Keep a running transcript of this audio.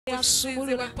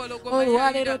Yasumulula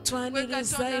olwaleero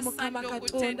twaniriza Mukama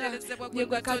Katonda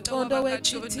yegwe Katonda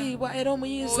w'ekitiibwa era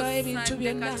omuyiza w'ebintu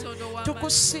byonna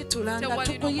tukusitula nga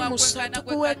tukuyimusa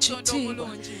tukuwa ekitiibwa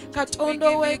Katonda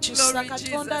ow'ekisa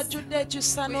Katonda ajjudde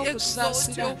ekisa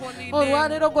n'okusaasira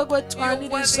olwaleero gwe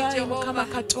twaniriza Mukama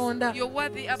Katonda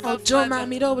ojja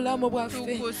omaamire obulamu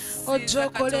bwaffe ojja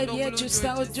okole ebyekisa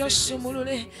ojja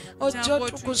osumulule ojja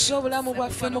otukuza obulamu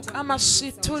bwaffe Mukama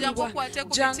situlibwa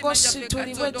jangu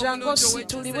situlibwe jango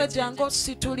situlibwe jango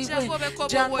situlibwe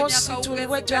jango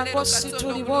situlibwe jango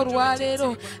situlibwe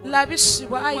olwaleero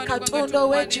labisibwa ayi Katonda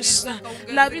ow'ekisa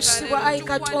labisibwa ayi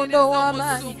Katonda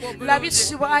ow'amaanyi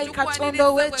labisibwa ayi Katonda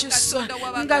ow'ekisa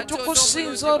nga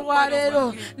tukusinza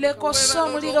olwaleero leka osse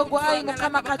omuliro gwayi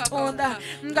Mukama Katonda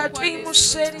nga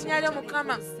tuyimusa erinnya lyo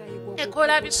Mukama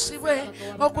ekolabisibwe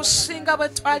okusinga bwe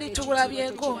twali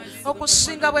tulabyeko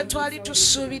okusinga bwe twali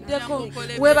tusuubiddeko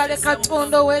webale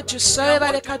Katonda ow'ekisa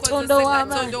webale Katonda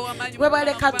ow'amaanyi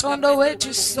webale Katonda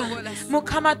ow'ekisa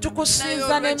Mukama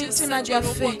tukusinza n'emitima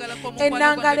gyaffe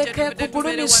ennanga leka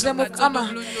ekugulumize Mukama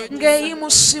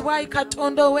ng'eyimusibwa ayi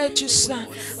Katonda ow'ekisa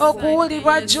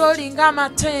okuwulirwa gy'oli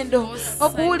ng'amatendo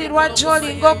okuwulirwa gy'oli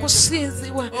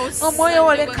ng'okusinzibwa omwoyo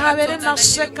wo leka abeere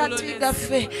masekati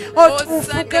gaffe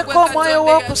otufukeko omwoyo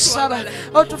w'okusaba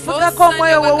otufugeko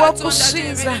omwoyo wo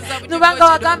w'okusinza nubanga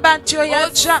wagamba nti oyo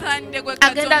ajja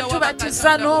agenda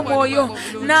tubatiza n'omwoyo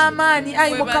n'amaanyi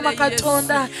ayi Mukama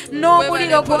Katonda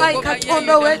n'omuliro gwo ayi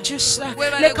Katonda ow'ekisa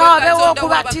leka wabeewo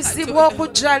okubatizibwa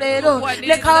okujja leero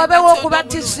leka wabeewo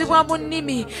okubatizibwa mu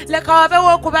nnimi leka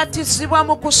wabeewo okubatizibwa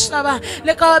mu kusaba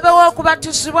leka wabeewo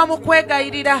okubatizibwa mu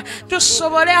kwegayirira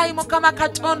tusobole ayi Mukama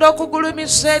Katonda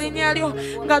okugulumiza erinnya lyo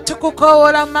nga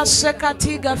tukukoowola mu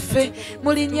masekati gaffe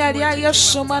mu linnya lya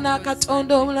Yesu Omwana wa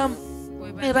Katonda omulamu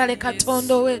ebale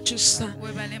Katonda ow'ekisa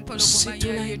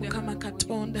tusitula Mukama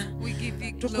Katonda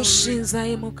tukusinza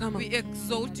Mukama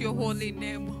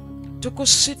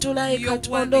tukusitula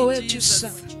Katonda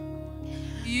ow'ekisa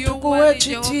tukuwa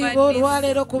ekitiibwa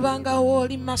olwaleero kubanga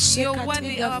wooli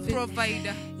masekati gaffe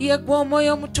yegwe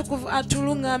omwoyo omutukuvu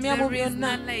atuluŋŋamya mu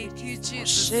byonna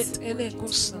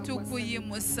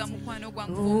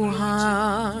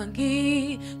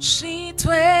ruhangi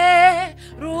shitwe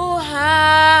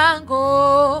ruhango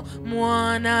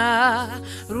mwana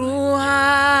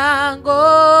ruhango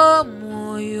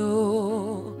moyo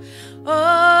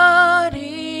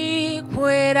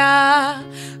orikwera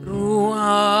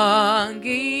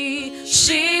ruhangi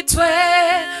shitwe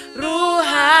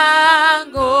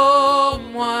ruhango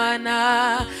mwana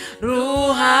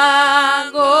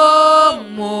ruhango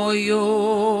moyo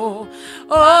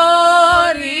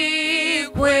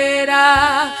orikwera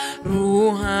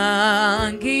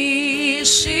ruhangi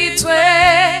shitwe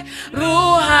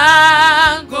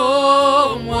ruhango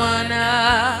mwana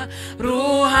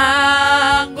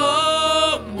ruhango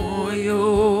moyo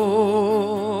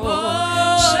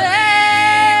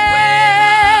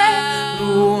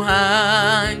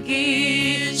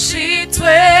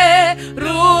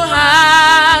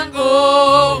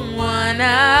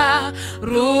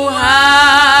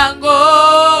ruhango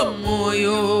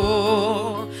moyo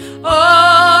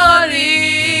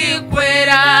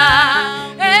orikwera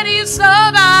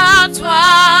erisoba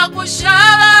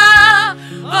twakushaba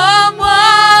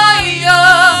omwoyo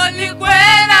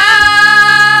likwera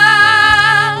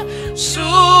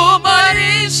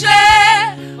sumorishe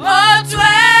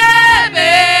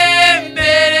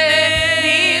otwebembere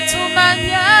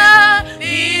nitumanya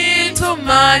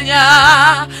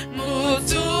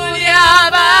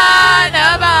abana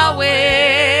bawe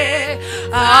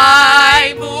ai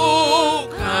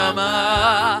Mukama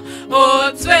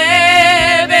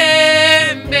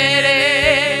otwebembere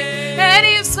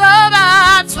erisoba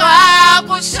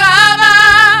twakushaba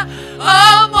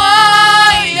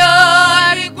omwoyo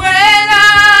ligwera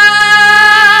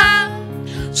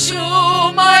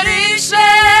shumorishe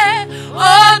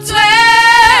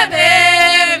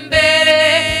otwebembere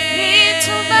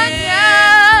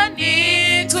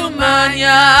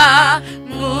nitumanya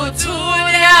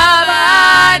mutule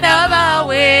abana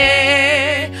bawe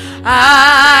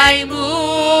ai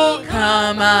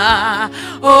Mukama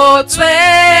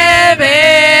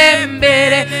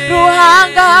otwebembere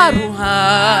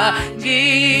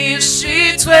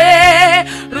ruhangishitwe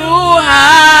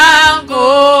ruhango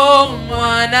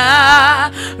mwana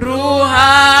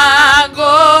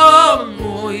ruhango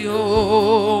moyo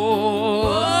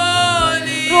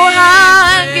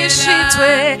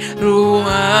ruhangishitwe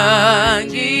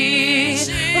ruhango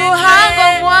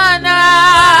mwana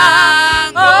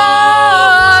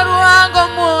ruhango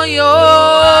moyo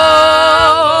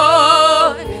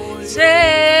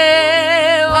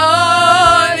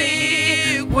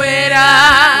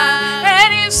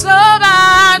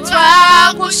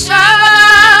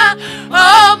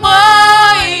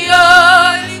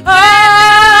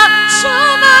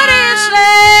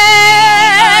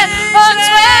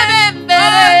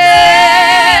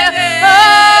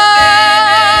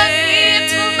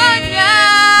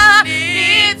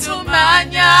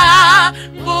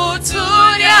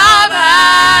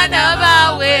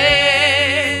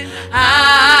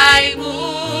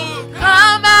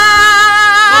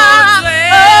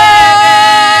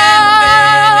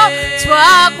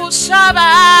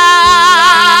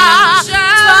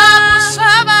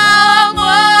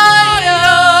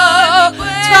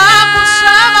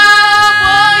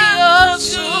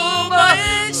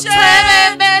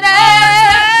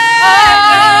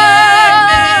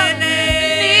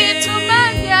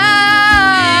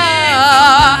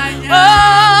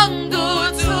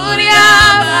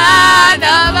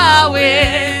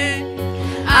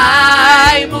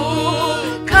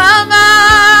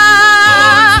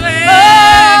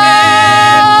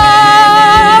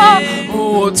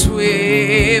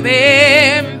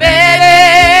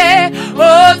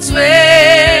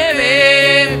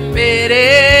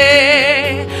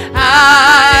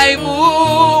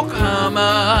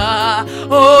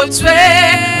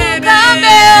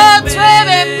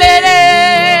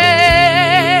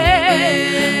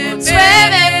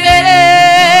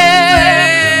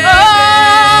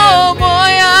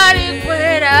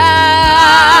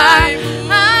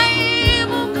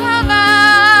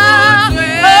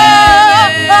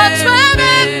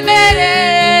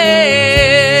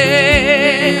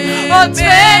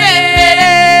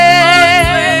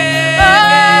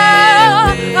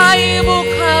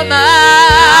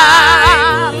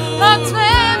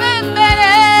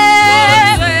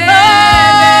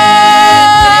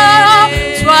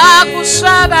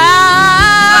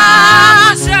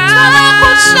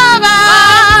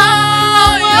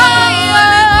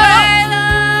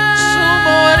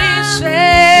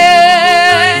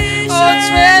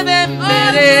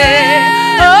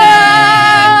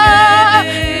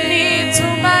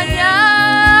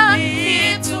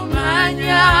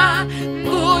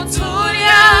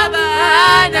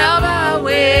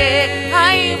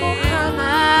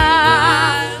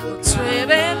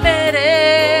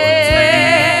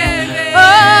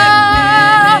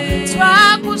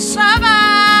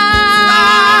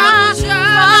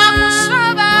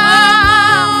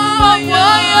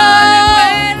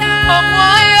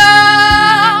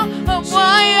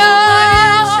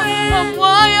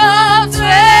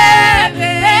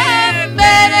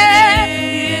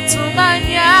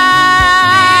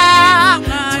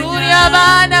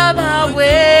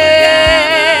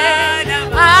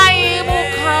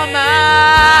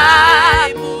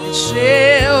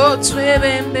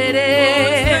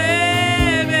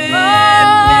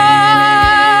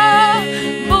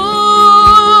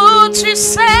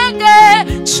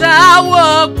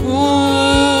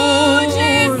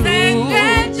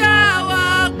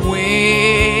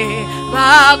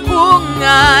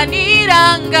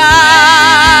nganiranga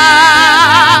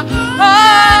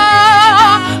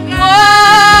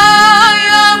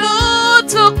moyo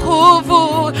mutukuvu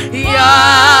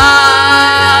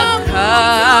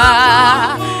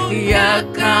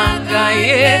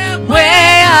yakangaye we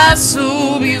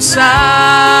asubisa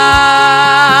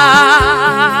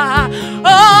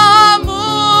mu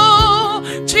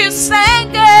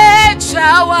chisenge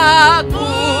chawaku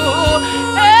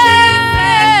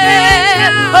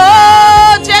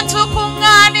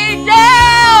jetukunganide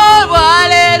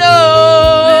olwalero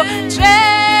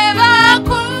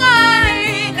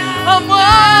jebakunganira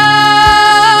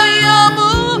omwoyo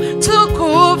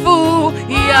mutukuvu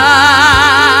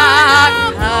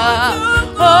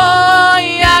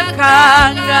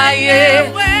yakangaye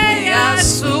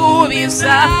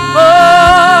yasubisa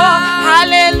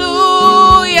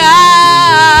hallelujah.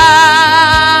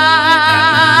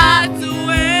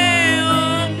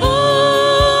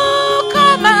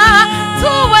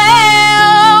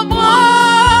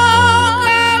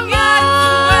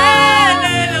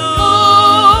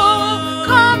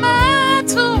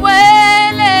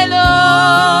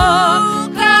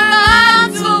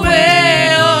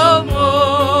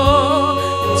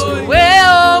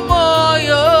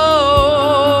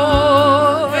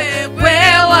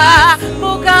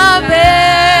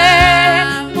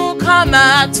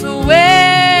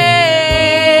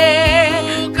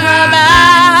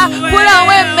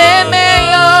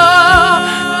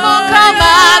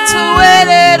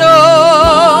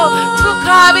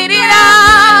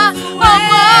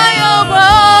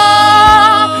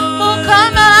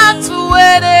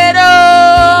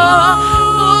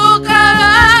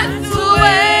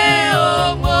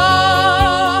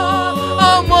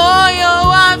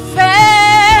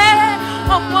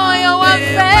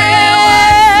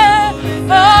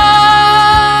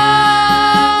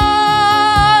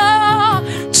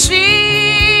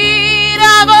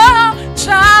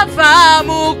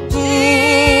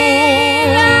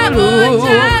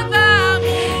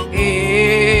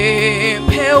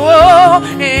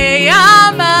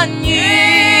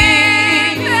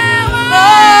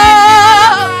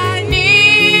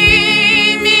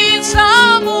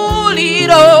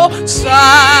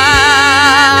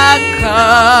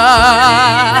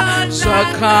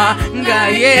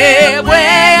 Ngaye we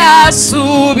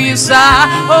asubisa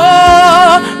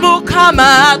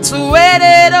mukama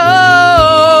tuwerero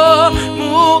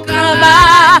mukama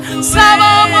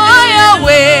sabo moyo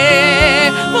we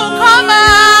mukama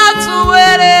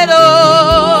tuwerero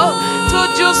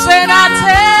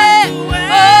tujusenate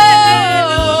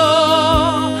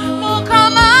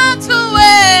mukama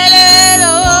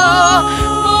tuwerero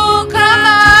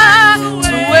mukama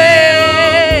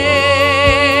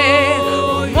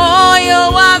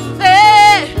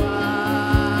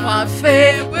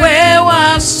we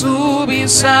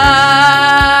wasubisa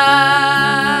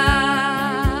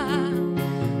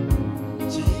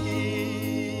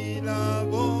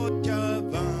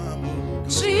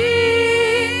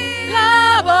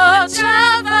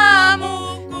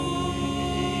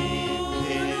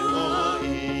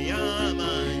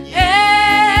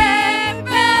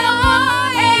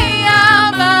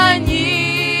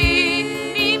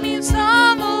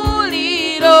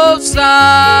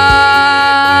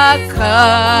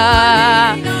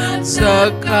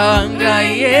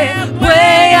Sakangaye we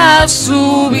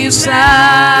asubisa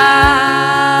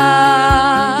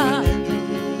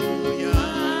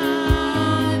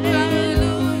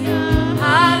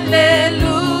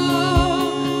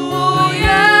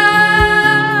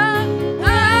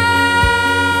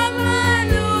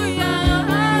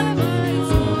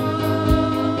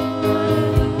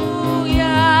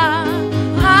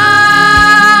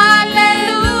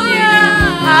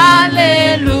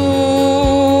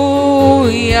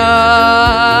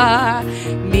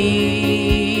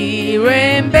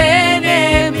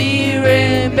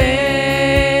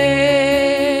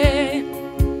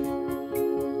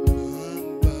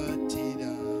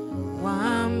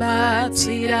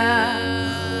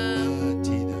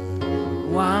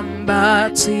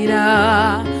wambatira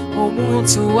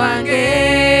omuntu wange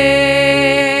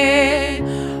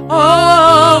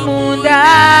omunda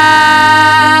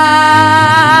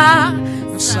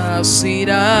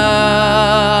nsasira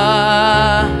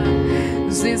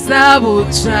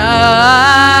zizabuca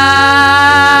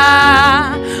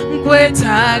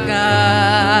nkwetaga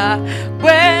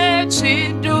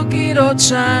gwekidukiro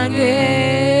kyange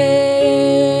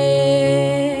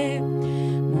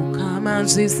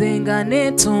nzizenga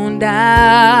netunda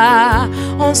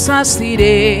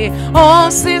onsasire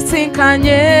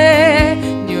onsisinkanye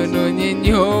nyononye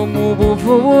nnyo mu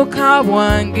buvubuka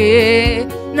bwange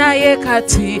naye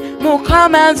kati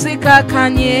Mukama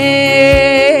nzikakanye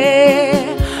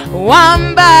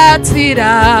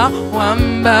wambatira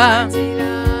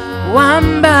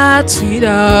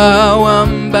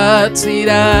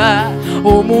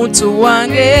omuntu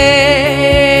wange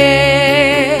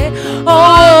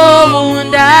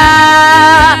omunda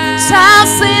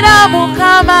sasira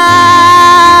Mukama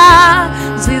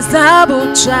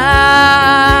zizabuca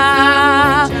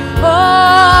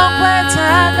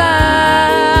okwetaga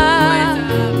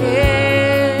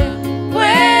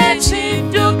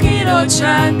wekindukiro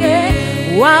kyange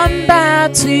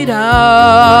wambatira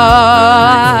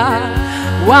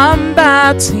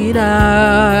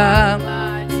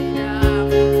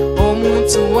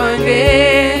omuntu wange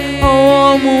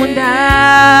omunda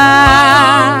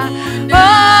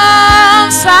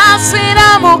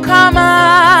sasira Mukama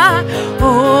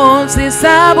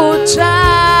onzizabuca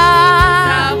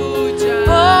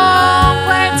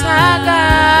okwetaga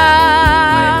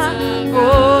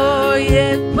oye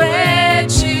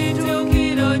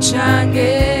kwekindukiro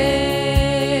kyange.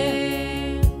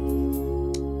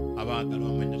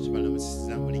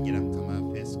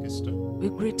 We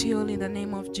greet you all in the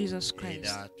name of Jesus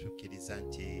Christ.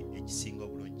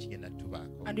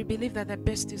 And we believe that the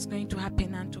best is going to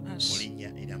happen unto us.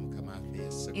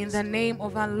 In the name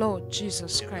of our Lord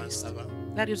Jesus Christ.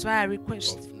 That is why I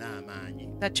request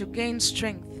that you gain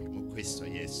strength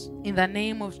in the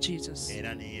name of Jesus.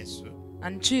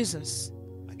 And Jesus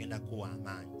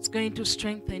is going to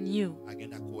strengthen you.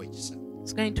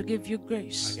 It's going to give you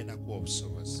grace.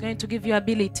 It's going to give you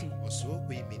ability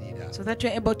so that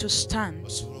you're able to stand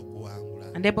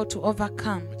and able to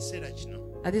overcome.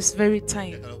 At this very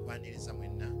time,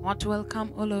 I want to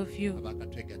welcome all of you,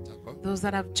 those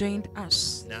that have joined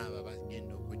us,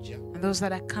 and those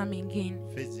that are coming in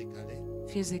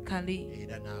physically,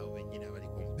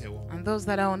 and those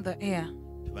that are on the air.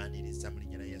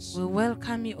 We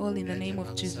welcome you all in the name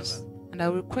of Jesus. And I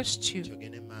request you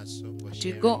that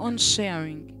you go on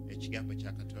sharing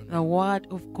the word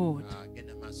of God.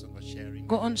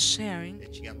 Go on sharing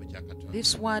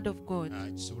this word of God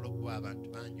so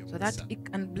that it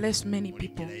can bless many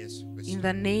people in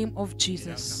the name of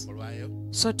Jesus.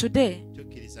 So today,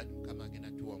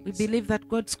 we believe that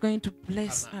God's going to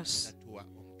bless us.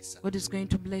 God is going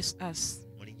to bless us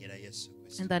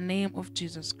in the name of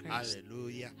Jesus Christ.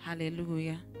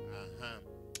 Hallelujah.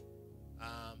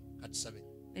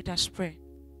 Let us pray.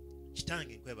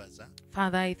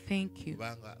 Father, I thank you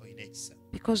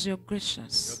because you're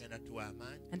gracious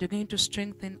and you're going to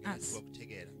strengthen us.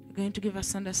 You're going to give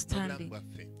us understanding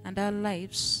and our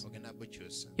lives.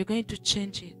 You're going to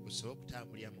change it,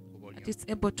 that it's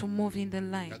able to move in the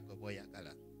line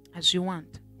as you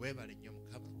want.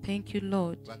 Thank you,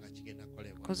 Lord,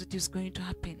 because it is going to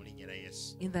happen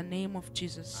in the name of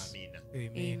Jesus.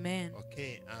 Amen.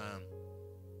 Okay,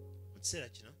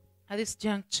 at this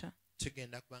juncture,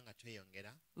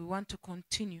 we want to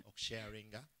continue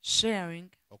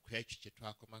sharing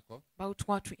about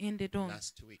what we ended on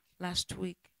last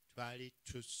week.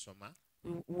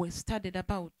 We studied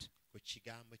about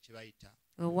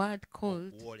the word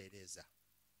called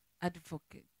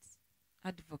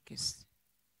advocacy.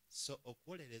 So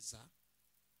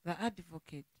The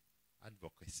advocate.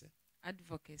 Advocacy.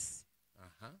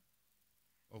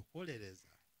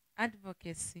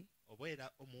 Advocacy.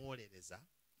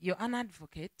 You're an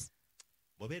advocate.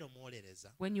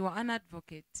 When you are an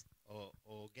advocate,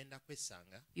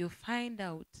 you find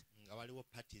out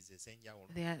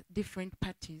there are different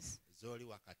parties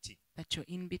that you're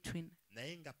in between.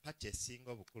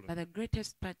 But the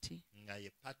greatest party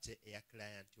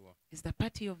is the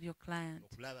party of your client,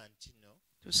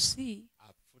 to see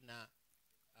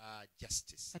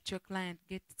that your client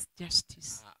gets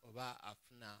justice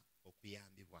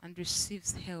and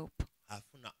receives help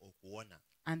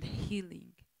and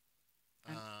healing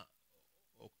and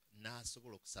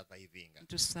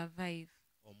to survive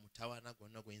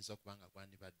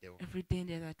every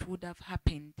danger that would have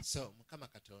happened. So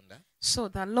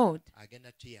the Lord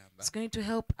is going to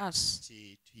help us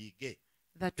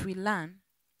that we learn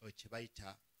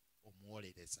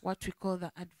what we call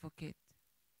the advocate.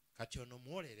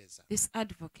 This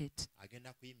advocate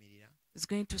is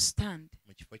going to stand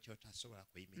in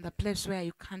the place where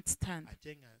you can't stand.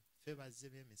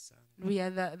 We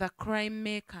are the crime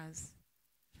makers.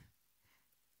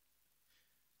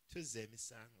 we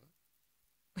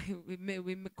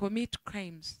commit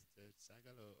crimes.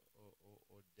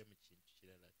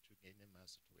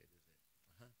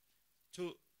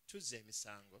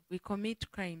 We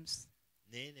commit crimes,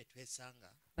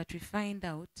 but we find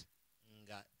out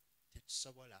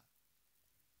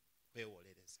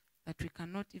that we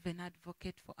cannot even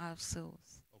advocate for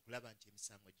ourselves. okulaba nti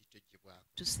emisango gitugibwako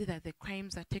to see that the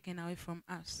crimes are taken away from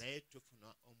us. naye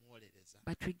tufuna omuwolereza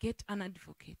But we get an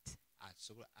advocate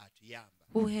atuyamba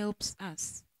who helps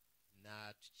us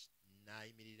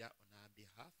n'ayimirira on our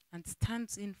behalf and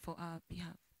stands in for our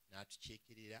behalf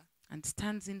n'atukiikirira and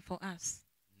stands in for us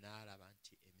n'alaba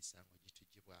nti emisango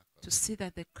gitugibwako to see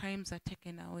that the crimes are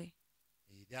taken away.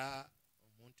 era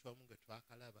omuntu omu gwe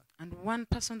twakalaba And one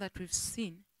person that we've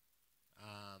seen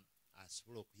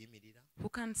asobola okuyimirira who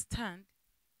can stand,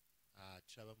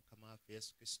 tulaba mukama waffe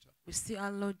yesu kristo we see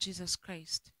our Lord Jesus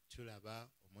Christ. tulaba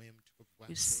omwoyo mutukuvu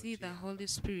We see the Holy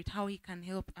Spirit, how he can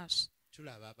help us.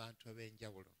 tulaba abantu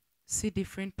ab'enjawulo See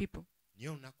different people. naye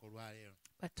olunaku olwaleero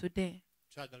But today,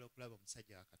 twagala okulaba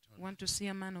omusajja wa we katonda want to see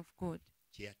a man of God,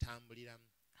 kye yatambuliramu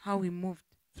how he moved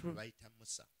through bayita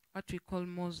musa what we call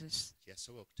Moses, kye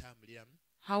yasobola okutambuliramu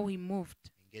how he moved,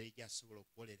 engeri gy'asobola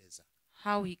okuwolereza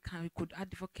how he could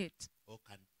advocate, or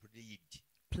can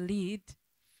plead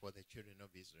for the children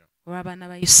of Israel. olw'abaana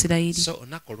ba Isirayiri. So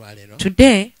olunaku olwaleero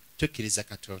Today, tukkiriza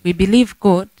katonda we believe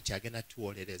God nti agenda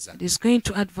tuwolereza is going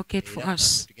to advocate for era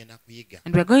us, tugenda kuyiga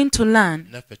and we're going to learn,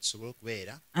 naffe tusobole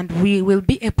okubeera and we will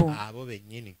be able abo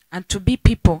bennyini and to be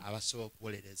people abasobola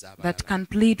okuwolereza that abalala can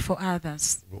plead for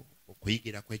others,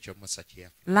 okuyigira ku ekyo musa kye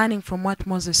yafa learning from what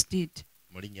Moses did.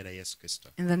 mu linnya lya yesu kristo.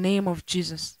 In the name of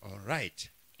Jesus. Alright.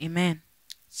 Amen.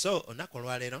 So olunaku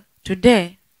olwaleero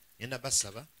Today, ngenda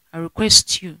basaba I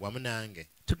request you, wamu nange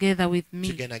together with me,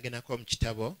 tugendagendako mu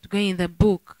kitabo to go in the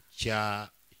book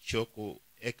ky'oku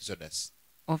Exodus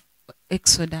of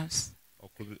Exodus.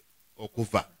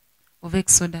 okuva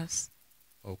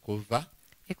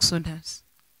Exodus.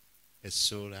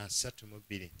 essuula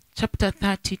 32 Chapter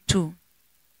 32.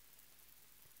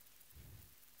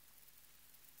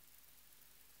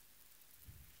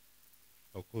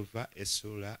 okuva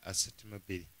essuula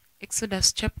 32 Exodus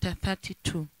chapter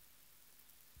 32.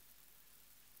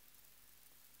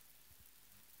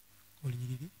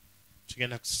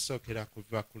 tugenda kusookera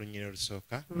kuva ku lunyiriri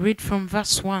olusooka. Read from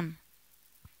verse 1.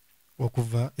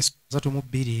 Okuva essuula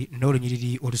 32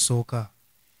 n'olunyiriri olusooka.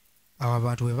 Awo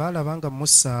abantu bwe baalaba nga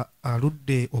Musa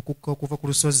aludde okukka okuva ku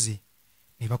lusozi,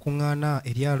 ne bakuŋŋaana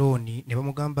eri Alooni ne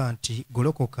bamugamba nti,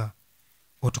 golokoka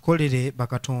otukolere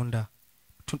bakatonda,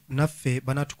 naffe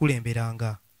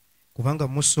banaatukulemberanga, kubanga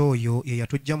Musa oyo ye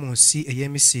yatuggya mu nsi ey'e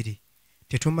Misiri,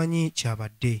 tetumanyi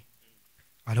kyabadde.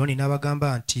 Alooni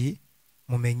n'abagamba nti,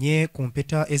 mumenye ku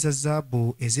mpeta eza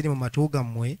zaabu eziri mu matu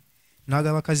gammwe,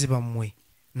 n'ag'abakazi bammwe,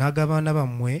 n'ag'abaana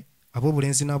bammwe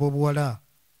ab'obulenzi n'ab'obuwala,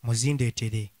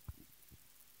 muzindeetere.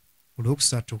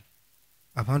 Olwokusatu,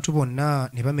 abantu bonna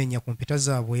ne bamenya ku mpeta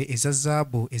zaabwe eza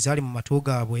zaabu ezaali mu matu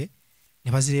gaabwe,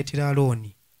 ne bazireetera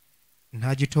Alooni.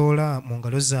 N'agitoola mu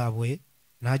ngalo zaabwe,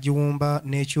 n'agiwumba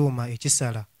n'ekyuma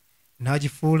ekisala,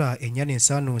 n'agifuula ennyana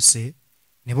ensaanuuse,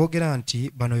 ne boogera nti,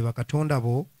 bano be bakatonda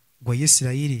bo, ggwe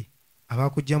Isirayiri,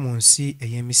 abaakuggya mu nsi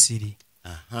ey'e Misiri.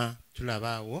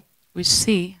 Tulaba awo We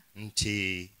see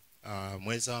nti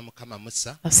mweza wa Mukama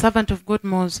Musa, the servant of God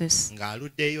Moses,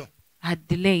 ng'aluddeyo had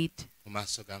delayed mu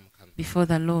maaso ga Mukama, before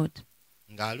the Lord.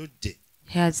 ng'aludde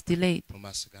He has delayed mu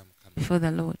maaso ga Mukama. before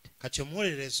the Lord. Kati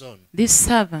omuwolereza ono This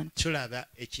servant, tulaba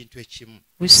ekintu ekimu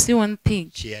we see one thing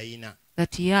kye yalina,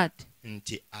 that he had,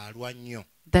 nti alwa nnyo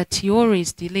that he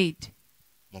always delayed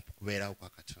mu kubeerawo kwa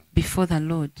Katonda. before the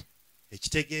Lord,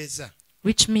 Ekitegeeza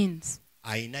which means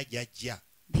alina gy'ajja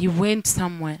he went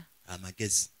somewhere.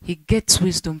 amagezi, He gets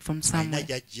wisdom from alina somewhere.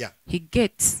 gy'ajja He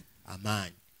gets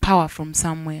amaanyi, power from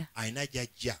somewhere. alina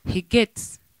gy'ajja He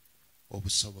gets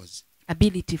obusobozi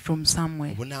ability from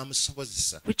somewhere,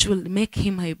 obunaamusobozesa which will make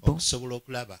him able okusobola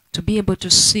okulaba to be able to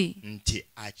see nti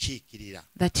akiikirira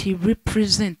that he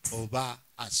represents oba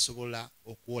asobola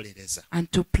okuwolereza.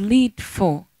 and to plead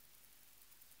for.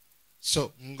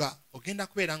 So nga ogenda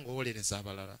kubeera ng'owolereza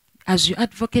abalala, As you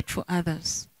advocate for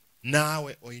others,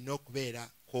 naawe olina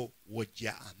okubeerako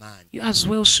wojja amaanyi, you as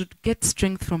well should get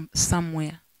strength from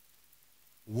somewhere.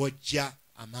 wojja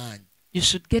amaanyi, You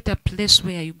should get a place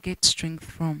where you get strength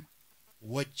from,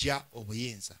 wojja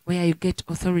obuyinza, where you get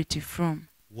authority from,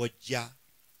 wojja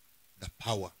the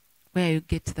power, where you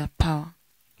get the power.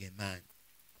 gemaanyi,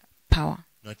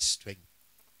 not strength.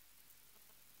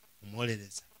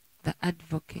 Omuwolereza The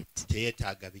advocate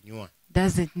teyeetaaga binywa,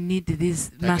 doesn't need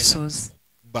these muscles,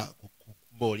 kuba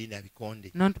oli na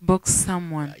bikonde, not box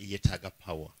someone. yeetaaga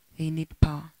power. They need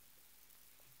power.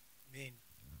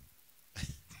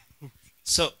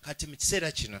 So kati mu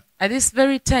kiseera kino At this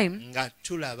very time, nga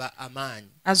tulaba amaanyi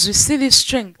as we see this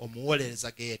strength,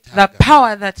 omuwolereza ge the yeetaaga,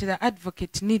 power that the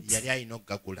advocate needs, yali alina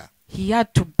okugagula, he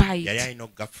had to buy yali it, alina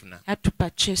okugafuna, had to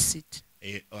purchase it.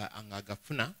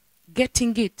 ng'agafuna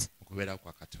Getting it kubeerawo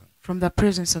kwa Katonda. from the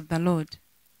presence of the Lord.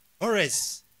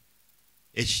 Always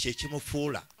ekyo kye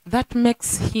kimufuula That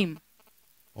makes him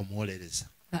omuwolereza.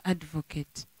 the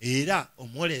advocate. Era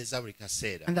omuwolereza buli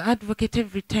kaseera And the advocate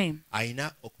every time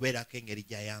alina okubeerako engeri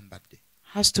gy'ayambadde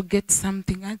has to get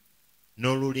something,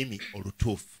 n'olulimi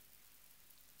olutuufu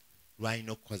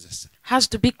lw'alina okukozesa. has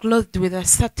to be clothed with a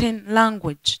certain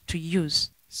language to use.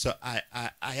 So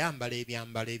ayambala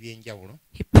ebyambalo ebyenjawulo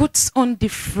He puts on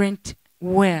different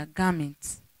wear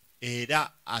garments.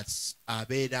 era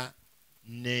abeera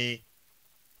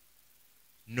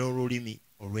n'olulimi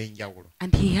olw'enjawulo.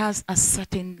 And he has a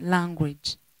certain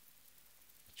language.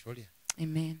 Kyolya.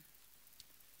 Amen.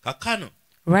 Kakano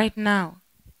Right now,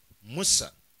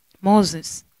 Musa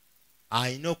Moses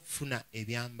alina okufuna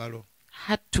ebyambalo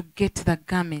had to get the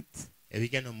garments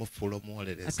ebigenda omufuula that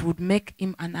omuwolereza would make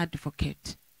him an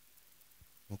advocate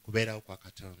mu kubeerawo kwa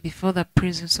Katonda. before the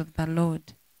presence of the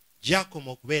Lord.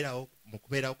 Gy'akoma mu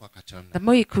kubeerawo kwa Katonda, The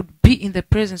more he could be in the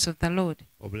presence of the Lord,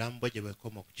 obulamu bwe gye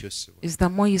bwekoma okukyusibwa. is the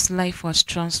more his life was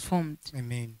transformed.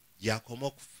 Amen.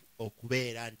 Gy'akoma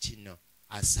okubeera nti no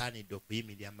asaanidde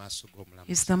okuyimirira mu maaso g'omulamu.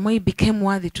 Is the more he became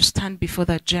worthy to stand before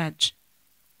the judge.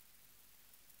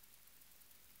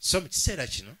 So mu kiseera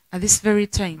kino At this very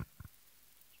time,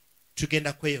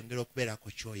 tugenda kweyongera okubeerako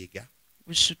ky'oyiga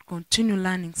we should continue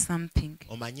learning something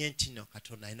omanye nti no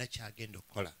Katonda alina ky'agenda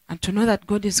okukola and to know that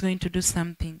God is going to do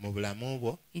something mu bulamu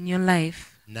bwo in your life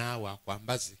naawe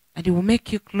akwambaze and he will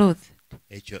make you clothed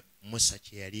ekyo Musa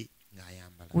kye yali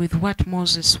ng'ayambala with what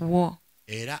Moses wore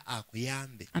era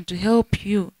akuyambe and to help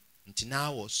you nti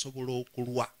naawe osobola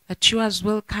okulwa that you as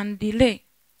well can delay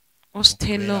or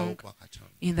stay okubeerawo long kwa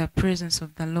Katonda. in the presence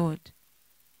of the Lord.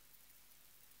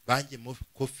 Bangi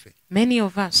ku ffe Many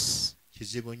of us,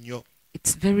 kizibu nnyo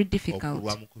it's very okulwa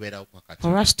difficult mu kubeerawo kwa for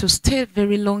Katonda. us to stay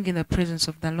very long in the presence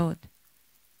of the Lord.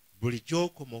 Buli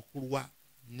gy'okoma okulwa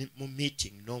mu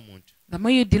meeting n'omuntu The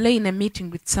more you delay in a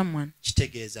meeting with someone,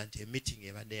 kitegeeza nti meeting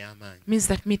ebadde y'amaanyi. means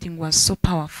that meeting was so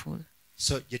powerful.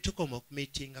 So gye tukoma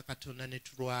okumeetinga Katonda ne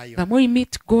tulwayo The more you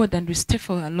meet God and we stay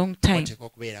for a long time, wateeka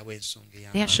okubeerawo ensonga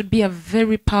there ey'amaanyi. should be a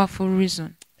very powerful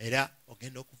reason. Era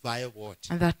ogenda okuvaayo bw'oti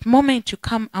And that moment you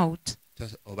come out,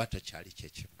 oba tokyali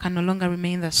kyekimu. can no longer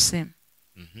remain the same.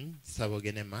 Saba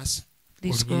ogende mu maaso.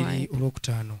 Please go Olunyiriri ahead.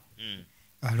 olwokutaano.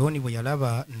 Alooni bwe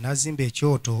yalaba n'azimba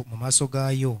ekyoto mu maaso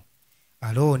gaayo,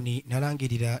 Alooni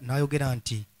n'alangirira n'ayogera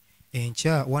nti,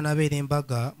 enkya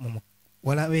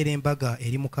wanabeera embaga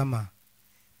eri Mukama.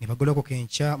 Ne bagolokoka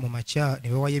enkya mu makya ne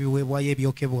bawaayo ebiweebwayo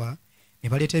ebyokebwa, ne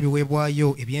baleeta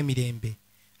ebiweebwayo eby'emirembe.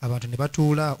 Abantu ne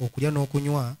batuula okulya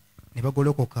n'okunywa, ne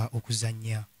bagolokoka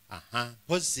okuzannya.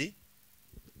 Mpozi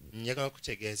njagala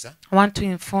okutegeeza I want to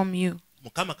inform you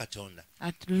Mukama Katonda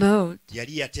that Lord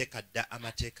yali yateeka dda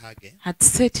amateeka ge had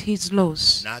set his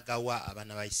laws, n'agawa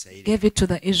abaana ba Isirayiri gave it to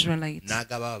the Israelites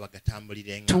n'agabawo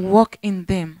bagatambulirenga. to walk in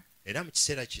them. Era mu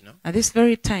kiseera kino At this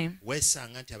very time,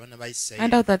 weesanga nti abaana ba find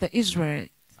Isirayiri out that the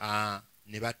Israelites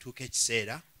ne batuuka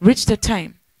ekiseera reached a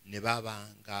time, ne baba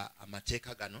nga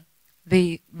amateeka gano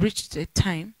they reached a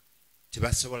time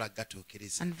tebasobola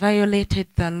gatuukiriza and violated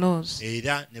the laws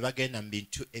era ne bagenda mu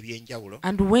bintu eby'enjawulo.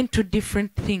 and went to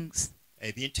different things.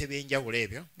 Ebintu eby'enjawulo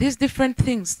ebyo These different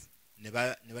things ne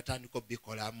batandika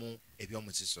obikolamu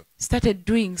eby'omuzizo, started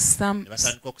doing some, ne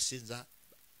batandika okusinza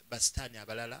basitaani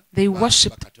abalala, they ba-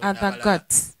 worshipped bakatonda other abalala.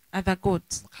 other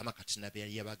gods, Mukama Katonda bye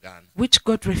yali yabagaana. which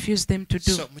God refused them to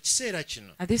do. So mu kiseera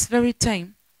kino At this very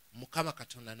time, Mukama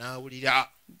Katonda n'awulira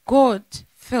God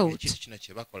felt ekintu kino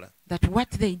kye bakola that what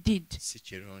they did si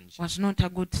kirungi, was not a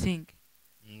good thing.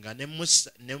 nga ne Musa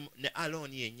ne Alooni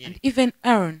And yennyini even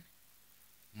Aaron,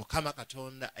 Mukama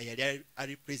Katonda yali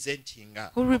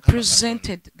representinga who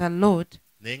represented the Lord,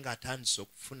 naye ng'atandise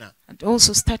okufuna had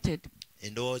also started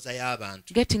endowooza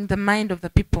y'abantu, getting the mind of the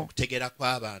people, okutegeera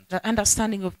kw'abantu, the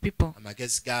understanding of people,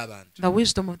 amagezi g'abantu the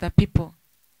wisdom of the people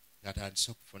ng'atandise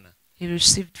okufuna, he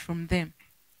received from them.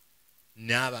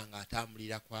 n'aba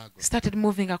ng'atambulira kwago. Started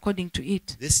moving according to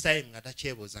it. This time nga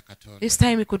takyebuuza Katonda. This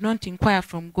time he could not inquire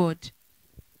from God.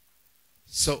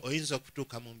 So oyinza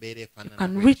okutuuka mu mbeera You efaanana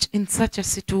can bw'etyo, reach in such a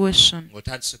situation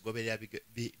ng'otandise okugoberera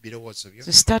birowoozo byo,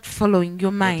 to start following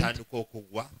your mind n'otandika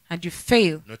okugwa, and you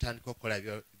fail. n'otandika okukola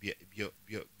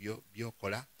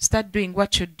by'okola, Start doing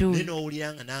what you're naye doing.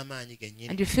 n'owulira nga n'amaanyi gennyini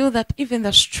And you feel that even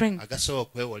the strength agasobola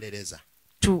okwewolereza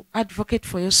to advocate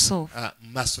for yourself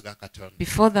mu maaso ga Katonda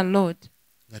before the Lord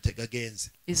nga tegagenze.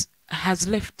 is has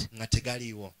left nga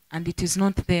tegaliiwo. and it is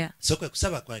not there. So kwe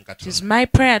kusaba kwange It is Katonda my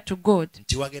prayer to God.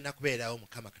 nti wagenda kubeerawo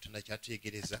Mukama Katonda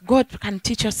kyatuyegereza God can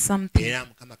teach us something. era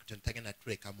Mukama Katonda tagenda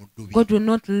tuleka mu ddubi, God will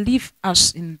not leave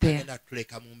us in there. tagenda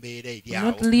tuleka mu mbeera eri Will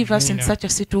not awo leave us in Amen. such a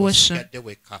situation osigadde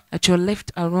wekka. that you're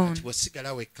left alone. Kati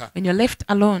bw'osigala wekka When you're left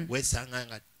alone, weesanga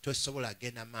nga tosobola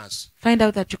genda maaso find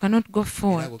out that you cannot go era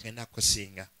forward bw'ogenda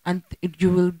kusinga, and you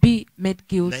will be made naye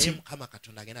guilty. Mukama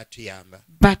Katonda agenda tuyamba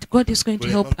But God is going to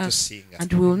tuleme help us okutusinga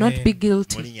and we will not be Amen. mu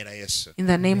guilty linnya la Yesu. in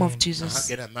the name of Amen. Jesus.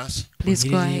 Genda maaso. Please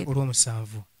go Olunyiriri ahead.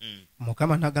 olw'omusanvu. Mm.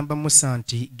 Mukama n'agamba Musa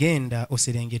nti genda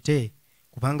oserengete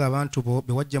kubanga abantu bo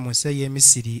be wajja mu nsi ey'e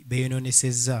Misiri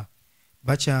beeyonoonesezza,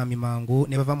 bakyamye mangu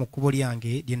ne bava mu kkubo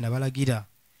lyange lye nabalagira,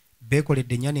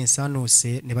 beekoledde ennyana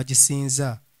ensaanuuse ne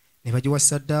bagisinza, ne bagiwa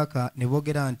ssaddaaka ne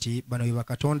boogera nti bano be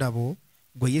bakatonda bo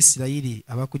ggwe Isirayiri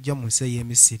abakuggya mu nsi ey'e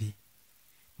Misiri.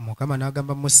 Mukama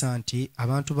n'agamba Musa nti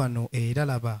abantu bano era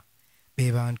laba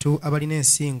be bantu abalina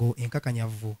ensingo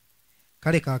enkakanyavu.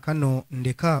 Kale kaakano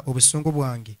ndeka obusungu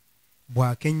bwange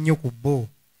bwake ennyo ku bo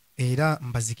era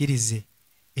mbazikirize,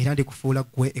 era ndikufuula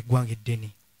ggwe eggwanga eddene.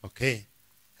 Okay.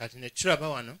 Kati ne tulaba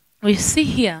wano We see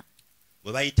here,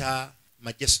 bwe bayita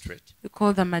magistrate we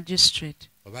call the magistrate,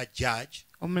 oba judge,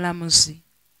 omulamuzi,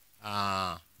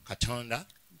 Katonda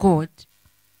God,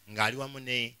 ng'ali wamu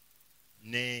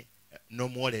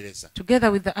n'omuwolereza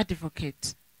together with the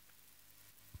advocate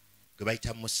gwe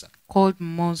bayita Musa, called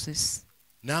Moses.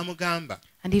 n'amugamba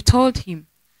And he told him,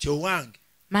 ti owange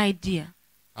my dear,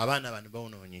 abaana bano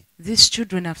bawunoonye, these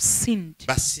children have sinned.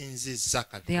 basinzizza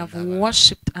They have Katonda abalala.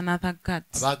 worshipped another God.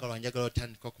 Abaagalwa njagala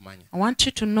otandika okumanya I want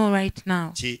you to know right now,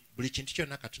 nti buli kintu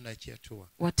kyonna Katonda kye yatuwa,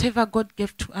 whatever God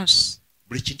gave to us,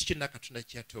 buli kintu kyonna Katonda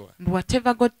kye yatuwa and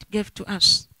whatever God gave to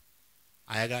us,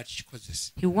 ayagala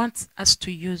tukikozese he wants us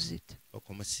to use it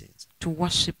okumusinza. to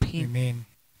worship him. Amen.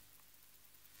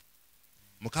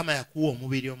 Mukama yakuwa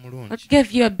omubiri God omulungi,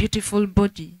 gave you a beautiful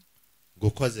body.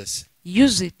 gukozese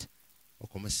Use it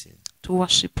okumusinza. to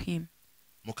worship him.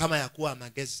 Mukama yakuwa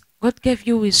amagezi, God gave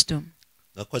you wisdom.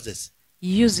 gakozese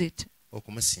Use it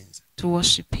okumusinza, to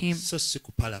worship him, so si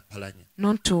kupalapalanya.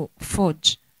 not to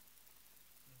forge.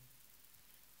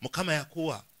 Mukama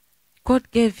yakuwa God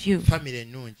gave you famire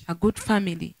ennungi, a good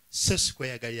family, so si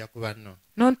kweyagalira ku banno,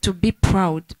 not to be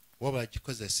proud, wabula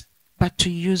gikozese but to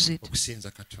use it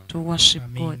okusinza Katonda. to worship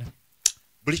Amen. God.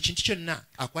 Buli kintu kyonna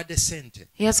akwadde ssente,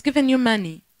 He has given you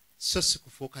money, so si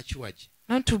kufuuka kiwagi,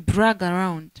 not to brag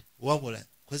around, wabula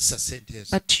kozesa ssente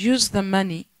ezo but to use the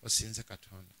money osinze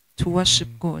Katonda. to worship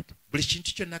God. Buli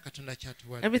kintu kyonna Katonda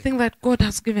kyatuwadde, Everything that God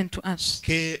has given to us,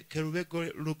 ke lube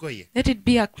lugoye, let it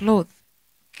be a cloth,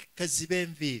 kazibe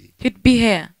enviiri, let it be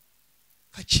hair,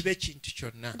 kakibe kintu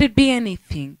kyonna, let it be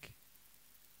anything.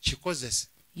 kikozese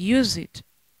Use it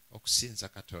okusinza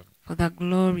Katonda. for the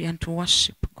glory and to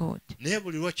worship God. Naye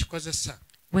buli lw'okikozesa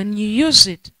When you use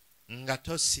it, nga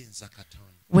tosinza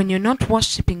Katonda, when you're not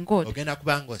worshiping God, ogenda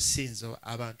kuba ng'osinza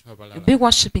abantu you'll abalala. be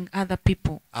worshiping other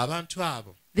people. Abantu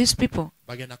abo These people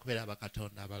bagenda kubeera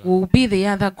bakatonda abalala. will be the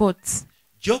other gods.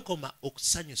 Gy'okoma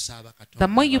okusanyusa The abakatonda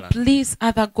more you abalala, please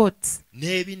other gods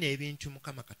n'ebino ebintu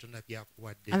Mukama Katonda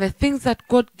by'akuwadde, and the things that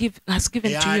God has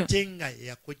given to you, ate nga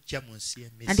yakuggya mu nsi y'e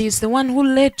and He Misiri. is the one who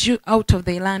led you out of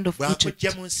the land of Egypt.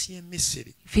 Bw'akuggya mu nsi y'e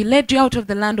Misiri If He led you out of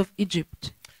the land of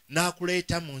Egypt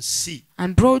n'akuleeta mu nsi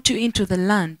and brought you into the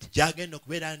land gy'agenda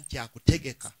okubeera nti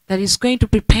akutegeka that is going to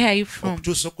prepare you from,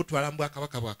 okutuusa okutwala mu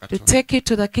bwakabaka bwa to Katonda. take you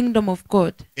to the kingdom of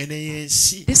God, Eno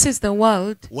y'ensi this is the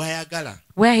world wayagala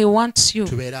where He wants you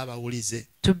tubeere abawulize,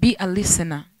 to be a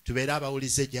listener tubeere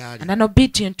abawulize gy'ali, and an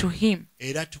obedient to Him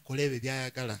era tukole ebyo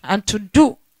by'ayagala. and to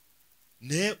do.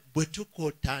 Naye bwe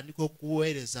tukotandika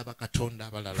okuweereza bakatonda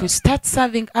If we abalala, start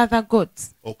serving other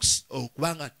gods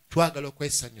okubanga twagala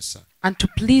okwesanyusa, and to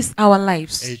please our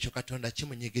lives, ekyo Katonda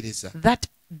kimunyigiriza that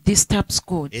disturbs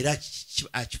God era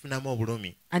akifunamu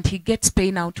obulumi, and He gets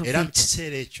pain out of era mu it.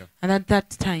 kiseera ekyo And at that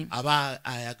time, aba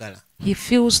ayagala He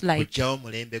feels like kuggyawo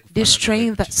mulembe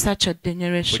destroying gufaanana such a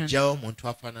generation, kuggyawo omuntu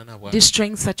afaanana bw'ati.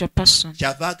 destroying such a person.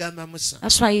 Kyava agamba Musa,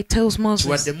 That's why He tells Moses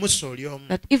tiwadde Musa oli omu,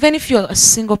 that even if you're a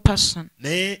single person,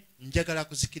 naye njagala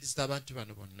kuzikiriza abantu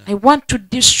bano bonna, I want to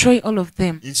destroy all of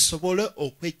them nsobole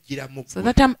okwejjira mu so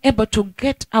ggwe that I'm able to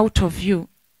get out of you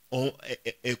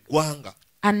eggwanga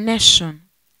a nation,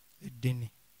 Eddene.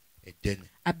 eddene.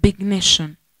 a big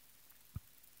nation.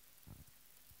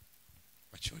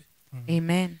 Bakole.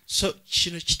 Amen. So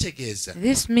kino kitegeeza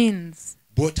This means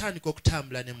bw'otandika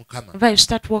okutambula ne Mukama, if I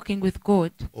start walking with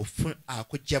God,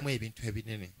 akuggyamu ebintu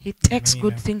ebinene, He takes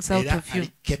good Amen. things out era of you.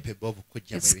 ali capable of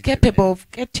okuggyamu He's ebintu capable ebinene.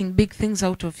 of getting big things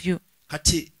out of you.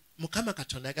 Kati Mukama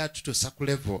Katonda agala tutuusa ku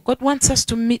level God wants us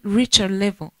to reach a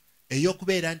level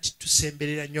ey'okubeera nti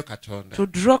tusemberera nnyo Katonda, to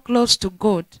draw close to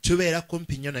God tubeera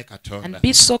kumpi nnyo ne Katonda, and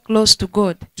be so close to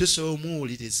God. tusobola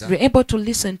omuwuliriza, We're able to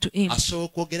listen to Him. asobola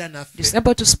okwogera He's naffe,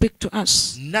 able to speak to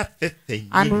us. naffe ffennyini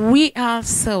And we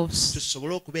ourselves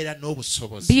tusobole okubeera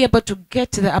n'obusobozi be able to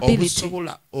get the ability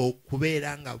obusobola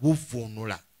okubeera nga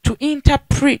buvuunula, to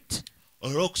interpret,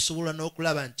 olw'okusobola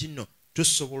n'okulaba nti nno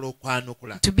tusobola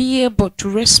okwanukula to be able to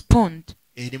respond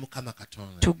eri Mukama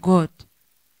Katonda. to God.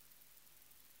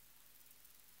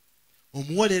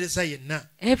 Omuwolereza yenna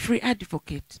Every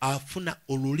advocate afuna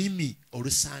olulimi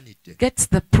olusaanidde gets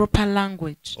the proper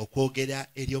language okwogera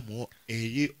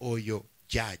eri oyo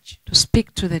judge. to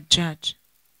speak to the judge.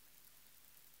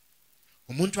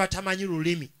 Omuntu atamanyi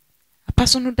lulimi A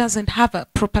person who doesn't have a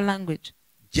proper language,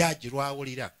 judge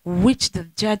lw'awulira, which the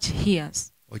judge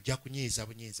hears, ojja kunyiiza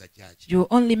bunyiiza judge. you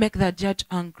only make the judge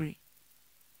angry.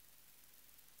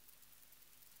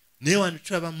 Naye wano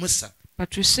tulaba Musa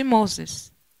But we see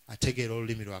Moses ategeera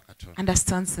olulimi lwa Katonda.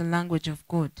 understands the language of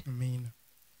God. Amiina.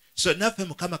 So naffe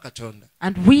Mukama Katonda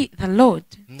And we, the Lord,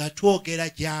 nga twogera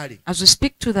gy'ali, as we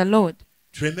speak to the Lord,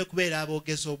 tuleme kubeera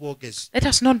aboogezi obwogezi, let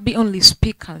us not be only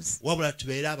speakers, wabula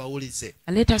tubeere abawulize.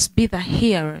 and let us be the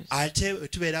hearers. Ate bwe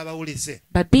tubeera abawulize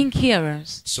But being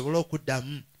hearers, tusobole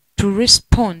okuddamu to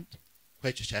respond ku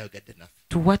ekyo ky'ayogedde naffe.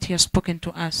 to what He has spoken to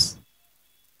us.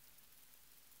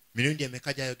 Mirundi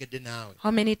emeka gy'ayogedde naawe?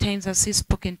 How many times has He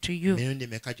spoken to you? Mirundi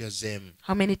emeka gy'ozzeemu?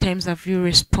 How many times have you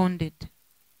responded?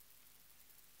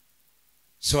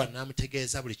 So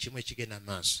n'amutegeeza buli kimu ekigenda mu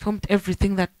maaso. Informed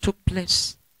everything that took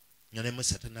place. Nga ne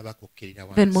Musa tannaba kukkirira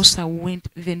Then wansi. Moses went,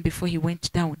 even before he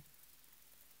went down.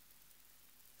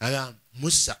 Agamba,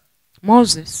 Musa,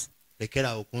 Moses,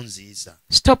 lekera okunziyiza.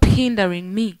 stop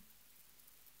hindering me.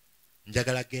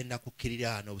 Njagala genda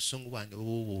kukkirira wano, obusungu bwange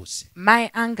bubuubuuse. My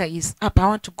anger is up. I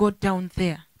want to go down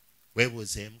there.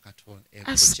 Weebuuzeemu Katonda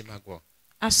Ask. mutima gwo.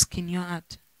 Ask in your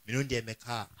heart. Mirundi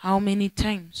emeka How many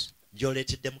times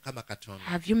gy'oleetedde Mukama Katonda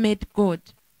have you made God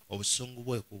obusungu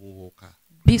bwe kububuuka?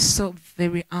 be so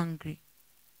very angry?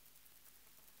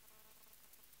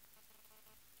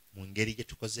 Mu ngeri gye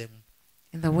tukozeemu,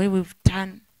 In the way we've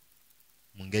done,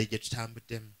 mu ngeri gye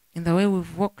tutambuddemu. in the way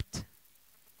we've walked.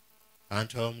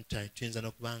 Abantu abamu tuyinza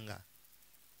n'okuba nga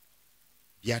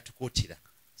byatukuutira.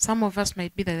 Some of us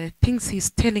might be that the things He's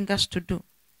telling us to do,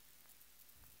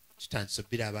 Tutandise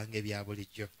obbiraba ng'ebya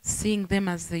bulijjo, seeing them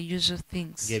as the usual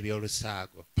things,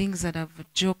 ng'ebyolusaago. things that have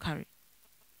jokery.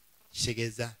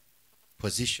 Kitegeeza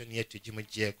position ye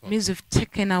tugimuggyeko. Means we've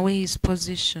taken away His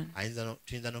position.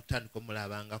 Tuyinza n'okutandika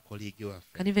omulaba nga koligi waffe.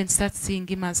 Can even start seeing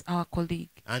Him as our colleague.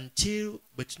 Until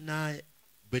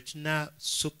bwe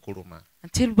tunasukkuluma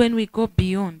Until when we go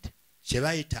beyond kye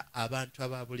bayita abantu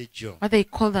aba bulijjo, what they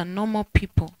call the normal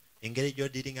people, engeri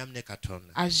gy'odiringamu ne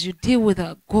Katonda. as you deal with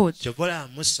a God. Kyova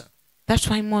olaba Musa That's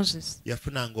why Moses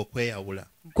yafunanga okweyawula.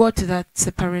 got that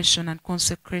separation and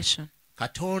consecration.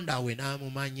 Katonda we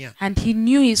n'amumanya And he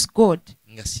knew his God,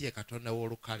 nga si ye Katonda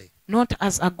w'olukale, not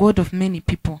as a God of many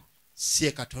people, si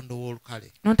ye Katonda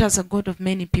w'olukale, not as a God of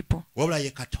many people, wabula ye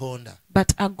Katonda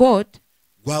but a God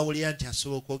gw'awulira nti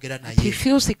asobola okwogera that he naye.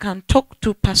 feels he can talk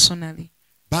to personally.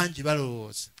 Bangi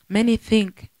balowooza Many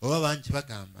think, oba bangi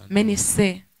bagamba many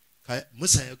say,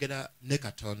 Musa yayogera ne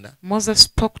Katonda Moses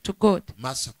spoke to God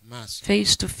maaso ku maaso.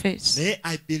 face to face. Naye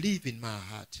I believe in my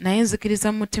heart Naye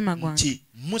nzikiriza mu mutima gwange nti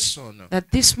Musa ono that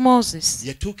this Moses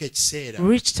yatuuka ekiseera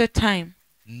reached a time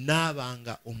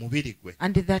n'abanga omubiri gwe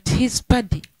and that his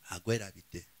body,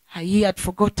 agwerabidde. he had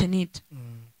forgotten it,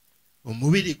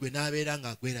 Omubiri gwe n'abeera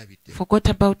ng'agwerabidde. forgot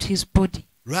about his body.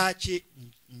 Lwaki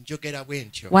njogera bwe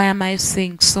ntyo? Why am I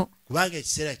saying so? Kubanga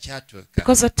ekiseera kyatuuka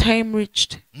Because the time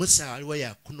reached, Musa waliwo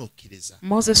yakunukkiriza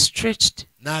Moses stretched,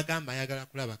 n'agamba ayagala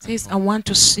kulaba says, I Katonda. want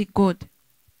to see God.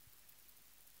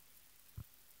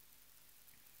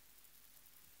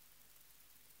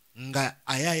 Nga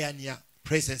ayaayanya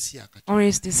presence ya Katonda. Or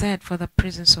is desired for the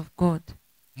presence of God.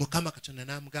 Mukama Katonda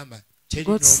n'amugamba teri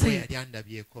God n'omu said, eyali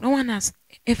andabyeko No one has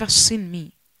ever seen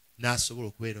me n'asobola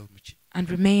okubeera omuki and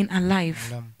remain alive.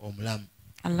 Mulamu. omulamu.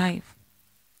 Alive.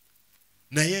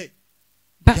 Naye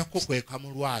But yakukweka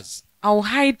mu lwazi. I'll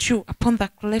hide you upon the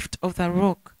cleft of the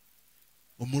rock.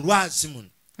 Mu lwazi muno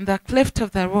In the cleft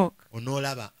of the rock,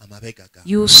 onoolaba amabega gange.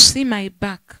 you'll see my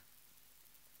back.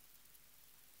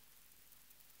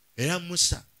 Era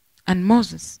Musa And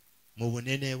Moses, mu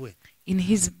bunene bwe in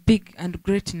his big and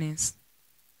greatness,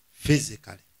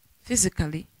 physically,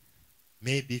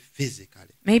 maybe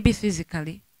physically,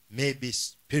 maybe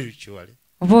spiritually,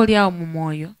 oba oliawo mu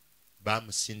mwoyo,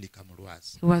 baamusindika mu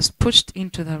lwazi. he was pushed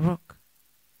into the rock.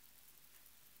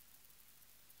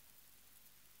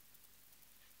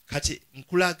 kati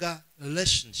nkulaga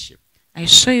relationship I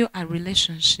show you a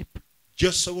relationship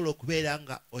gy'osobola okubeera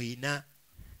nga oyina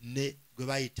ne gwe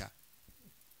bayita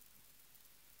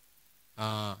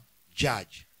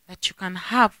judge that you can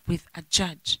have with a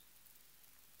judge,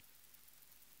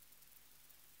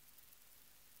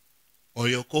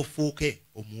 olyoke ofuuke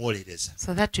omuwolereza.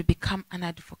 so that you become an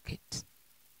advocate.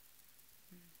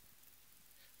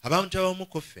 Abantu abamu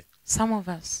ku ffe Some of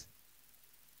us,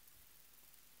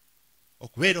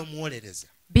 okubeera omuwolereza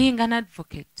being an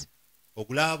advocate,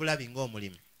 ogulaba bulabi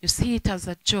ng'omulimu you see it as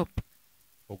a job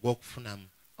ogw'okufunamu,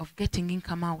 of getting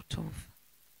income out of.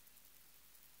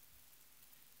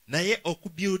 naye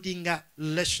okubuildinga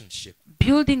relationship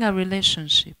Building a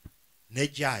relationship ne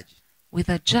judge, with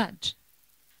a judge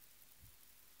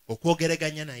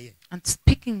okwogeraganya naye, and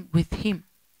speaking with him,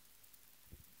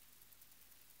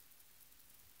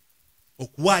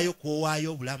 okuwaayo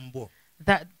kw'owaayo obulamu bwo,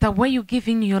 that the way you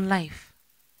give in your life,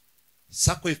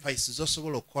 sacrifices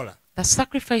z'osobola okukola, the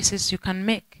sacrifices you can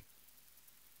make.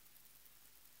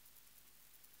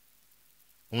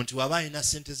 omuntu waba alina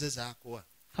sente ze z'akuwa,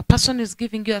 If a person is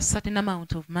giving you a certain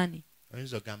amount of money,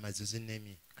 oyinza ogamba zo zinnemye.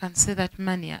 you can say that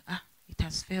money, it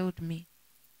has failed me.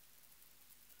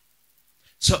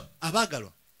 So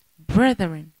abaagalwa,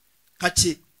 Brethren,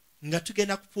 kati nga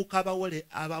tugenda kufuuka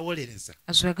abawolereza,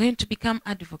 as we are going to become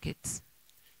advocates,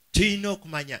 tulina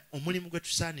okumanya omulimu gwe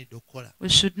tusaanidde okukola. we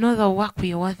should know the work we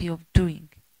are worthy of doing.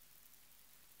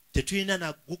 Tetulina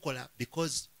na gukola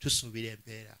because tusuubira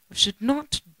empeera, We should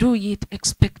not do it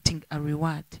expecting a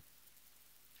reward,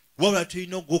 wabula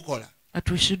tulina ogukola but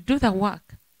we should do the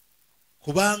work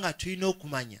kubanga tulina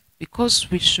okumanya because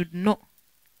we should know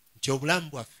nti obulamu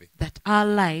bwaffe that our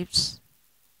lives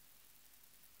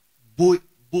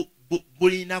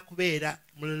bulina kubeera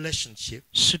mu relationship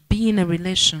should be in a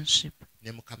relationship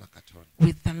ne Mukama Katonda.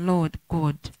 with the Lord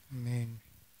God. Amen.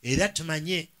 Era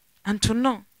tumanye And to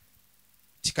know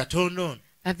nti Katonda ono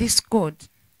that this God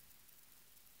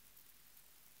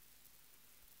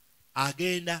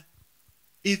agenda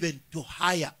even to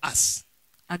hire us.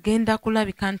 agenda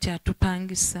kulabika nti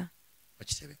atupangisa.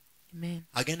 Okitebe? Amen.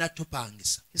 Agenda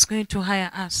tupangisa He's going to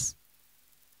hire us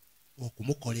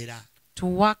okumukolera, to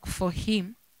work for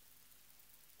him,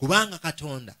 kubanga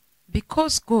Katonda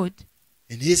because God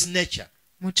in his nature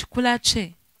mu kikula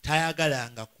kye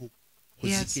tayagalanga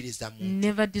he has kuzikiriza muntu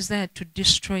never desired to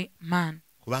destroy man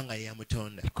kubanga ye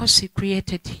yamutonda. because he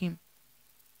created him.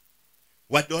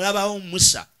 Wadde olabawo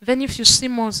Musa, Even if you see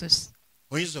Moses,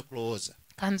 oyinza okulowooza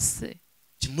can say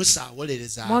ti Musa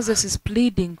awolereza Moses abantu. is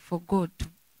pleading for God,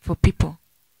 for people.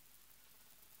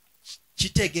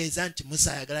 Kitegeeza nti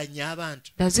Musa ayagala nnyo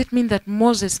abantu Does it mean that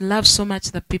Moses loves so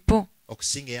much the people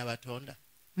okusinga eyabatonda?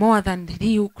 more than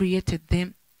he who created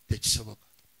them? Tekisoboka.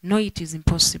 No, it is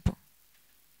impossible.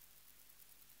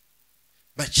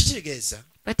 Bakitegeeza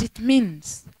But it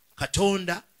means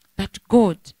Katonda that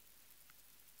God,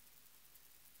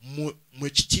 mu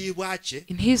kitiibwa kye,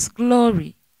 in his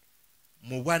glory,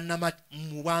 mu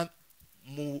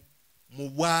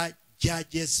bwa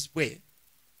judges bwe,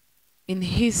 in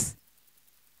his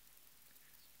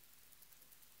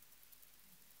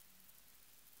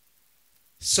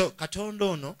so Katonda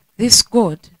ono this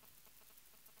God,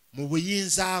 mu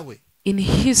buyinza bwe in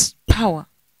his power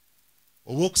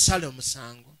obw'okusala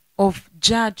omusango of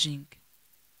judging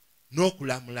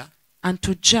n'okulamula, and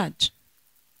to judge,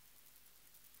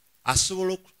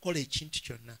 asobola okukola ekintu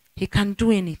kyonna, he can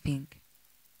do anything,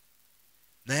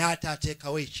 naye ate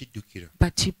ateekawo ekiddukiro.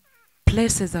 but he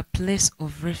places a place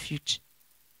of refuge.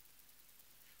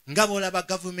 Nga bw'olaba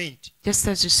gavumenti, Just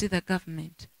as you see the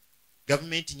government,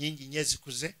 gavumenti nyingi nnyo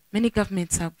ezikuze, many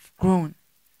governments have grown,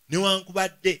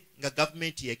 newankubadde nga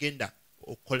gavumenti yagenda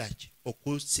okukola ki,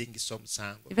 okusingisa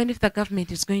omusango, even if the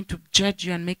government is going to judge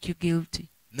you and make you guilty,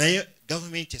 naye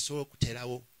gavumenti esobola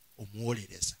okuteerawo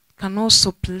omuwolereza, can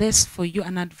also place for you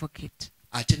an advocate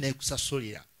ate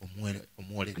n'ekusasulira and to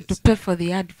omuwolereza. pay for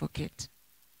the advocate.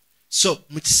 So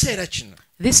mu kiseera kino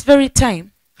This very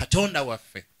time, Katonda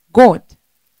waffe God,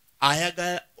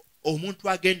 ayagala omuntu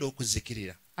agenda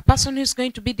okuzikirira, a person who is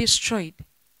going to be destroyed,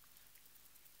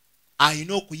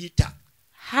 alina okuyita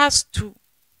has to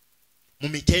mu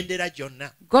mitendera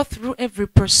gyonna, go through every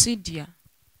procedure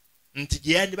nti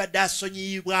gye yandibadde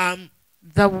asonyiyibwamu,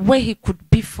 the way he could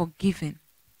be forgiven,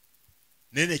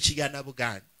 naye ne kigaana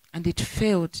bugaanyi, and it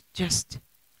failed just.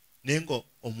 naye nga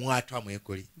omwatwa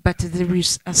mweguli. But there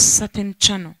is a certain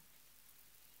channel.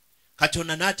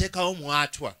 Katonda n'ateekawo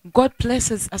mwatwa, God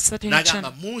places a certain n'agamba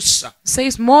channel. Musa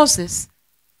Says Moses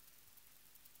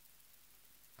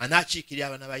anaakiikirira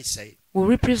abaana ba Isirayiri, will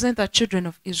represent the children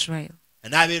of Israel,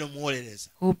 anaabeera omuwolereza,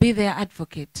 who will be their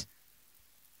advocate.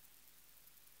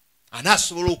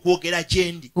 anaasobola okwogera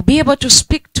gye ndi. will be able to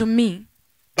speak to me.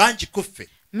 Bangi kuffe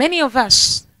Many of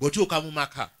us, bw'otuuka mu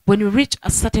maka when we reach a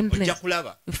certain place, ojja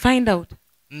kulaba we find out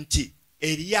nti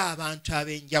eriyo abantu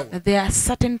ab'enjawulo. that there are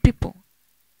certain people,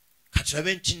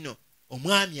 Katulabe nti nno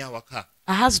omwami awaka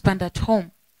a husband at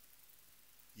home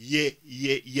ye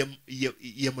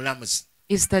mulamuzi,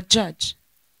 is the judge.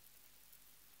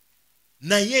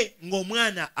 naye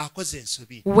ng'omwana akoze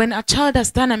ensobi When a child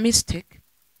has done a mistake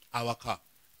awaka,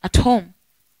 at home,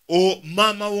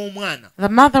 maama w'omwana the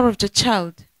mother of the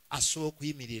child asobola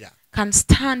okuyimirira can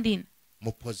stand in mu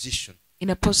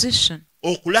a position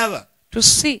okulaba to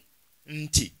see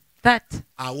nti that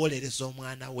awolereza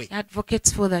omwana we, he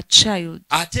advocates for the child.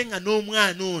 ate nga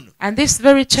n'omwana ono And this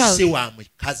very si child wa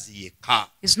mukazi yekka,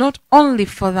 is not only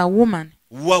for the woman,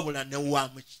 wabula ne wa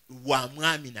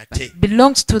mwami nate.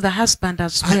 belongs to the husband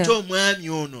as Ate well. omwami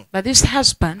ono But this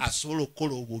husband asobola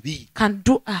okukola obubi. can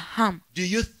do a harm. Do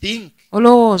you think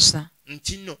Olowooza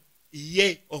nti nno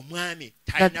ye omwami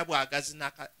talina bwagazi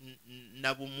na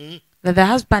bumu? that the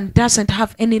husband doesn't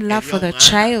have any love for the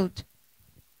child.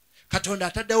 Katonda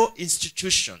ataddewo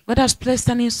institution, God has placed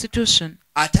an institution,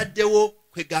 ataddewo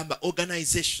kwegamba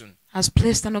organization, has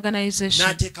placed an organization,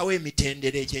 n'ateekawo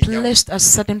emitendera egy'enjawulo, placed a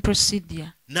certain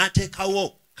procedure,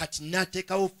 n'ateekawo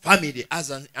family as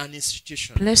an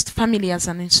institution, placed family as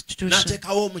an institution,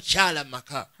 n'ateekawo omukyala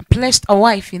maka. placed a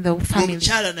wife in the family.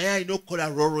 Omukyala naye alina okukola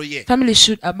rolo ye Family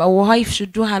should, a wife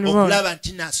should do her role okulaba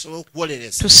nti naasobola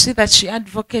okuwolereza. to see that she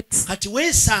advocates. Kati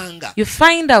weesanga You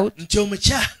find out nti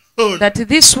omukyala ono that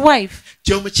this wife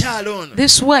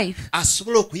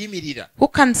asobola okuyimirira who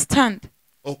can stand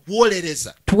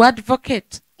okuwolereza, to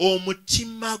advocate,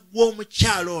 omutima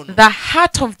gw'omukyala ono the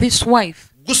heart of this wife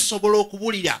gusobola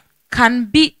okubulira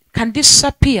can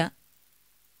disappear,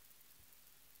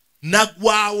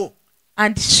 nagwawo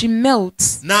and she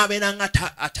melts n'abeera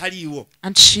nga ataliiwo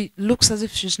and she looks as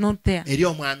if she's not there eri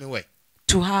omwami we,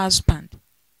 to her husband,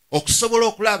 okusobola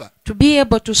okulaba to be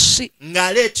able to see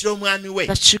ng'aleetera omwami we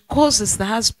that she causes the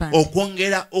husband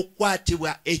okwongera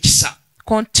okukwatibwa ekisa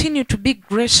continue to be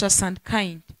gracious and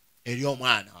kind eri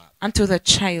omwana waabwe. unto the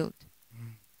child.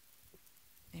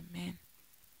 Amen.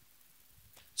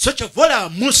 So kyova olaba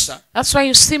Musa, That's why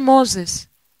you see Moses,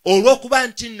 olw'okuba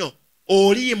nti nno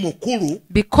oli mukulu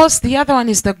because the other one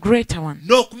is the greater one,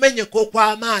 n'okumenyeka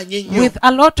okw'amaanyi ennyo, with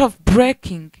a lot of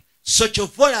breaking. so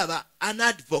kyova olaba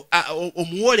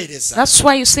omuwolereza. That's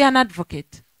why you see an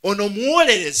advocate. Ono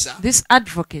omuwolereza This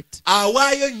advocate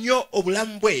awaayo nnyo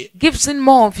obulamu bwe, gives in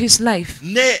more of his life.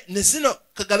 ne zino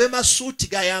kagabe masuuti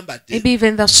g'ayambadde, Maybe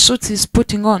even the suit he's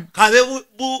putting on. kabe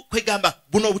kwegamba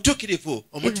buno obutuukirivu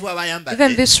omuntu bw'aba Even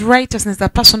ayambadde this righteousness the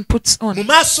person puts mu on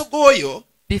maaso g'oyo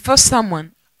before someone,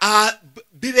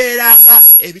 bibeeranga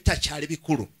ebitakyali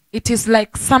bikulu, it is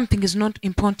like something is not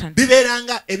important.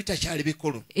 bibeeranga ebitakyali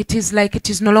bikulu. It is like it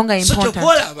is no longer So kyova important.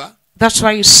 olaba That's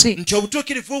why you see nti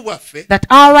obutuukirivu bwaffe that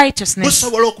our righteousness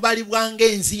busobola okubalibwa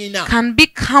ng'enziina. can be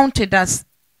counted as,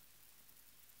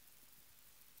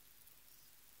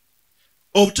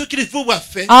 Obutuukirivu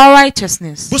bwaffe our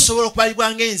righteousness busobola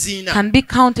okubalibwa ng'enziina. can be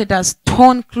counted as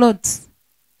torn clothes.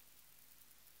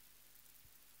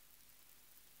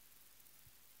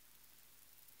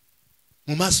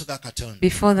 Mu maaso ga Katonda.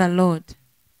 Before the Lord,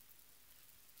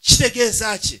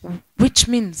 Kitegeeza ki? which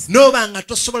means N'oba nga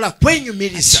tosobola that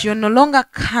kwenyumiriza. you no longer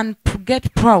can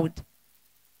get proud.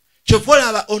 Kyova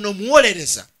olaba ono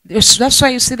muwolereza That's why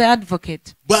you see the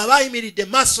advocate, bw'aba ayimiridde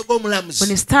mu maaso when g'omulamuzi,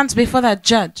 he stands before the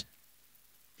judge,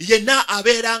 yenna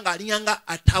abeera ng'alinga nga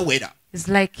atawera. it's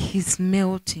like he's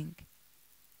melting.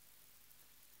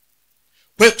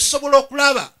 Kwe kusobola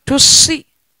okulaba To see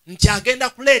nti agenda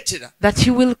kuleetera that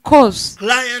he will cause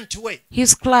client we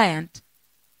his client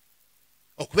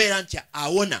okubeera nti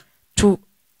awona. to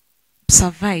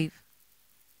survive.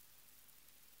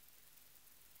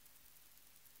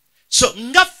 So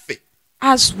ngaffe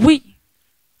As we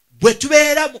bwe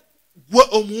tubeera gwe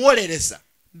omuwolereza,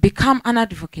 become an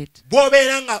advocate,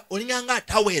 bw'obeera nga olinga nga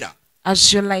atawera,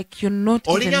 as you're like you're not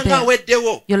even olinga nga there,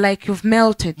 aweddewo you're like you've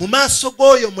melted mu maaso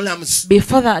g'oyo mulamuzi,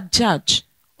 before the judge,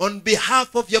 on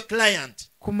behalf of your client,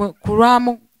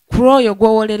 kuroyo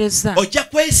gwowolereza, ojja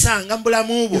kwesanga mu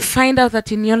bulamu you bwo find out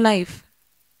that in your life,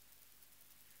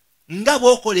 nga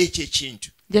bw'okola ekyo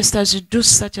ekintu just as you do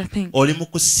such a thing, oli mu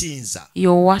kusinza,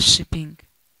 you're worshipping.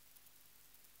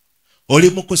 oli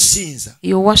mu kusinza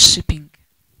You're worshipping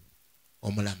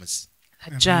omulamuzi.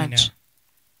 the judge.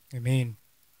 Amen.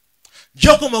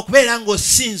 Gy'okoma okubeera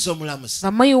ng'osinza omulamuzi,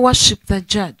 The more you worship the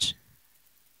judge,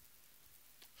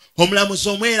 omulamuzi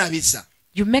omwerabiza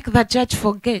you make the judge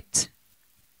forget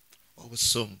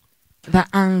obusungu. the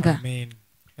anger. Amen.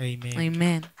 Amen.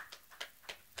 Amen.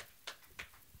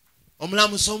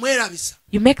 omulamuzi omwerabisa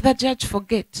You make the judge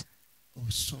forget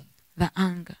obusungu. the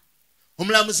anger.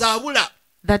 Omulamuzi abula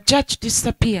The judge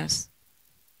disappears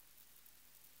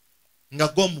nga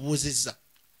gwe omubuuzizza.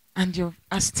 and you've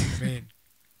asked, Amen.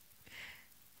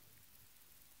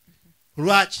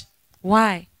 Lwaki?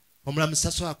 why? Omulamuzi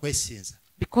tasobola kwesinza.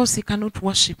 Because he cannot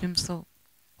worship himself.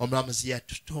 Omulamuzi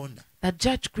yatutonda The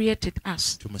judge created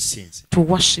us tumusinze. to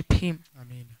worship him.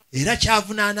 Amen. Era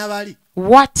kyavunaana bali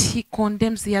What he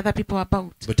condemns the other people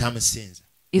about bwe tamusinza.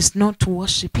 is not to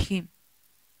worship him.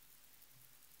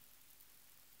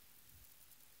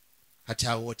 Kati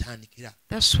awo otandikira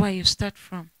That's why you start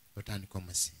from otandika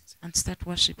omusinza. and start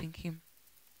worshiping him.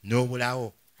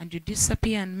 N'obulawo And you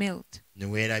disappear and melt ne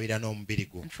weerabira n'omubiri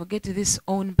gwo, and forget this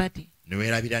own body. ne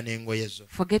weerabira n'engoye zo,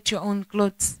 Forget your own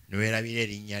clothes. ne weerabira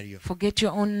erinnya lyo, Forget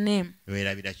your own name. ne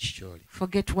weerabira kikyoli.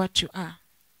 Forget what you are.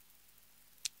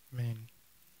 Amen.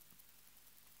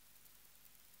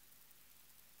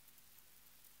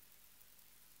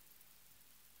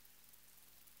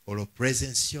 Olwo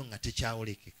presence yo nga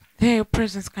tekyawulekeka. There your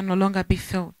presence can no longer be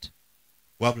felt.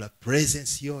 Wabula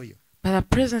presence y'oyo But the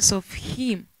presence of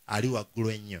him ali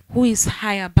waggulu ennyo, who is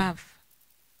high above,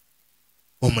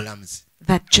 omulamuzi.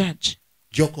 that judge,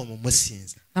 Gy'okoma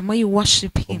omumusinza, the more you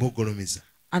worship him omugulumiza,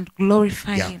 and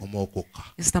glorify him, gy'akoma okukka.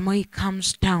 is the more he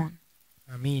comes down.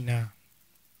 Amiina.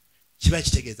 Kiba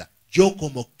kitegeeza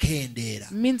gy'okoma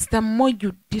okukendeera, Means the more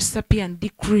you disappear and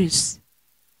decrease,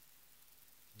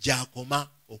 gy'akoma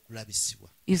okulabisibwa.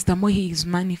 is the more he is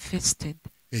manifested.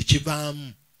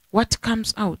 Ekivaamu What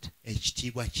comes out?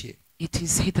 ekitiibwa kye It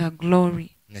is the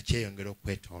glory nga kyeyongera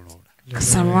okwetooloola,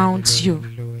 surrounds you,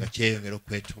 nga kyeyongera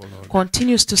okwetooloola,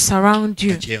 continues to surround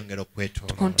you, nga kyeyongera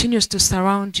okwetooloola, continues to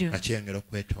surround you, nga kyeyongera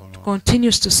okwetooloola.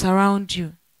 continues to surround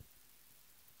you.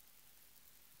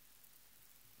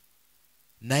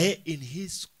 Naye in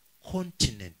his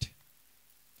continent,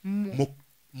 M-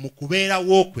 mu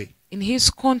kubeerawo kwe, In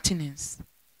his continence,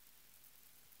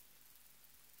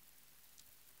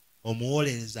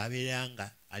 omuwolereza abeera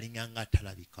nga alinga nga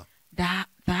atalabika.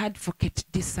 the advocate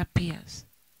disappears.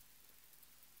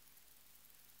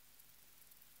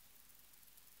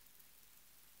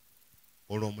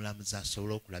 Olwo omulamuzi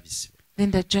asobole okulabisibwa.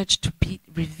 Then the judge to be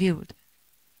revealed.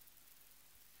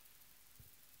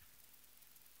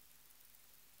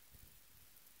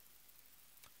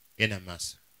 Genda mu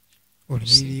maaso.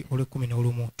 Olunyiriri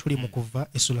olw'11 tuli mu Kuva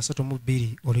essula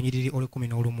 32 olunyiriri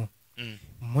olw'11.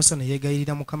 Musa ne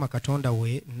yeegayirira Mukama Katonda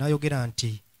we n'ayogera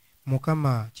nti,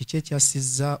 Mukama, kiki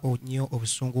ekyasizza nnyo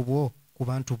obusungu bwo ku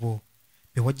bantu bo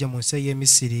be wajja mu nsi y'e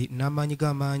Misiri n'amaanyi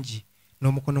g'amangi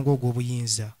n'omukono gwo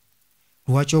ogw'obuyinza?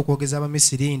 Lwaki okwogeza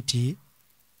Abamisiri nti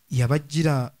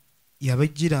yabajjira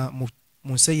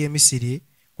mu nsi y'e Misiri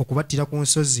okubattira ku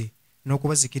nsozi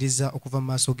n'okubazikiriza okuva mu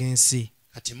maaso g'ensi?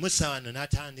 Kati Musa wano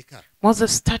n'atandika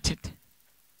Moses started.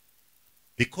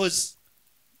 because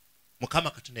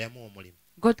Mukama Katonda yamuwa omulimu.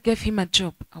 God gave him a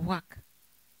job, a work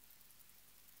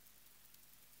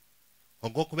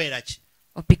Ogw'okubeera ki?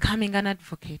 of becoming an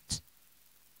advocate,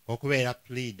 Okubeera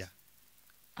pleader.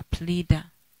 a pleader.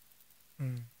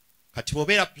 Kati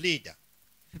bw'obeera pleader,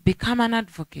 If you become an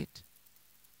advocate,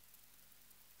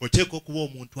 oteekwa okuba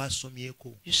omuntu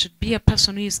asomyeko. you should be a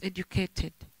person who is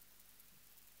educated.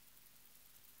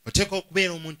 Oteekwa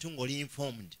okubeera omuntu ng'oli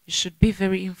informed. You should be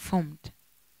very informed.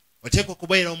 Oteekwa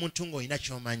okubeera omuntu ng'olina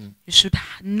ky'omanyi. You should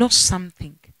know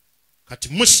something. Kati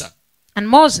Musa And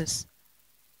Moses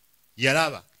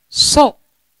yalaba saw,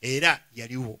 era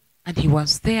yaliwo and he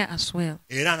was there as well.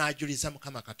 era n'ajuliza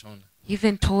Mukama Katonda. He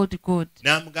even told God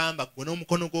N'amugamba ggwe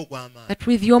n'omukono gwo ogw'amaanyi. that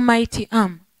with your mighty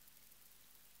arm,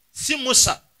 Si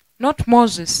Musa not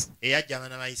Moses, eyajja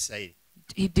abaana ba Isirayiri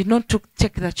he did not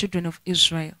take the children of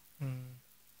Israel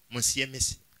mu nsi y'e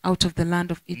Misiri. out of the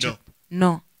land of Egypt.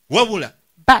 No. Wabula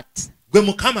But gwe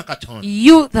Mukama Katonda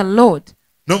you, the Lord,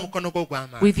 n'omukono gwo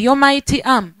ogw'amaanyi. with your mighty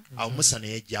arm, Awo Musa ne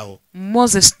yejjawo.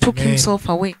 Moses took Amen. himself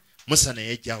away. Musa ne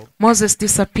yejjawo. Moses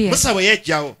disappeared. Musa bwe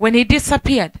yejjawo, When he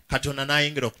disappeared, Katonda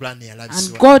n'ayingira okulaba ne and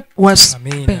yalabisibwa. God was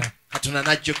Amiina. Katonda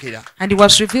n'ajjukira. and he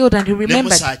was revealed and he Ne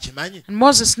remembered. Musa akimanyi. And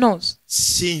Moses knows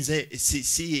Si nze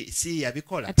si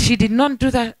yabikola. that he did not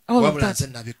do that all of Wabula that, nze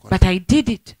nabikola. but I did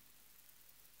it.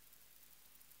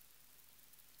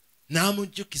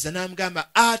 N'amujjukiza n'amugamba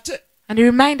ate And he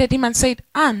reminded him and said,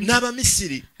 and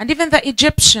n'Abamisiri even the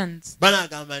Egyptians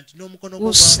banaagamba nti n'omukono gwo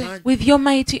will say, ogw'amaanyi with your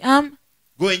mighty arm,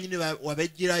 gwe wenyini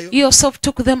wabejjirayo, you yourself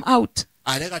took them out,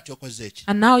 ate kati okoze eki?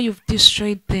 and now you've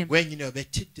destroyed them. Gwe wenyini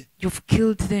wabettidde. You've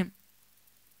killed them.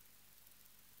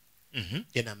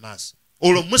 Genda mu maaso.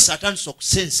 Olwo Musa atandise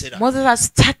okusensera. Moses has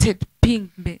started being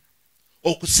big.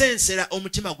 okusensera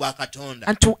omutima gwa Katonda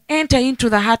and to enter into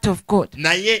the heart of God,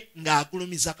 naye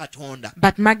ng'agulumiza Katonda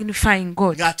but magnifying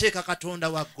God, ng'ateeka Katonda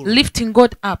waggulu lifting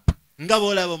God up. nga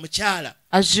bw'olaba omukyala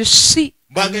As you see,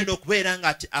 bw'agenda okubeera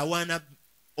ng'ati awaana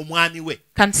omwami we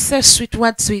can say sweet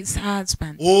words to his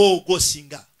husband.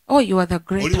 gwosinga Oh, you are the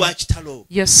oli wa great. kitalo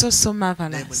You're so naye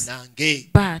marvelous. munnange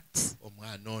But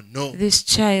omwana ono this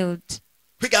child,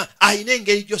 kwiga alina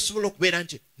engeri gy'osobola okubeera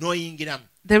nti n'oyingiramu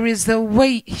there is a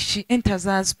way she enters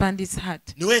her husband's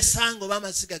heart. niweesanga oba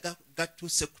amaziga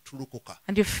gatuuse kutulukuka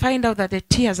And you find out that the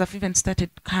tears have even started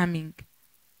coming.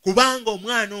 kubanga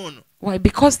omwana ono Why?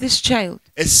 Because this child,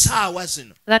 essaawa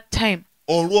zino that time,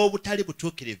 olw'obutali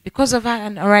butuukirivu because of her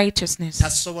unrighteousness,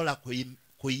 tasobola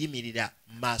kuyimirira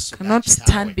mu maaso ga cannot stand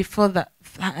kitaawe before the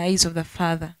eyes of the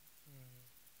father.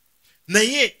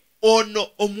 naye ono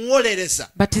omuwolereza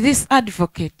But this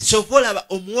advocate, kyova olaba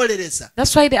omuwolereza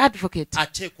that's why the advocate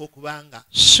ateekwa okubanga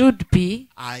should be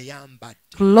ayambadde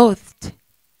clothed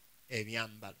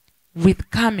ebyambalo with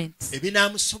garments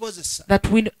ebinaamusobozesa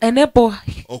that will enable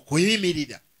him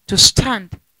okuyimirira to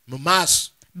stand mu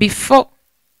maaso before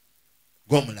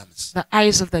g'omulamuzi the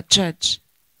eyes of the judge.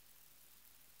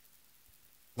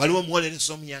 waliwo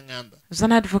omuwolereza omuyaŋŋamba There's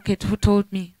an advocate who told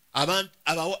me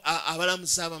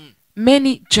abalamuzi abamu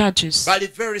many judges, bali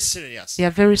very serious they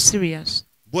are very serious.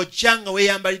 bw'ojja nga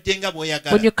weeyambalidde nga When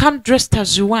bw'oyagala you come dressed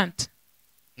as you want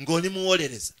ng'oli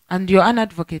muwolereza and you're an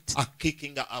advocate,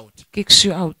 akikinga out kicks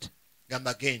you out,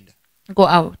 gamba genda go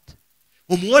out.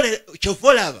 kyova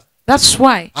olaba That's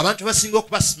why abantu abasinga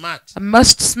okuba smart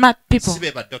most smart people, si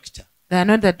be badokita they are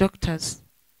not the doctors,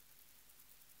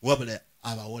 wabula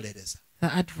abawolereza the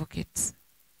advocates.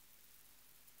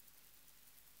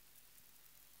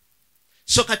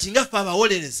 so kati nga ffe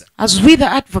abawolereza As we the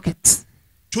advocates,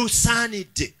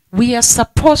 tusaanidde we are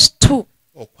supposed to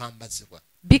okwambazibwa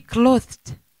be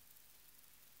clothed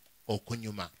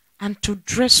okunyuma and to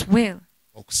dress well,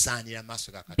 okusaanira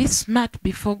amaaso ga be Katonda smart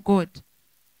before God.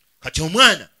 kati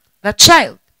omwana The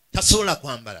child tasobola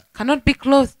kwambala cannot be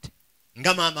clothed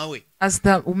nga maama we as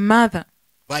the mother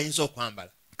bw'ayinza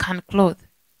okwambala can clothe,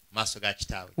 mu maaso ga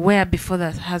kitaawe wear before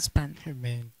the husband.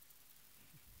 Amen.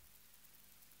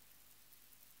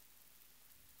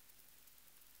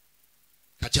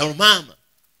 kati olumaama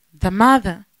The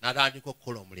mother n'atandika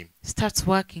okukola omulimu starts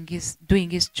working, doing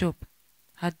his job,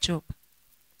 her job.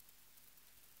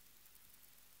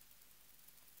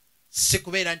 si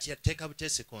kubeera nti yateeka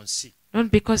buteesi ku nsi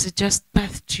Not because he just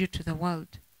birthed you to the world,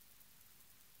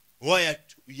 oba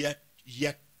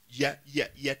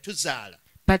yatuzaala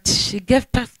but she gave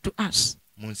birth to us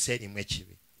mu nsi erimu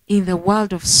ekibi in the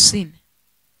world of sin,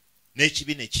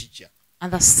 n'ekibi ne kijja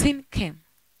and the sin came.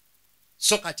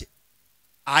 so kati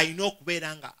alina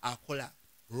okubeera nga akola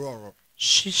rolo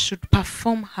She should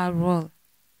perform her role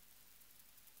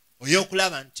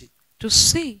oy'okulaba nti to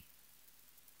see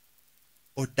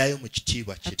oddayo mu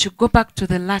kitiibwa that kiri you go back to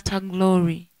the latter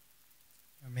glory.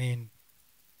 Amen.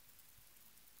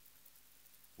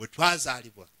 bwe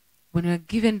twazaalibwa When we are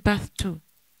given birth to,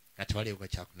 nga tewaliwo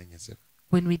kyakunenyezebwa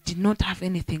when we did not have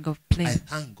anything of I blame.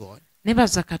 thank God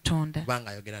Nebaza Katonda,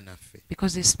 kubanga ayogera naffe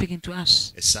because he's speaking to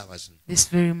us essaawa zino this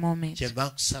very moment. kyenva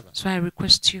nkusaba So I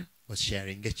request you,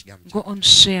 osharinga ekigambo go on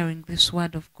sharing this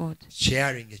word of God.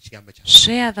 sharinga ekigambo kya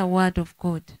Share the word of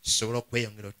God kisobole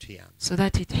okweyongera otuyamba so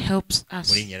that it helps mu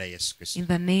us linnya lya yesu kristo in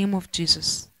the name of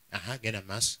Jesus. aha genda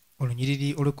maaso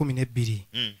olunyiriri olw'12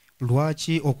 Mm,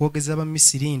 lwaki okwogeza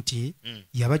abamisiri nti mm.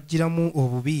 yabaggyiramu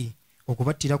obubi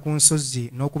okubattira ku nsozi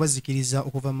n'okubazikiriza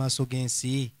okuva mu maaso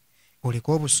g'ensi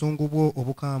oleke obusungu bwo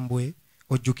obukambwe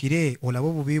ojjukire olabe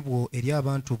obubi bwo eri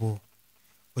abantu bo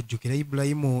ojjukire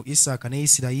ibulayimu isaaka ne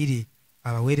isirayiri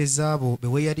abaweereza abo bwe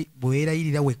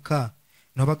weerayirira wekka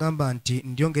n'obagamba nti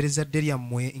ndyongereza ddde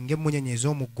lyammwe ng'emmunyenye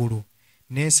ez'omu ggulu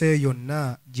n'ensi eyo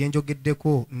yonna gye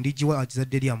njogeddeko ndigiwa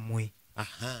ekizadde lyammwe.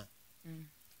 aha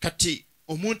kati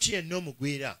omuntu yenna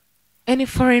omugwira Any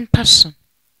foreign person,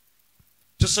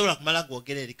 tosobola kumala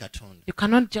gwogera eri Katonda you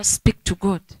cannot just speak to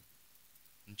God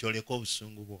nti oleka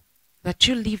obusungu bwo that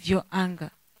you leave your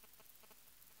anger.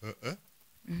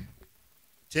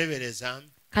 teeberezaamu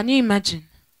Can you imagine?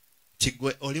 ti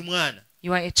gwe oli mwana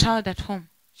You are a child at home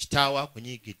kitaawe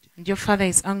akunyiigidde and your father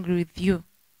is angry with you.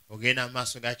 ogenda mu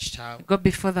maaso ga kitaawe You go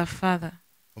before the father.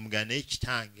 omugana naye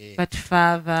kitange But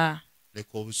father,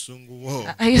 leka obusungu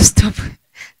bwo are you stop?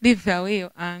 Leave away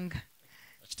your anger.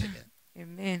 Okitegeera?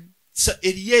 Amen. so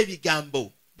eriyo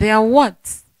ebigambo There are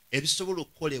words ebisobola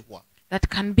okukolebwa that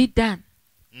can be done,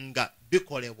 nga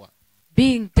bikolebwa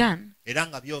being done, era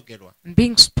nga byogerwa and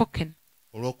being spoken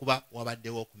olw'okuba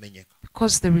wabaddewo okumenyeka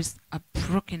because there is a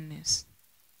brokenness.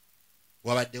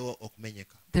 wabaddewo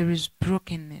okumenyeka there is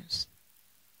brokenness.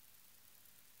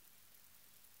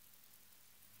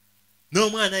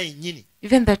 n'omwana yennyini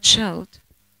Even the child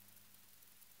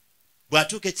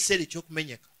bw'atuuka ekiseera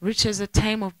eky'okumenyeka reaches a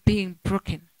time of being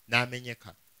broken.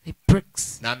 n'amenyeka He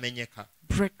breaks, n'amenyeka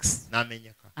breaks,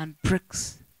 n'amenyeka and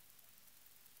breaks,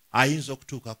 ayinza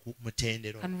okutuuka ku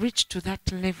mutendero and reach to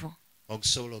that level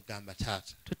okusobola okugamba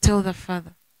taata to tell the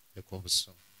father, leka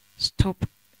obusungu stop,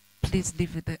 please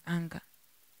leave with the anger.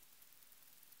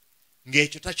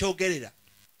 ng'ekyo takyogerera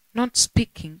Not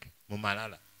speaking mu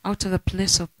malala out of the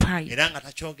place of pride, era nga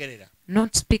takyogerera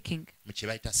not speaking mu kye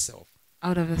bayita self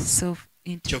out of the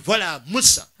self-interest. kyova olaba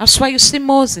musa That's why you see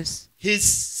Moses, his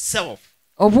self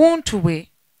obuntu bwe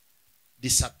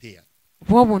disappeared.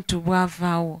 bw'obuntu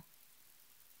bwavaawo.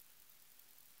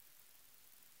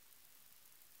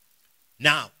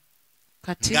 Now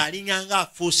Kati ng'alinga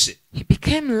ng'afuuse he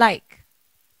became like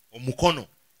omukono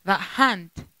the hand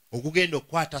ogugenda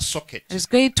okukwata socket that is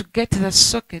going to get the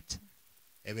socket,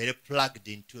 ebeere plugged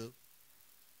into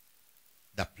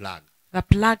the plug. the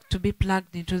plug to be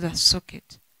plugged into the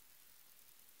socket.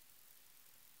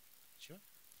 Sure.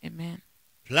 Amen.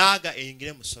 Plug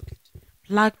eyingire mu socket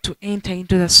Plug to enter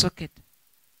into the socket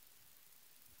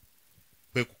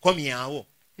kwe kukomyawo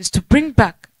is to bring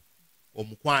back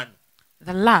omukwano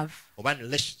the love oba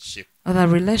relationship or the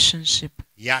relationship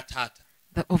ya taata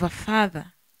of a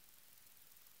father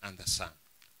and the son.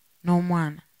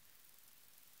 n'omwana.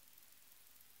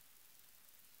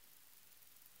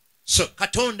 So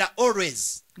Katonda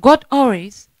always God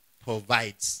always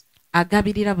provides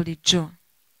agabirira bulijjo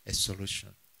a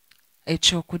solution.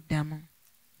 ekyokuddamu.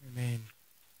 Amen.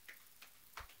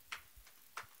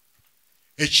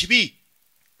 Ekibi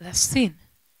The sin,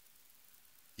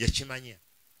 yakimanya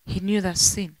he knew the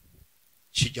sin,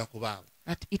 kijja kubaawo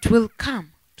that it will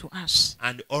come to us.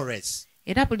 and always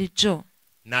Era bulijjo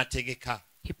n'ategeka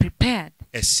he prepared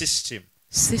a system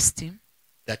system,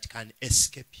 that can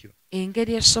escape you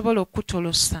engeri esobola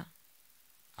okutolosa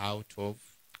out of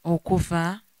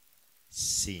okuva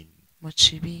sin, mu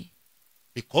kibi.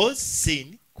 because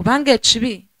sin Kubanga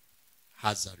ekibi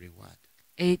has a reward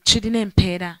kirina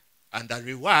empeera, and the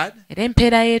reward era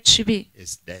empeera y'ekibi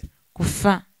is death.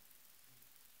 kufa.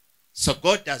 So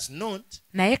God does not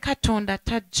Naye Katonda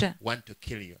tajja, want to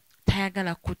kill you.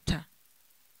 tayagala kutta.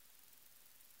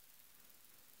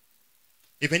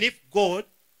 Even if God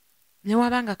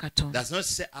Newabanga Katonda does not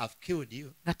say I've killed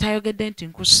you, nga tayogedde nti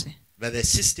nkusse, but the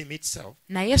system itself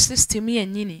naye sisitimu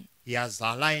yennyini he has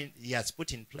aligned, he has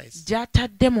put in place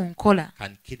gy'atadde mu nkola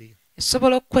can kill you.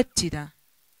 esobola okwettira.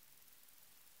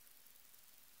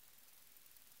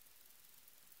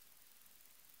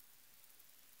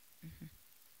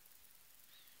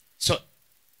 So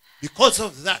because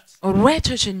of that,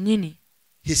 Olw'ekyo kyennyini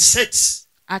he sets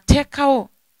ateekawo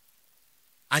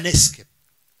an escape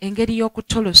engeri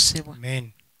y'okutolosebwa,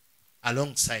 Amen.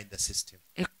 alongside the system,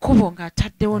 ekkubo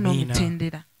ng'ataddewo Amiina.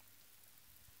 n'omutendera,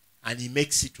 and he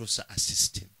makes it also a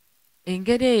system.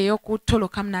 engeri eyo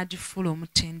ey'okutolokamu n'agifuula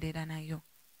omutendera nayo,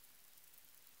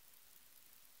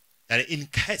 That in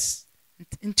case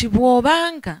nti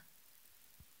bw'obanga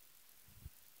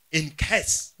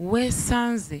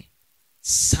weesanze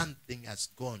something has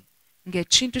gone,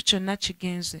 ng'ekintu kyonna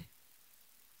kigenze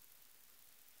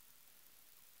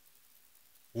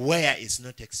where is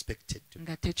not expected to be,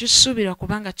 nga tekisuubirwa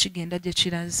kubanga kigenda gye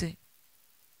kiraze,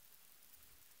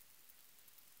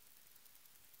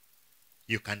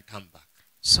 you can come back.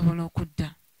 sobola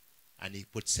okudda, And he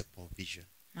puts a provision.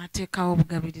 n'ateekawo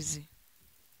obugabirizi.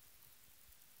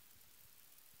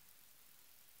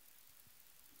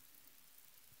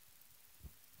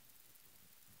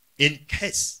 In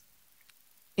case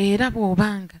Era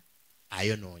bw'obanga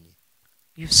ayonoonye,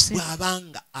 you've sinned,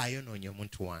 bw'abanga ayonoonye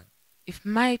omuntu wange, if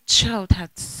my child has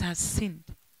sinned,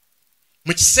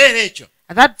 mu kiseera ekyo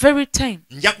at that very time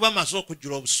nja kuba maze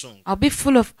okujjula obusungu. I'll be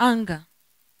full of anger.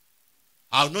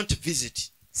 I will not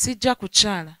visit. Sijja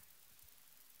kukyala.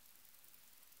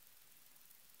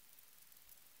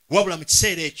 Wabula mu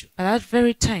kiseera ekyo At that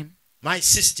very time my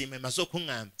system emaze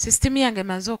okuŋŋamba sisitimu yange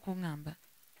emaze okuŋŋamba.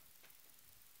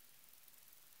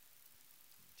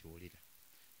 tiwulira.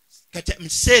 Kati mu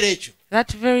kiseera ekyo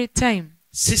That very time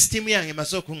system yange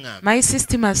emaze okuŋŋamba my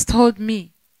system has told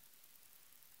me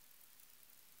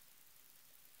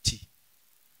ti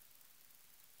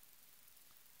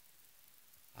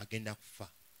agenda kufa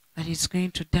that he's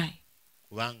going to die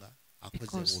kubanga akoze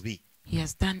because bubi. he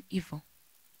has done evil.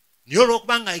 Naye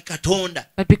olw'okubanga ye Katonda,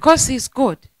 But because he is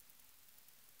God,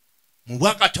 mu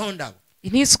bwakatonda bwe,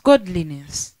 in his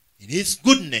godliness, in his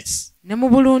goodness, ne mu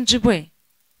bulungi bwe,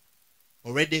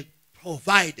 already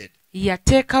provided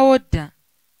yateekawo dda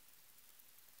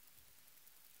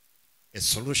a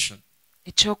solution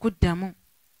ekyokuddamu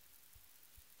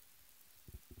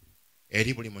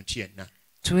eri buli muntu yenna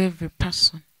to every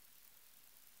person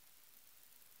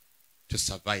to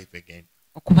survive again.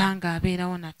 okubanga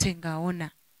abeerawo nate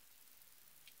ng'awona.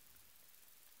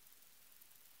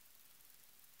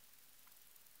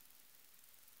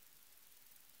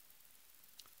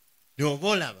 N'oba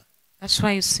olaba That's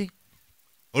why you see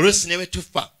oluusi ne bwe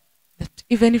tufa that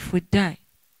even if we die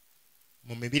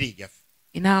mu mibiri gyaffe,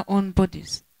 in our own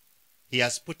bodies, he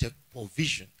has put a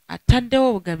provision ataddewo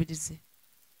obugabirizi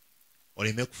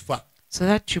oleme kufa so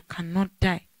that you cannot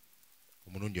die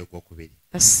omulundi ogwokubiri.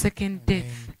 the second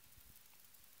death.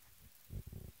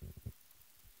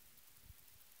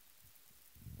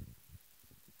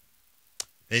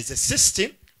 There is a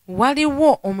system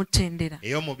Waliwo omutendera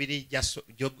ey'omubiri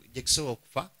gye kisobola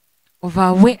okufa, of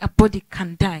a way a body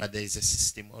can die. but there is a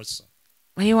system also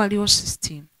Naye waliwo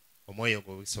system omwoyo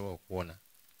gwe gusobola okuwona.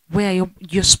 where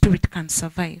your spirit can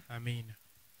survive. Amen.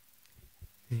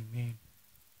 Amen.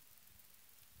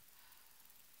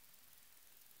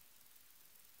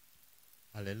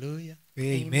 Hallelujah.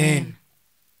 Amen.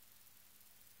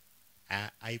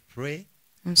 I pray,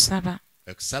 Nsaba,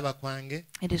 okusaba kwange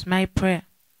it is my prayer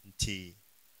nti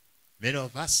many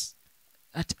of us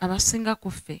that abasinga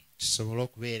ku ffe tusobole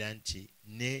okubeera nti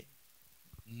ne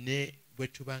bwe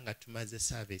tuba nga tumaze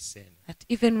service eno, that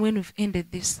even when we've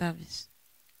ended this service,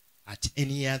 at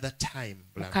any other time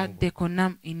bulamu mukadde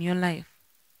konna in your life,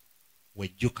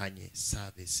 wejjukanye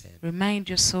service eno. remind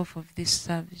yourself of this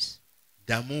service.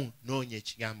 Ddamu noonya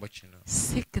ekigambo kino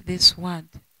Seek this word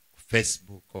ku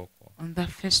Facebook okwo on the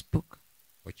Facebook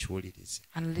okiwulirize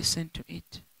and listen to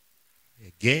it.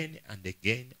 again and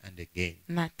again and again.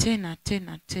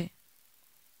 Nate.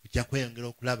 Ojja kweyongera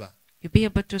okulaba You'll be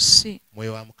able to see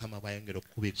mwoyo wa Mukama bw'ayongera the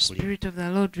okukubikulira Spirit of the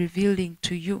Lord revealing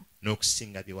to you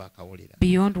n'okusinga bye waakawulira.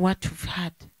 beyond what you've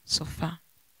had so far.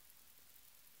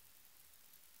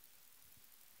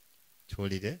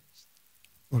 Tuwulire.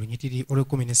 Olunyiriri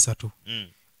olw'13.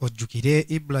 Ojjukire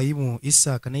Ibulayimu,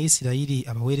 Isaaka ne Isirayiri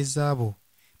abaweereza bo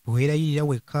bwe weerayirira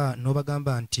wekka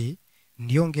n'obagamba nti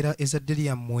ndyongera ezzadde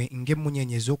lyammwe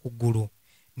ng'emmunyeenye ez'oku ggulu,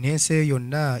 n'ensi eyo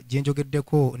yonna gye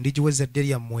njogeddeko ndigiwa ezzadde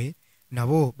lyammwe,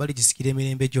 nabo baligisikira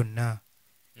emirembe gyonna.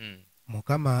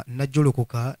 Mukama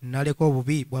n'ajjolokoka n'aleka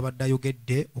obubi bw'abadde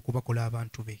ayogedde okubakola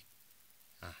abantu be.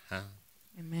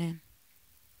 Amen.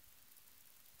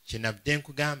 Kyenavudde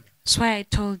nkugamba That's why I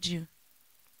told you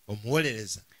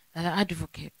omuwolereza that an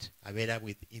advocate abeera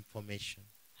with information.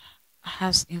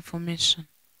 has information.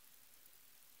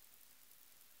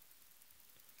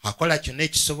 Akola kyonna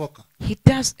ekisoboka He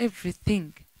does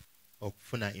everything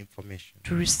okufuna information.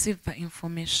 to receive the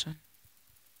information.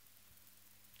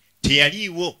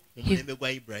 Teyaliiwo mu mulembe gwa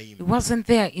He Ibulayimu wasn't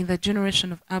there in the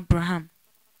generation of Abraham.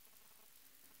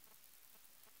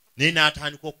 naye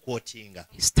n'atandika okukootinga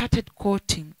He started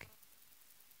quoting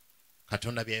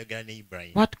Katonda by'ayogera ne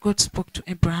Ibulayimu. what God spoke to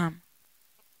Abraham.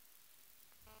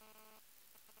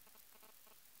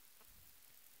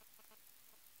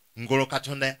 Ngolo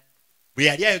Katonda bwe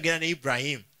yali ayogera ne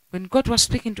Ibulayimu, When God was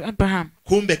speaking to Abraham,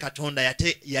 kumbe Katonda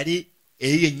yali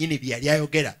eyo yennyini bye yali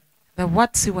ayogera the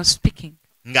words he was speaking,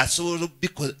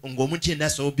 ng'omuntu yenna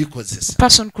asobola obikozesa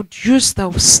person could use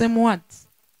the same words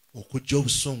okuggya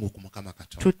obusungu ku Mukama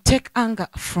Katonda. to take anger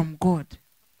from God.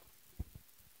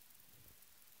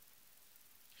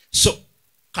 So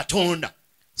Katonda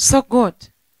So God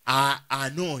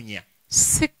anoonya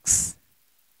seeks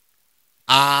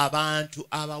abantu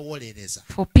abawolereza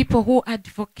for people who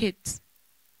advocate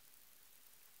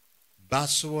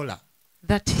basobola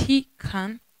that he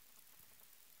can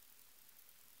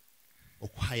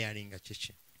okuhayalinga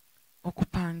kiki,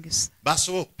 okupangisa,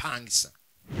 basobola okupangisa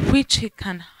which he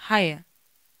can hire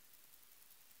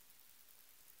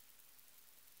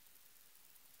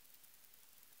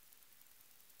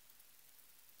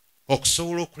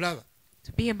okusobola okulaba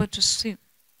to be able to see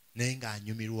naye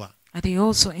ng'anyumirwa that he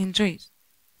also enjoys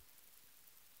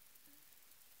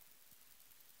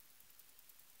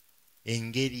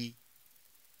engeri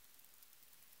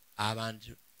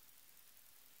abantu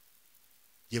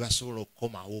gye basobola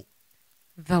okukomawo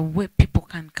the way people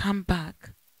can come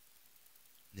back,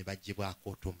 ne baggyibwako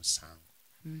ota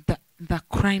omusango. the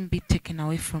crime be taken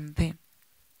away from them.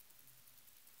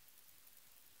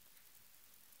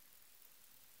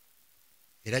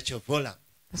 Era kyova olaba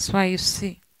That's why you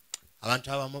see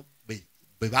abantu abamu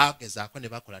bwe baagezaako ne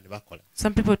bakola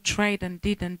some people tried and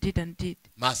did,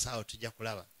 maaso awo tujja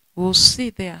kulaba we'll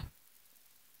see there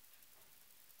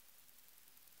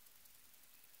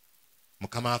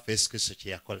Mukama waffe Yesu Kristo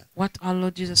kye yakola what our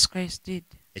Lord Jesus Christ did,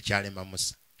 ekyalema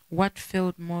Musa. what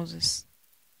failed Moses.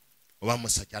 oba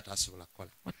Musa kyatasobola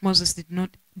kukola. what Moses did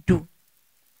not do.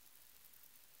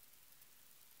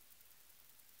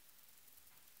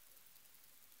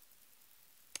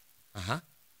 Aha.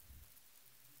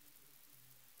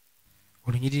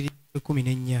 Olunyiriri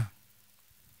 14.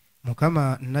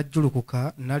 Mukama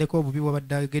n'ajjulukuka n'aleka obubi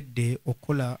bw'abadde agedde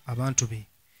okukola abantu be.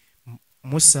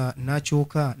 Musa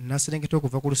n'akyuka n'aserengeta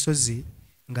okuva ku lusozi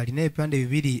ng'alina ebipande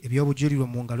bibiri eby'obujulirwa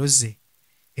mu ngalo ze,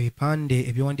 ebipande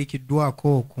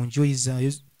ebyawandiikiddwako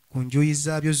ku njuyi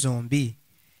zaabyo zombi,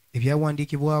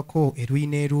 ebyawandiikibwako eruuyi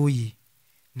n'eruuyi,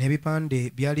 n'ebipande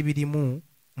byali birimu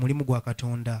mulimu gwa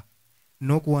Katonda.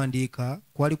 N'okuwandiika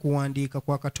kwali kuwandiika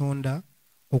kwa Katonda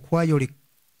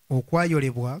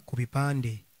okwayolebwa ku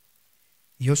bipande.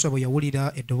 Yoswa bwe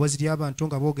yawulira eddoboozi ly'abantu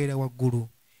nga boogerera waggulu,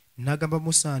 n'agamba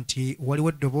Musa nti waliwo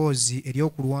eddoboozi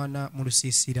ery'okulwana mu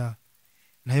lusiisira.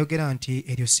 N'ayogera nti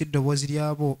eryo si ddoboozi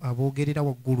ly'abo aboogerera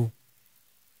waggulu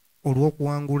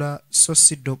olw'okuwangula,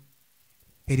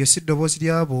 eryo si ddoboozi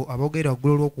ly'abo aboogerera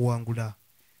waggulu olw'okuwangula,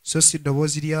 so si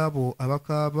ddoboozi ly'abo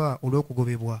abakaaba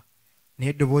olw'okugobebwa, naye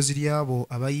eddoboozi ly'abo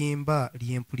abayimba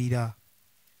lyempulira.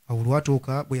 Awo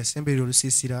olwatuuka bwe yasemberera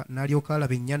olusiisira n'alyoka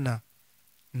alaba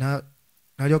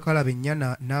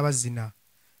ennyana n'abazina.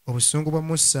 Obusungu bwa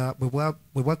Musa bwe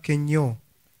bwakka ennyo,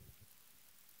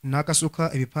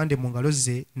 n'akasuka ebipande mu ngalo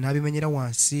ze n'abimenyera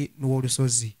wansi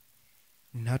w'olusozi.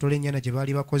 N'atola ennyana gye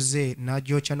baali bakoze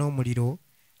n'agyokya n'omuliro,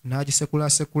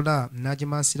 n'agisekulasekula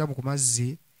n'agimansira ku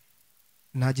mazzi,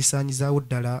 n'agisaanyizaawo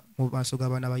ddala mu maaso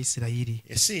g'abaana ba Isirayiri.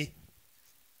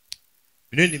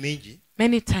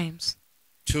 Many times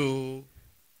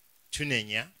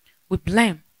tunenya we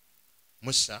blame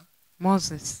Musa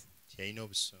Moses yalina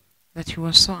obusungu. that he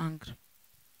was so angry.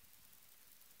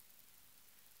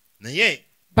 Naye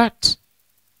But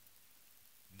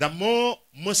the more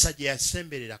Musa gye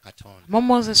yasemberera Katonda, more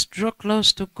Moses drew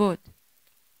close to God,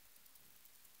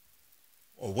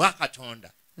 obwa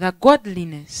Katonda the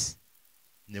godliness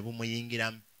ne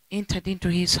bumuyingiramu. entered into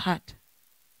his heart.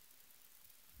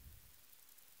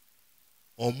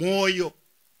 Omwoyo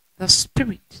The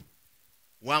spirit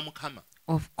wa Mukama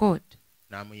of God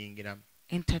n'amuyingiramu.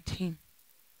 entered him.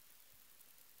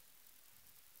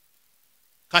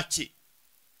 Kati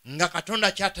nga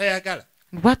Katonda kyatayagala,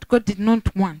 And what God did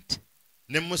not want,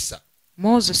 ne Musa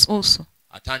Moses also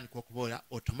atandika okubola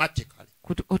automatically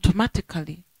could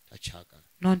automatically takyagala.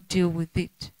 not deal with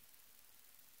it.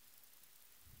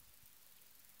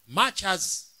 Much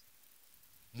as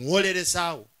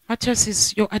muwolerezaawo Much as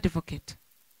is your advocate,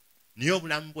 niye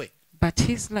obulamu bwe but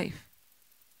his life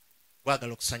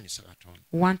bwagala okusanyusa Katonda.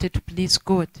 wanted to please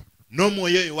God.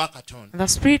 N'omwoyo oyo wa Katonda The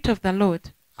spirit of the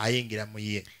Lord ayingira mu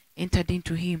ye entered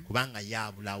into him kubanga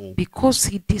yaabulawo. because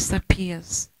he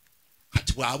disappears.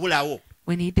 Kati bw'abulawo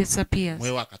When he disappears,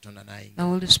 mwoyo wa Katonda the n'ayingira.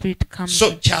 Holy Spirit comes So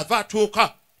in. kyava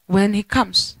atuuka When he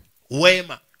comes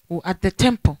weema at the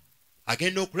temple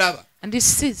agenda okulaba and he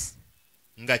sees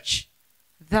nga ki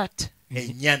that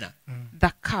ennyana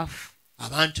the calf,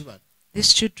 abantu bano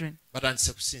these children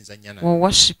batandise kusinza nnyana, were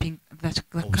worshipping the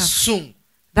calf. obusungu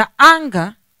The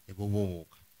anger ne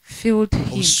bubuubuuka. filled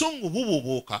him. Obusungu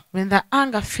bubuubuuka When the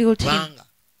anger filled him, kubanga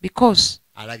because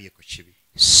alabye ku kibi.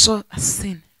 he saw a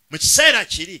sin. Mu kiseera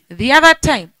kiri The other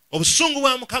time, obusungu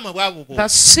bwa Mukama the bwabuubuuka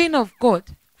sin of God,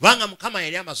 kubanga Mukama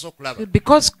yali amaze okulaba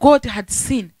because God had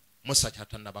seen Musa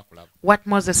kyatannaba kulaba. what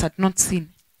Moses had not seen.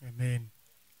 Amen.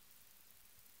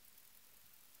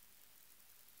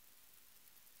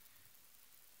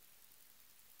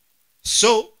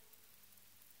 So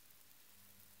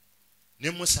ne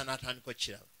Musa n'atandika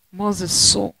okukiraba, Moses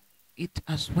saw it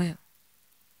as well.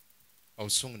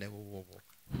 obusungu ne bubuubuuka.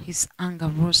 His anger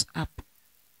rose up.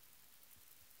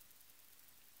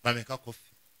 Bameka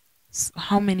kuffe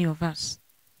How many of us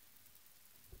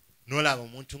n'olaba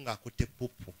omuntu ng'akutte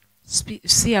puppu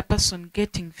see a person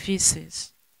getting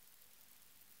feces?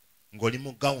 ng'oli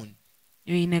mu gawuni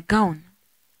You're in a gown,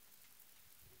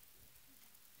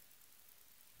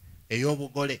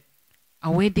 ey'obugole, a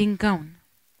wedding gown,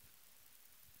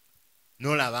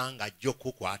 n'olaba ng'ajja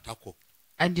okukwatako,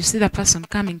 and you see the person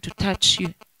coming to touch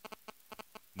you,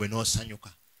 gwe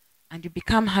n'osanyuka. and you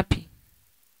become happy.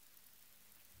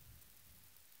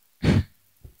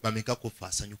 Bameka kuffe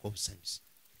asanyuka obusanyusi.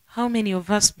 How many of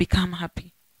us become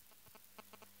happy?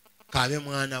 Kaabe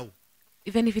mwana wo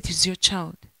Even if it is your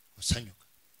child, osanyuka.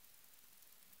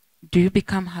 do you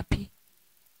become happy?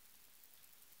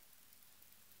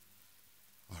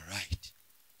 All right.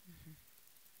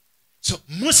 So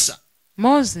Musa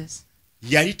Moses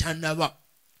yali tannaba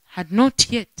had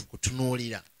not yet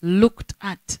kutunuulira. looked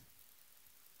at.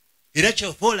 Era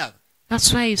kyova olaba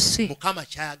That's why you see Mukama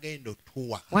kyagenda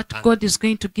otuwa what God is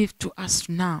going to give to us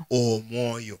now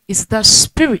omwoyo is the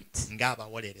Spirit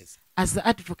ng'abawolereza as the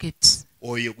advocates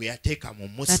oyo gwe yateeka mu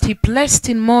Musa that He placed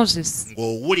in Moses,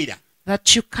 ng'owulira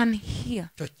that you can hear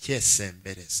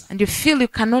tokyesembereza and you feel you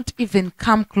cannot even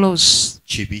come close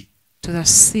kibi to the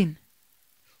sin.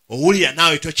 owulira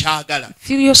naawe tokyagala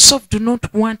Feel yourself do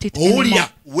not want it anymore.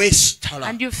 owulira weesitala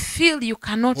And you feel you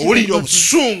cannot even owulira go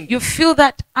through. obusungu You feel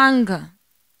that anger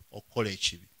okukola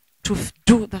ekibi to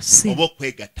do the sin oba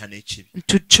okwegatta n'ekibi and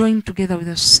to join together with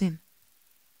the sin.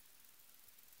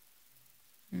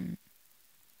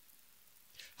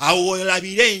 awo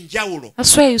olabire enjawulo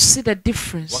That's why you see the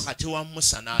difference wakati wa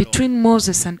Musa n'Alooni. between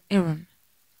Moses and Aaron.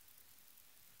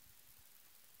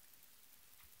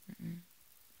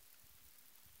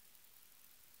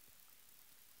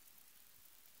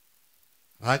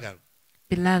 Baagalwa,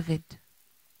 Beloved,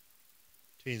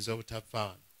 tuyinza obutava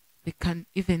wano we can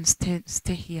even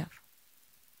stay here.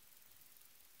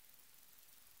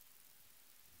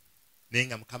 naye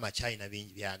nga Mukama akyalina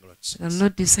bingi by'ayagala The otusomesa.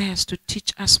 Lord desires to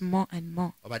teach us more and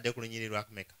more. Obadde ku lunyiriri lwa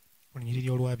kumeka? olunyiriri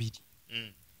olwabiri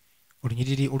Mm,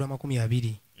 olunyiriri olw'amakumi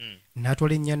 20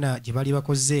 n'atwala ennyana gye baali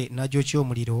bakoze n'agyokya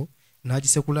omuliro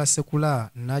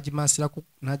n'agisekulasekula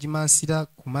n'agimansira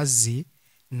ku mazzi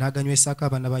n'aganywesaako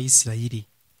abaana ba Isirayiri.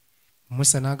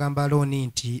 Musa n'agamba Alooni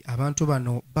nti abantu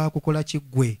bano baakukola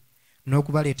kiggwe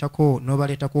n'okubaleetako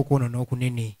n'obaleetako okwonoona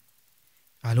okunene.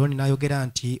 Alooni n'ayogera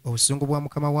nti obusungu bwa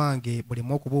Mukama wange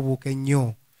buleme okubuubuuka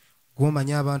ennyo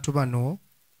gw'omanya abantu bano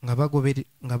nga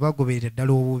bagoberera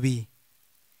ddala obubi.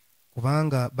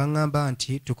 Kubanga baŋŋamba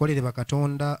nti tukolere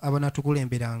bakatonda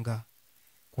abanatukulemberanga.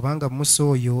 Kubanga Musa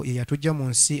oyo ye yatujja mu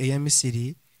nsi ey'e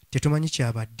Misiri tetumanyi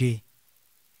kyabadde.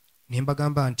 Ne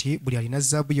mbagamba nti buli alina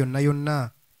zaabu yonna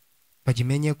yonna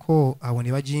bagimenyeko, awo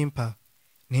ne bagimpa.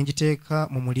 Ne ngiteeka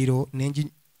mu muliro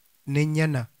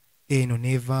n'ennyana eno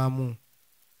n'evaamu.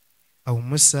 Awo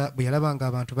Musa bwe yalaba nga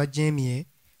abantu bajeemye,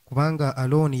 kubanga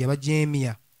Alooni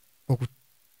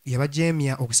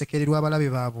yabajeemya okusekererwa abalabe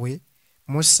baabwe,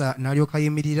 Musa n'alyoka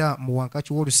ayimirira mu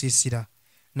wankaaki w'olusiisira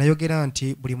n'ayogera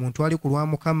nti buli muntu ali ku lwa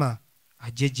Mukama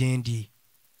ajje gye ndi.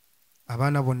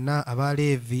 Abaana bonna aba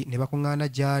Leevi ne bakuŋŋaana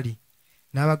gy'ali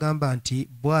n'abagamba nti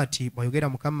bw'ati bw'ayogera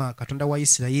Mukama Katonda wa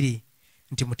Isirayiri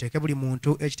nti muteeke buli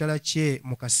muntu ekitala kye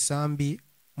mu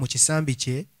kisambi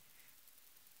kye,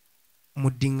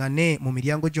 muddiŋŋane mu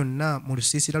miryango gyonna mu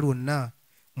lusiisira lwonna,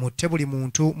 mutte buli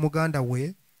muntu muganda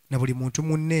we na buli muntu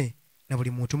munne na buli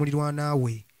muntu mulirwana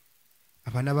we.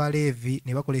 Abaana ba Leevi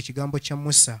ne bakola ekigambo kya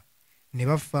Musa ne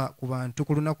bafa ku bantu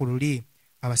ku lunaku luli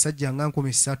abasajja nga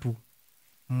 3,000.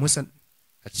 Musa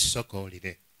kati sooka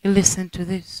owulire. Listen to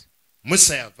this.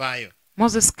 Musa yavaayo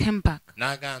Moses came back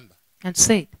n'agamba and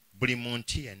said, buli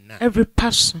muntu yenna every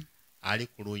person ali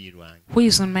ku luuyi lwange who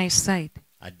is on my side,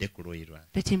 adde ku luuyi lwange.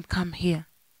 let him come here.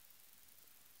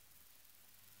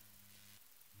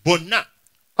 Bonna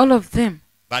All of them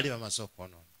baali bamaze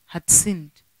okwonoona. had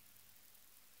sinned.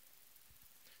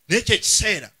 Naye ekyo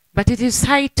ekiseera But it is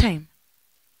high time.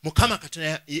 Mukama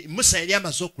Katonda Musa yali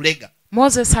amaze okulega,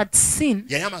 Moses had seen,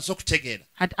 yali amaze okutegeera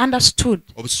had understood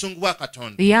obusungu bwa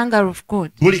Katonda the anger of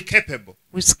God buli capable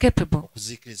was capable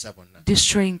okuziikiriza bonna.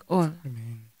 destroying all.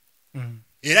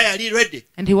 Era yali ready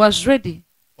And he was ready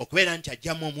okubeera nti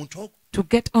ajjamu omuntu ogwo to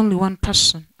get only one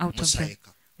person out of Musa them,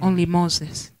 yekka. only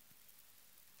Moses.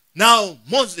 Now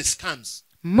Moses comes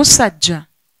Musa ja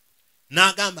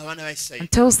n'agamba abaana ba Isirayiri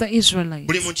and tells the buli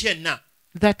Israelites muntu yenna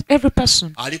that every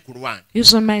person ali ku lwange.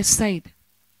 is on my side.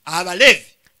 Abaleevi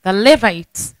The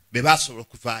Levites be baasobola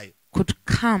okuvaayo could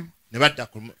come ne badda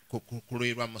ku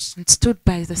luuyi lwa Musa. and stood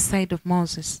by the side of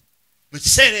Moses. Mu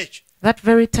kiseera ekyo That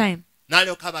very time,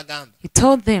 n'alyoka abagamba he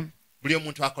told them, buli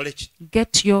omuntu akole ki?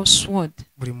 get your sword.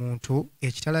 buli muntu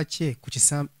ateeke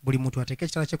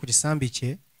ekitala kye ku kisambi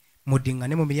kye,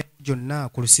 muddiŋŋane mu miryango gyonna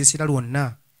ku lusiisira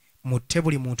lwonna, mutte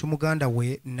buli muntu muganda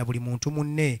we na buli muntu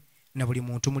munne na buli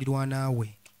muntu mulirwana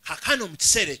we. Kaakano mu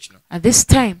kiseera ekino At this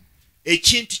time,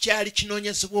 ekintu kyali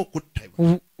kinoonyezebwa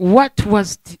okuttibwa, what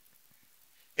was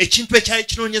ekintu ekyali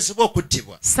kinoonyezebwa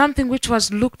okuttibwa something which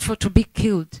was looked for to be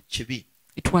killed? kibi,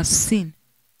 It was sin.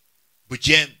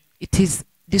 bujeemu, It is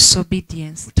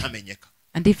disobedience butamenyeka,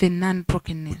 and even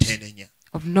non-brokenness buteenenya.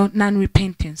 of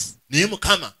non-repentance. Naye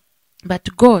Mukama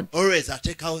But God always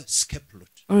ateekawo escape route.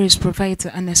 always provides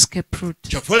an escape route.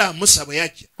 Kyova olaba Musa bwe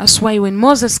yajja That's why when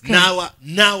Moses came,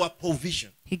 n'awa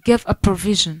provision, he gave a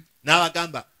provision.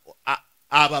 n'abagamba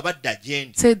abo abadda gye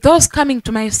ndi Say, those coming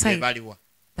to my be side, baliwa.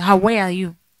 where are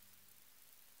you?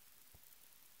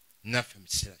 Naffe mu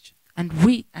kiseera kino And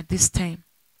we at this time,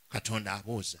 Katonda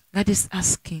abuuza God is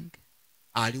asking,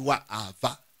 aliwa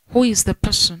ava who is the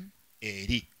person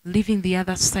eri leaving the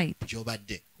other side,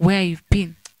 gy'obadde where you've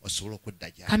been, osobola okudda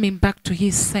gy'ali. coming back to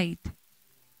his side.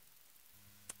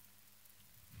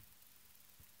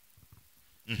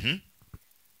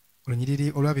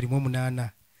 olunyiriri olw'28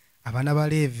 abaana ba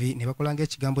Leevi ne bakola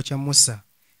ng'ekigambo kya Musa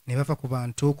ne bava ku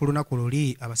bantu ku lunaku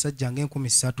luli abasajja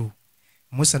nga3,000.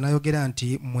 Musa n'ayogera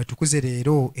nti mwetukuze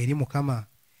leero eri Mukama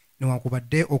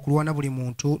newankubadde okulwana buli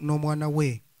muntu n'omwana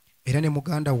we era ne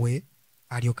muganda we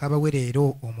alyoke abawe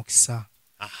leero omukisa.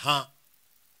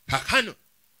 Kakano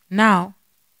Now,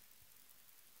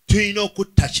 tulina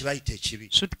okutta kye bayita ekibi,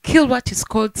 should kill what is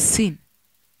called sin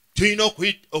tulina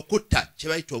okutta kye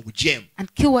bayita obujeemu,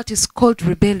 and kill what is called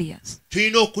rebellious.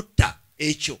 tulina okutta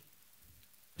ekyo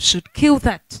Should kill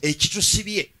that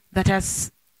ekitusibye that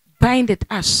has binded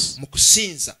us mu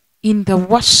kusinza in the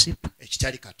worship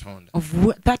ekitali Katonda. of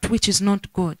that which is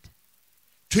not God.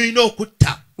 Tulina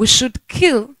okutta We should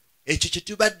kill ekyo kye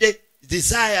tubadde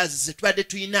desires ze tubadde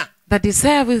tulina the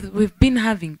desire we've been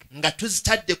having, nga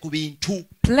tuzitadde ku bintu,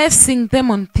 placing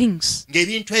them on things,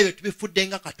 ng'ebintu ebyo tubifudde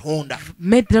nga Katonda,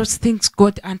 made those things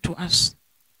God unto us,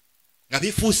 nga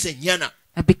bifuuse ennyana.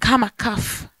 that become a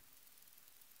calf.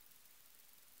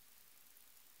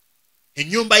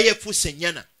 Ennyumba ye efuuse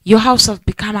ennyana, Your house has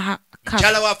become a calf.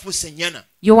 mukyala we afuuse ennyana,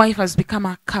 Your wife has become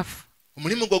a calf.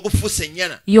 omulimu gwe gufuuse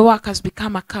ennyana, Your work has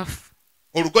become a calf.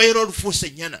 olugoye lwo lufuuse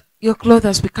ennyana, Your clothes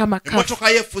has become a calf. emmotoka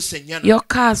ye efuuse ennyana. Your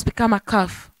car has become a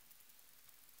calf.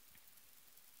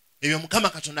 Ebyo Mukama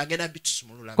Katonda agenda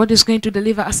bitusumulula God is going to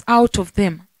deliver us out of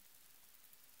them,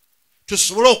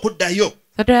 tusobole okuddayo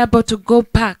that we are able to go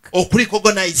back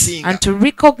okulicognizinga and to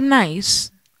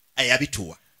recognize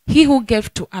ayabituwa He who gave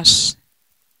to us,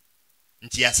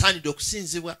 nti yasaanidde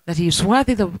okusinzibwa, that He is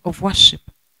worthy of worship,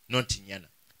 noti nnyana.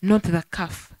 not the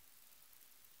calf,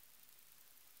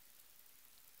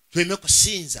 Tuleme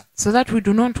kusinza so that we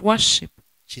do not worship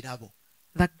kirabo.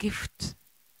 the gift.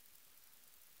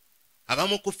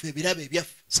 Abamu kuffe ebirabo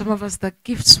ebyaffe Some of us, the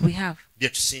gifts we have bye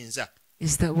tusinza,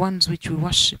 is the ones which we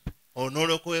worship.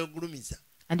 onoolyoka weegulumiza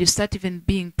And you start even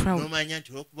being proud. n'omanya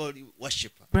nti olwokuba oli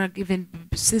worshiper Brag, even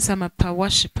since I'm a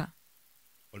worshipper,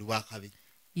 oli wakabi.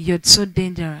 you're so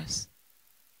dangerous.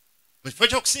 Mu kifo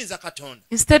ky'okusinza Katonda,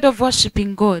 Instead of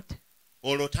worshiping God,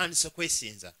 olwo otandise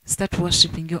kwesinza start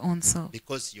worshiping your own self.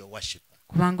 because you're worshiper.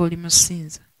 Kubanga oli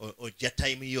musinza. Ojja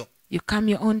time yo You come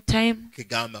your own time,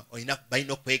 kigamba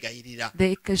balina okwegayirira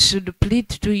they should plead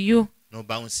to you,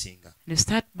 n'obawunsinga. and you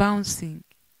start bouncing.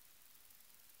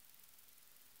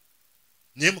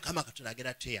 Naye Mukama Katonda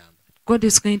agenda tuyamba God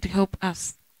is going to help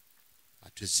us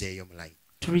atuzzeeyo mu line,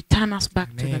 to return us back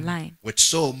to the Amen. line. we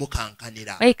tusobola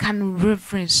omukankanira I can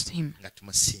reverence Him nga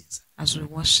tumusinza, as we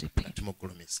worship nga Him,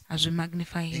 tumugulumiza. as we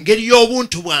magnify Him. Engeri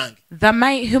y'obuntu bwange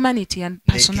My humanity and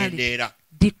personality nekendeera,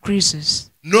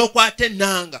 decreases. n'okwata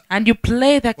ennanga And you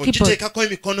play the keyboard okiteekako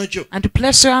emikono gyo and to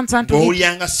place your hands unto it,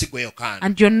 ng'owulyanga si gwe Yokaana.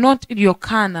 and you're not your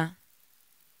kana.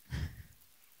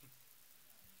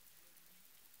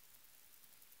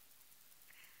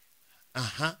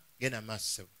 Genda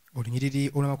maaso. olunyiriri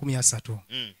olw'30.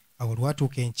 Mm. Awo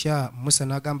lwatuuka enkya Musa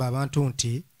n'agamba abantu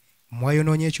nti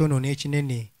mwayonoonye ekyonoono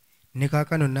ekinene ne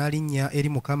kaakano n'alinnya eri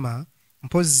Mukama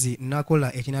mpozzi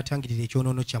n'akola ekinaatangirira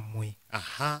ekyonoono kyammwe.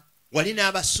 Wali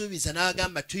n'abasuubiza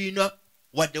n'abagamba tulina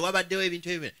wadde wabaddewo ebintu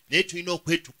ebyo naye tulina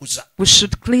okwetukuza. We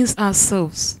should cleanse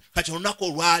ourselves. Kati olunaku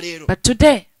olwaleero But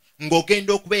today,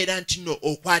 ng'ogenda okubeera nti nno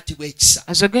okwatibwa ekisa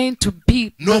as we're going to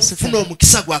be n'okufuna merciful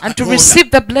omukisa gwa and to Katonda receive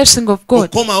the blessing of God,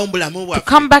 okukomawo mu bulamu to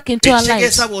come back into our lives.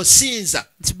 ekitegeeza bw'osinza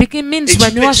It means when ekintu you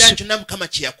ekirala worship, kyonna Mukama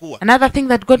kye yakuwa another thing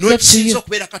that God gave to n'okisinza you,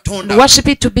 okubeera and Katonda worship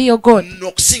it to be your God.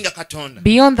 n'okusinga Katonda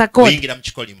Beyond the God, oyingira mu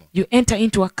kikolimo. you enter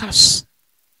into a curse.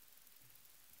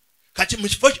 Kati mu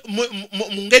kifo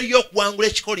mu ngeri y'okuwangula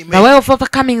ekikolimo The way of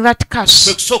overcoming that kwe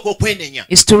curse kusooka okwenenya,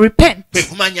 is to repent kwe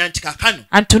kumanya nti kaakano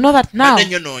and to know that now badde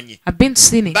nyonoonye I've been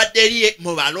sinning. badde eri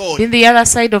mu balooni Been the other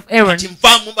side of Aaron. kati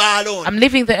nva mu balooni I'm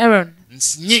leaving the Aaron.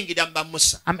 nyingira mu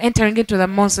bamusa. I'm entering into the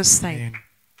Moses side. Amen.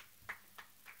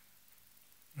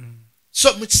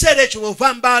 So mu kiseera ekyo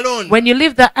bw'ova mu balooni When you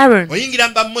leave the Aaron, oyingira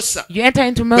mu bamusa you enter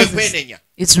into kwe Moses. kwenenya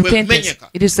It's kwe repentance. kumenyeka.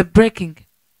 It is the breaking.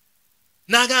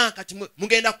 N'agamba kati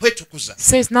mugenda kwetukuza It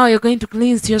says now you're going to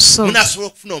cleanse your soul munaasobola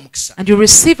okufuna omukisa. and you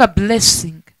receive a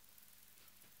blessing.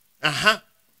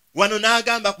 Wano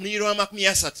n'agamba ku munyiri wa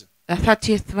 30 The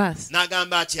 30th verse.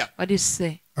 n'agamba atya? What does it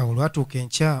say? Awo lwatuuka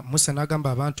enkya Musa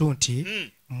n'agamba abantu nti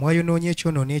mwayonoonye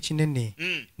ekyonoono ekinene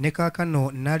ne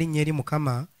kaakano n'alinnya eri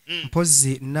Mukama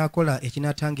mpozzi n'akola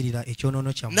ekinaatangirira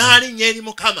ekyonoono kyammwe. N'alinnya eri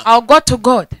Mukama I'll go to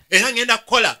God era ngenda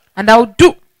kukola and I'll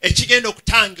do ekigenda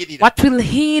okutangirira what will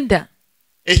hinder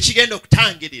ekigenda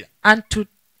okutangirira and to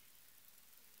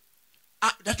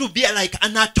that will be like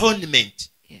an atonement.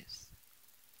 Yes.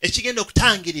 Ekigenda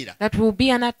okutangirira That will be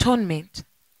an atonement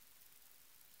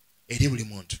eri buli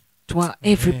muntu. to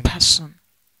every person.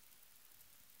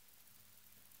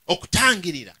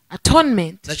 Okutangirira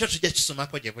Atonement, nakyo tujja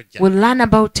kisomako gye bujja. we'll learn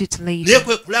about it Naye later.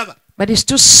 kwe kulaba But it's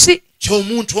to see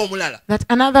ky'omuntu omulala that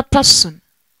another person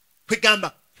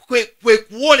kwegamba kwe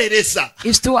kuwolereza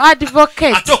is to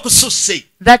advocate ate okususse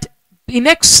that in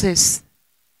excess,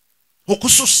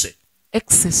 okususse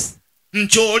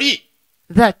nti oli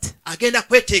that agenda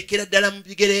kweteekera ddala mu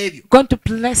bigere ebyo going to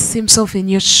place himself in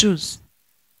your shoes,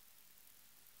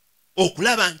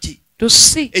 okulaba nti to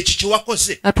see ekyo kye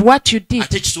wakoze that what you did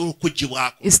ate kisobola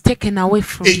okuggibwako, is taken away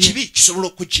from you ekibi kisobola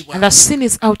and the okuggibwako sin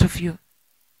is out of you.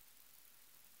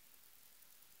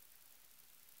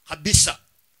 kabisa.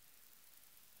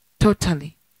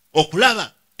 Totally.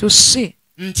 Okulaba To see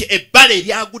nti ebbala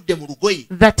eryagudde mu lugoye,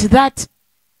 that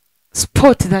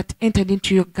spot that entered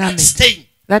into your that garment, stain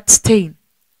that stain,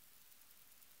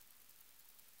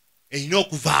 erina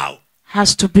okuvaawo,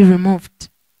 has to be removed.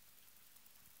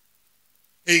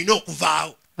 erina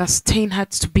okuvaawo, The stain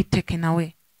has to be taken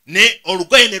away. ne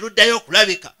olugoye ne luddayo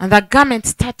okulabika And the garment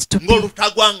starts to be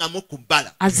ng'olutagwangamu ku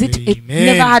bbala. as it Amen.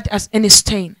 never had as any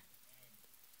stain.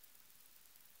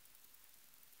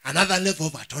 Another level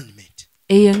of atonement.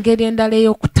 Eyo engeri endala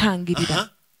ey'okutangirira.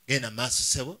 Genda maaso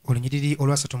ssebo. olunyiriri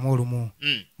olwasatu mu olumu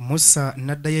Mm. musa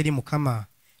n'addayo eri mukama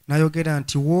n'ayogera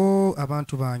nti wo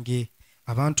abantu bange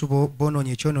abantu bo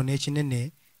boonoonye ekyonoono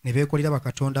ekinene ne beekolera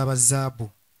bakatonda aba zaabu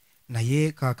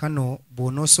naye kaakano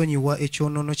bw'onoosonyiwa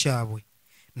ekyonoono kyabwe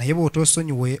naye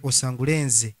bw'otoosonyiwe osangule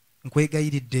nze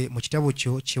nkwegayiridde mu kitabo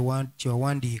kyo kye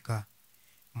wawandiika.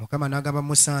 Mukama n'agamba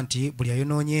Musa nti buli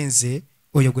ayonoonye nze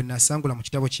oyo gwe nasangula mu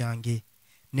kitabo kyange.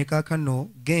 Ne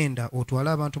kaakano genda otwale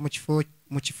abantu mu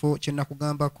kifo kye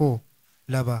nakugambako.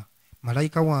 Laba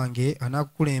malayika wange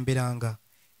anaakukulemberanga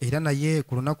era naye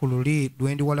ku lunaku luli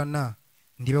lwe ndiwalana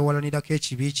ndibewalanirako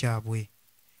ekibi kyabwe.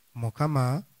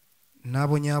 Mukama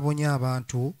n'abonyaabonya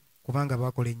abantu kubanga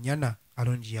baakola ennyana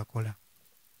Alooni gye yakola.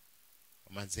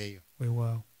 Omazeeyo.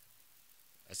 Weewaawo.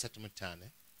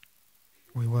 35.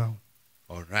 Weewaawo.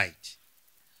 All right.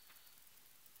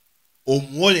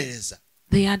 Omuwolereza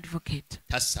The advocate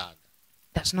tasaaga.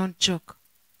 does not joke.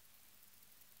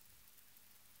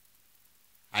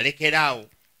 Alekeraawo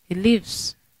He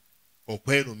lives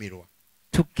okwerumirwa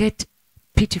to get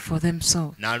pity for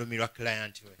themselves, n'alumirwa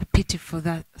client we. pity for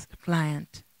that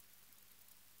client.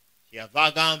 Kyeyava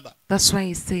agamba That's why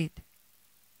he said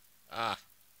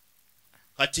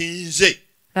kati nze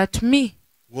that me,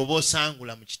 bw'oba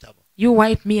osangula mu kitabo you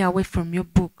wipe me away from your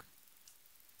book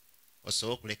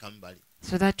osobola okulekamu bali.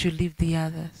 so that you leave the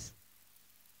others.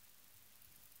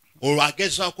 Olwo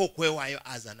agezaako okwewaayo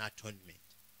as an atonement.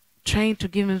 Trying to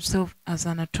give himself as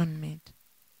an atonement.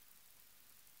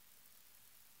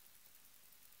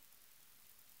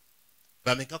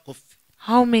 Bamekako ffe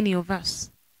How many of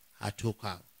us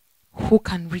atuuka awo? who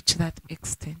can reach that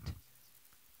extent?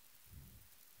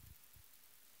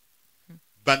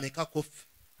 Bamekako ffe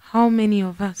How many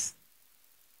of us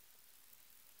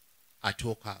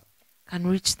atuuka awo? can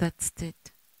reach that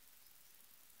state?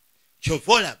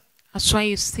 Kyova olaba That's why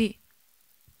you see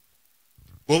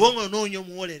bw'oba ng'onoonya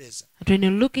omuwolereza that when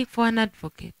you're looking for an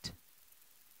advocate,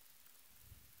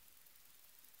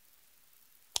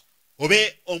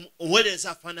 obe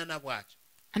omuwolereza afaanana bw'atyo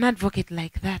an advocate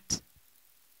like that,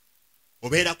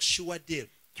 obeera ku sure deal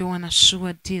you want a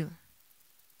sure deal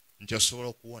nti osobola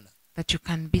okuwona. that you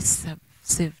can be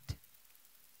saved.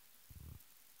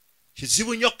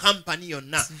 Kizibu nnyo kampani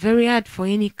yonna It's very hard for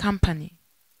any company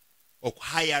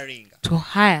okuhayaringa to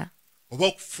hire, oba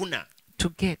okufuna to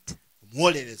get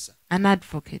omuwolereza an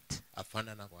advocate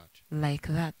afaanana bw'atyo. like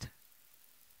that.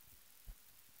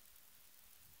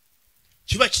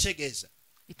 Kiba kitegeeza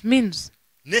It means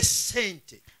ne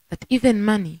ssente that even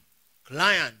money,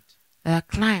 client a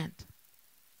client,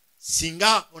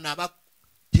 singa onaaba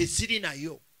teziri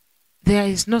nayo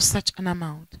there is no such an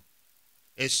amount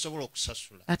ezisobola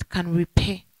okusasula that can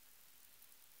repay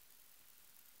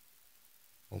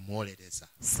omuwolereza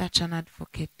such an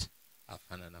advocate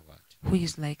afaanana bw'atyo. who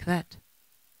is like that.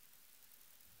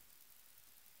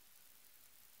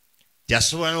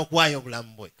 Gyasobola n'okuwaayo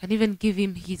obulamu bwe. Can even give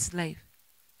him his life.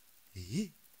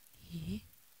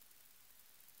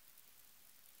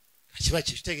 Kiba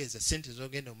kitegeeza ssente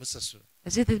z'ogenda omusasula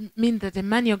Does it mean that the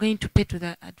money you're going to pay to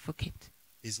the advocate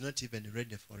is not even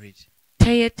ready for it.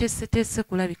 teyeteeseteese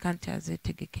kulabika nti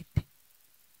azeetegekedde?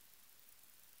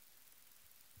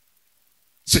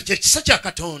 so kyekisa kya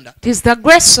Katonda It is the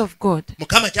grace of God.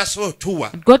 Mukama kyasobola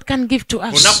otuwa God can give to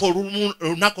us.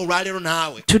 olunaku olwaleero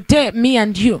naawe Today, me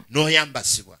and you,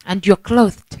 n'oyambasibwa and you're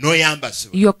clothed.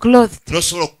 n'oyambasibwa You're clothed.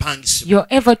 n'osobola okupangisibwa You're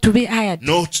able to be hired.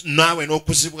 naawe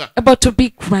n'okuzibwa Able to be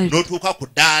cried n'otuuka ku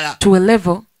ddaala to a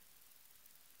level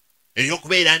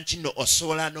ery'okubeera nti nno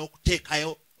osobola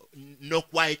n'okuteekayo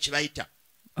n'okuwaayo kye bayita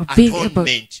of being able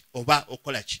atonement oba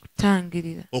okola ki to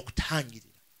okutangirira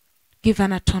give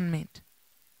an atonement.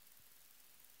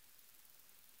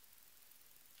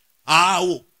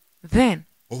 awo Then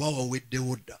oba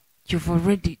waweddewo dda you've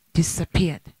already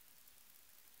disappeared.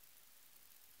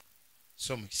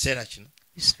 so mu kiseera kino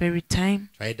This very time,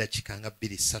 twali dakiika nga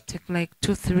 2-3 take like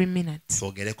 2-3 minutes.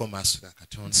 twogereko maaso ga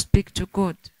Katonda Speak to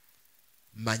God.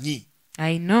 manyi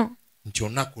I know nti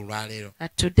olunaku olwaleero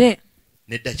that today,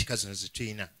 n'eddakiika zino ze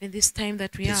tulina in this time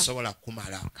that we have, tezisobola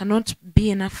kumala cannot be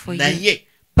enough for you. naye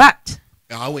But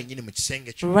awo wennyini mu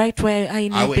kisenge kyo right where you are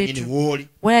in awo your wennyini bedroom, w'oli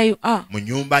where you are, mu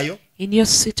nnyumba yo in your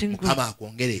sitting room, Mukama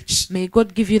akwongere ekisa may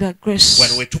God give you that grace.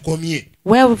 wano we tukomye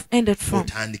Where we've ended from,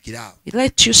 otandikira awo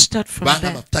let you start from kubanga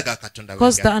there. amafuta ga Katonda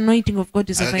Because the anointing of God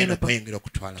is agagenda available okweyongera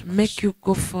okutwala to maaso. make you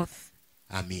go forth.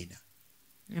 amiina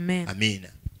Amen. amiina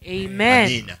Amen.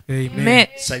 amiina Amen.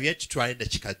 sabye tutwale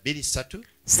eddakiika 2-3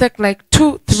 Take like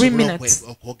 2-3 tusobole minutes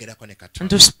okwogerako ne and Katonda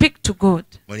to speak to God.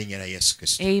 mu linnya lya Yesu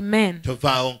Kristo Amen.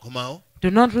 tovaawo nkomawo Do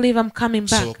not leave. I'm coming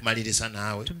tusobola back okumaliriza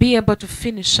naawe to be able to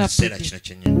finish mu up kiseera with kino you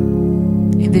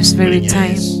kyennyini in this mu very linnya lya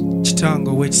time. Yesu. kitange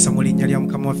ow'ekisa mu linnya lya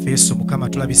mukama waffe yesu mukama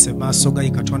tulabise maaso ga ye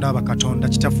katonda aba katonda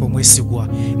kitaffe omwesigwa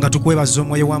nga tukwebaza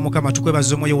omwoyo wa mukama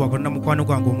tukwebaza omwoyo wa bonna mukwano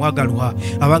gwange omwagalwa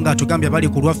abanga atugambye abali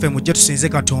ku lwaffe mujje tusinze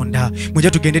katonda mujje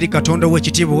tugende eri katonda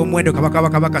ow'ekitiibwa ow'omuwendo kabaka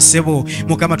bakabaka ssebo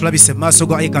mukama tulabise maaso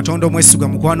ga ye katonda omwesigwa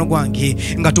mukwano gwange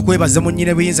nga tukwebaze mu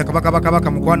nnyine buyinza kabaka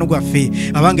bakabaka mukwano gwaffe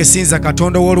abange sinza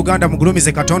katonda ow'oluganda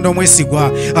mugulumize katonda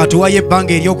omwesigwa atuwayo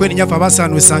ebbanga ery'okwenenya ffe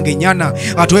abasaanuusanga ennyana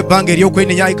atuwa ebbanga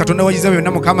ery'okwenenya ye katonda wayinza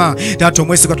byonna mukama taata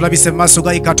omwesigwa tulabise mu maaso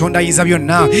ga ye katonda ayinza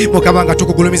byonna mukama nga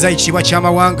tukugulumiza ekitiibwa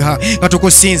ky'amawanga nga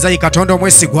tukusinza ye katonda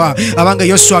omwesigwa abanga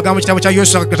yoswa agamba mu kitabo kya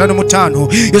yoswa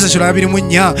 5:5 yoswa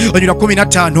 24 onyura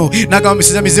 15 n'agamba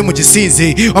omusinza mizimu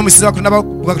gisinze omusinza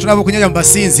katonda b'okunyanya mu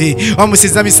basinzi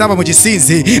omusinza misamba mu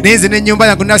gisinzi naye nze n'ennyumba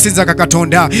yange naasinzanga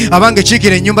katonda abange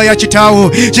kiikira ennyumba ya kitaawo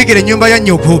kiikira ennyumba ya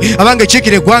nnyoko abange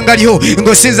kiikira eggwanga lyo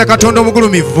ng'osinza katonda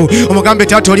omugulumivu omugambe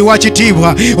taata oli wa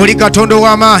kitiibwa oli katonda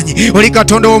ow'amaanyi oli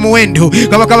katonda ow'omuwendo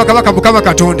kabaka mukama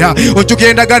katonda ojjukira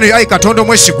endagaano yo ayi katonda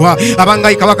omwesigwa abanga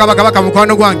ayi kabaka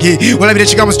mukwano gwange olabira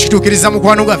ekigambo kituukiriza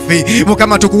mukwano gwaffe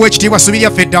mukama tukuwa ekitiibwa subi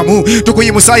lyaffe eddamu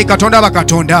tukuyimusa ayi katonda aba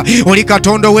katonda oli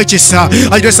katonda ow'ekisa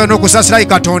ajiresa n'okusaasira ayi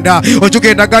katonda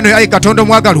ojjukira endagaano yo ayi katonda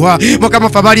omwagalwa mukama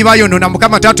ffe abaali bayonoona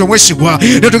mukama taata omwesigwa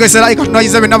netugesera ayi katonda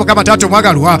ayinza byonna mukama taata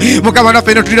omwagalwa mukama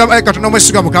naffe netulira ayi katonda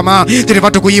omwesigwa mukama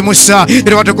tereva tukuyimusa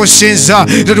tereva tukusinza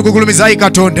tetukugulumiza ayi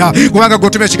katonda kubanga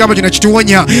gotuma ekigambo kino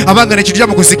kituwonya abanga nekitulya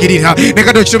mu kuzikirira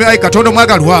nekati okitume ayi katonda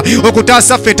omwagalwa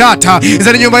okutaasa ffe taata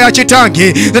nze n'ennyumba ya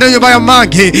kitange nze n'ennyumba ya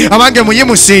mmange abange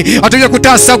muyimuse atulye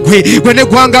kutaasa gwe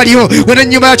n'eggwanga lyo gwe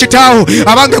n'ennyumba ya kitaawo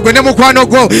abange gwe ne mukwano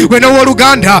gwo gwe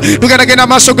n'owooluganda tugendagenda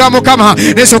amaaso ga mukama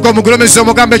nesooka omugulumiza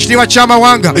omugambo ekitiibwa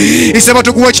ky'amawanga isebo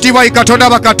tukuwa ekitiibwa ayi katonda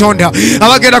aba katonda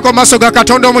abagendako mu maaso ga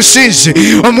katonda omusinzi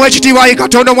omuwa ekitiibwa ayi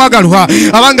katonda omwagalwa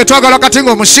abange twagalwa kati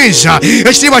ng'omusinza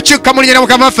ekitiibwa kikka mu linnya lya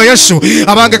mukama waffe yesu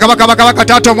abange kabaka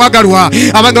taata omwagalwa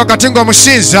abange wakati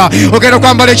ng'omusinza ogenda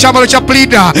okwambala ekyambalo kya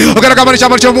pulida ogenda okwambala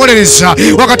ekyambalo ky'omuwolereza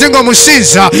wakati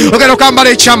ng'omusinza ogenda okwambala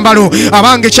ekyambalo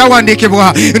abange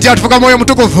kyawandiikibwa nti atufuka mwoyo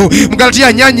mutukuvu mu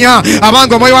Galatiya 4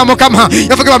 abange omwoyo wa mukama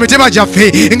yafukibwa mitima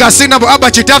gyaffe ng'asinda mu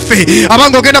aba kitaffe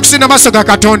abange ogenda kusinda maaso ga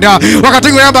katonda wakati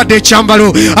ng'oyambadde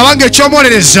ekyambalo abange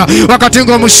ekyomuwolereza wakati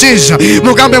ng'omusinza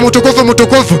mugambe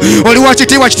mutukuvu oli wa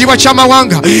kitiibwa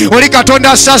ky'amawanga oli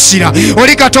katonda asaasira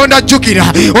oli katonda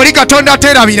ajjukira oli katonda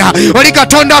ateerabira oli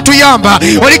katonda atuyamba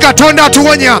oli katonda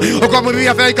atuwonya okuva mu bibi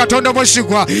byaffe ayi katonda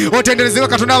omwesigwa otenderezebwe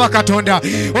katonda aba katonda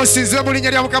osinzibwe mu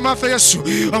linnya lya mukama waffe yesu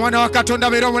omwana wa katonda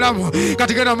abeere omulamu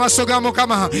kati genda mu maaso ga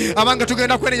mukama abange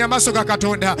tugenda kwenenya maaso ga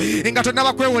katonda nga tonna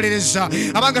bakwewolereza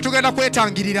abange tugenda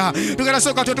kwetangirira tugenda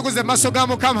sooka tutukuze mu maaso ga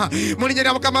mukama mu linnya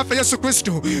lya mukama waffe yesu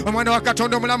kristo omwana wa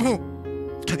katonda omulamu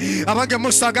abange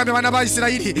Musa agambye abaana ba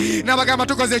Isirayiri n'abagamba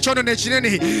tukoze ekyonono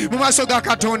ekinene mu maaso ga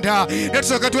katonda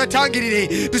netusooke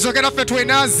twetangirire tusooke naffe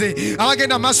twenaaze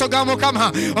abagenda mu maaso ga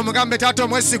mukama omugambe taata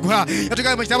omwesigwa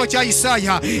yatugambye mu kitabo kya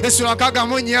Isaaya essula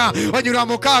 64 onyulwa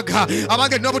 6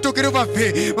 abange n'obutuukirivu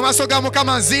bwaffe mu maaso ga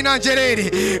mukama nziina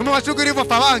njereere mu butuukirivu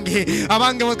bwaffe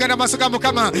abange mugenda mu maaso ga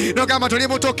mukama n'ogamba toli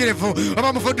mutuukirivu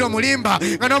oba muvudde omulimba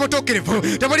nga n'obutuukirivu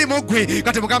temuli muggwe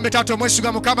kati mugambe taata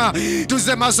omwesigwa mukama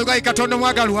tuzze mu maaso ga katonda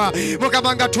omwagalwa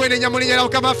Mukama nga twenenya mu linnya lya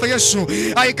Mukama waffe Yesu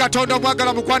ayi Katonda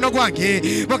omwagalwa mukwano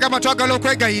gwange Mukama twagala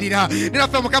okwegayirira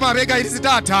ninaffe Mukama abeegayirizi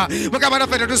taata Mukama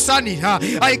naffe tetusaanira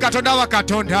ayi Katonda wa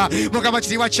Katonda Mukama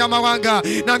kitiibwa ky'amawanga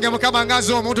nange Mukama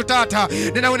ngaze omuntu taata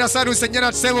ninawe nasaanuuse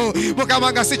nnyana tusebo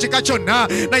Mukama nga si kika kyonna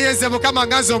naye nze Mukama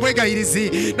ngaze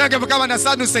omwegayirizi nange Mukama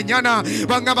nasaanuuse nnyana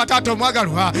bwangamba taata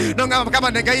omwagalwa nongamba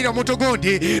Mukama negayirira omuntu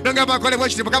gundi nongamba nkolebwa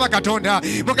ekiti Mukama Katonda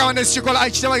Mukama nesikikola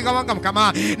ayi kitaba ngabanga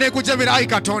Mukama nekujemera ayi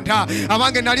Katonda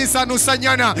abange nali nsaanuusa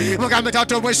nnyana Mukama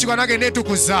taata omwesigwa nange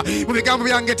netukuza mu bigambo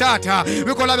byange taata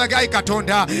bikola byange ayi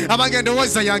Katonda abange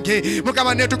endowooza yange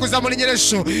Mukama netukuza mu linnya lya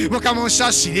Yesu Mukama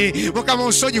onsaasire Mukama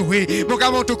onsonyiwe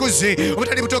Mukama ontukuze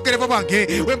obutali butokerevu bwange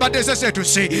wembadde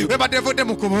nsesetuse wembadde nvudde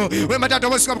mu kkubo wembadde taata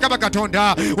omwesigwa Mukama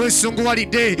Katonda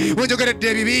wensunguwalidde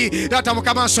wenjogeredde ebibi taata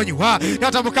Mukama nsonyiwa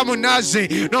taata Mukama onnaaze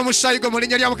n'omusaayi gwo mu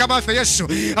linnya lya Mukama waffe Yesu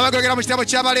abagogera mu kitabo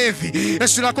ky'Abaleevi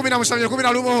essula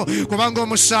 17:11 kubanga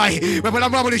omusaayi bwe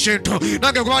bulamu bwa buli kintu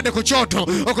nange nkubadde ku kyoto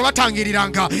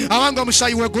okubatangiriranga abange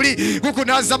omusaayi we guli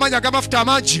gukunaaza amaanyi ag'amafuta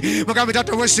amangi Mukama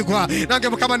taata omwesigwa nange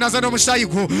Mukama naaza n'omusaayi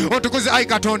gwo otukuze ayi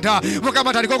Katonda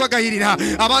Mukama taliko okwegayirira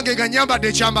abange nga nyambadde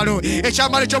ekyambalo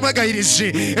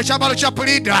eky'omwegayirizi ekyambalo kya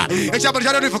pulida ekyambalo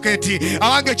kya advocate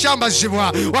abange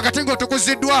kyambazibwa wakati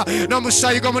ng'otukuziddwa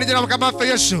n'omusaayi gwo mu linnya lya Mukama waffe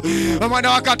Yesu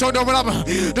omwana wa Katonda omulamu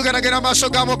tugendagenda mu maaso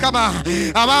ga Mukama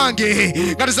abange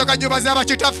nga tusooka nnyumba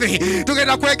z'abakitaffe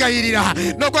tugenda kwegayirira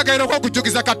n'okwegayirira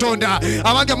okw'okujjukiza Katonda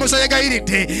abange Musa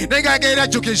yegayiridde naye nga yagayirira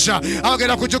ajjukiza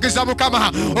abagenda kujjukiza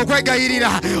Mukama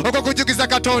okwegayirira okw'okujjukiza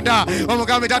Katonda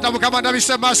omugambe taata Mukama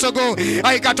ndabise mu maaso go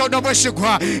ayi Katonda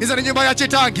omwesigwa nze n'ennyumba ya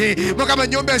kitange Mukama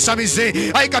ennyumba ensamize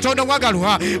ayi Katonda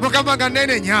omwagalwa Mukama nga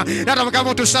nnenenya taata Mukama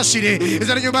otusasire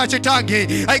nze n'ennyumba ya kitange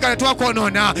ayi kale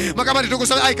twakwonoona Mukama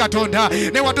tetukusaba ayi Katonda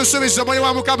naye watusuubiza omwoyo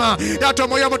wa Mukama taata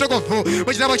omwoyo omutukuvu mu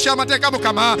kitabo ky'amateeka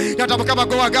Mukama taata Mukama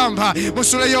gwe wagamba mu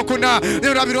ssula ey'okuna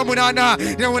n'olulabiro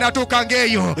 8 ne munatuuka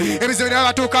ng'eyo ebizibu ne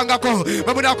batuukangako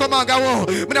bwe munaakomangawo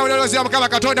munaawulirozera Mukama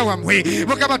Katonda wammwe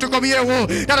Mukama tukomyewo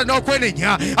taata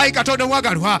n'okwenenya ayi Katonda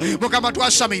omwagalwa Mukama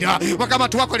twasamira Mukama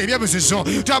twakola ebyemizizo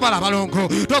twamala abalongo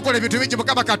twakola ebintu bingi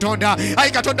Mukama Katonda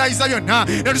ayi Katonda ayinza byonna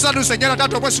ne tusanyusa nnyana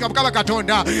taata omwesigwa Mukama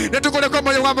Katonda ne tukoleko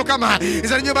omwoyo wa Mukama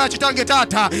nze n'ennyumba ya kitange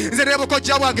taata nze ne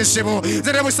bukojja bwange ssebo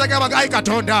nze ne busanga bwange ayi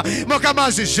Katonda Mukama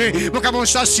nzize Mukama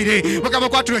onsasire Mukama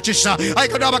okwatula ekisa ayi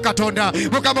Katonda Katonda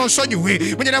Mukama onsonyiwe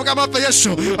mu linnya lya Mukama waffe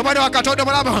Yesu omwana wa Katonda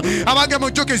omulamu abange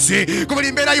mujjukize ku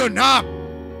buli mbeera yonna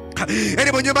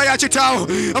eri mu nnyumba ya kitaawo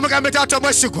omugambe taata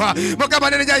omwesigwa Mukama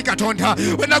nenenya ayi Katonda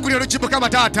wenagulira olugi Mukama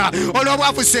taata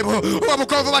olw'obwavu ssebo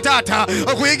obwobukonvu bataata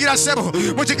okuyingira ssebo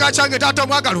mu kika kyange taata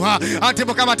omwagalwa anti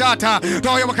Mukama taata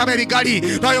twawayo Mukama ebigali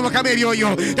twawayo Mukama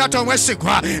ebyoyo taata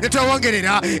omwesigwa ne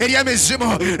twewongerera eri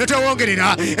emizimu ne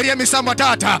twewongerera eri emisambwa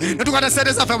taata ne tukwata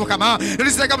sente zaffe Mukama ne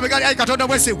tuziteeka mu bigali ayi Katonda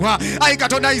omwesigwa ayi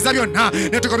Katonda ayinza byonna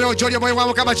ne tukomyewo gy'oli omwoyo wa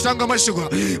Mukama kitange omwesigwa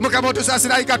Mukama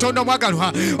otusaasira ayi Katonda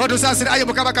omwagalwa otusaasira ayi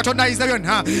Mukama Katonda ayinza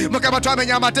byonna Mukama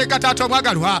twamenya amateeka taata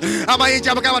omwagalwa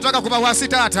amayinja Mukama twagakuba wansi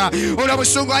taata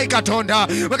olw'obusungu ayi Katonda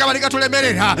Mukama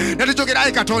ligatulemerera ne tujogera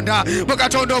ayi Katonda mu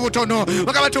Katonda obutono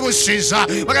Mukama tubusinza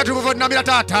Mukama tubuvuunamira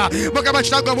taata Mukama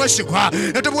kitange omwesigwa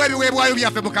ne tumuwa ebiweebwayo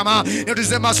byaffe Mukama ne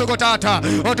tuze mu maaso go taata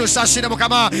otusaasire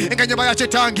Mukama ng'ennyumba ya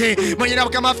kitange mu linnya lya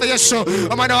Mukama waffe Yesu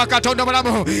omwana wa Katonda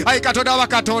omulamu ayi Katonda wa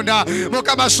Katonda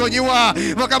Mukama sonyiwa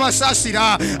Mukama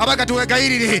saasira abaga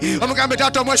tuwegayirire omugambe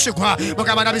taata omwesigwa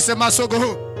Mukama nabise mu maaso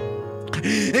go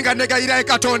nga negayira ayi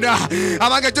Katonda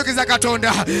abange jjukiza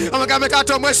Katonda omugambe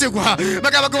taata omwesigwa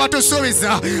Mukama gwe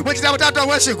watusuubiza mu kitabo taata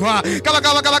omwesigwa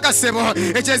kabaka ssebo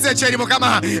ekyeza ekyeri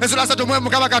Mukama essula 3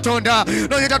 Mukama Katonda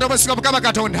n'oyo taata omwesigwa Mukama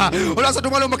Katonda olwa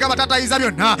 3 Mukama taata ayinza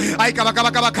byonna ayi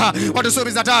kabaka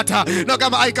watusuubiza taata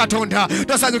n'ogamba ayi Katonda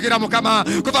tosanyukira Mukama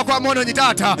kuva kwa mwonoonyi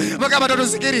taata Mukama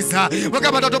totuzikiriza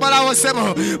Mukama totumalawo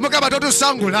ssebo Mukama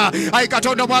totusangula ayi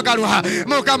Katonda omwagalwa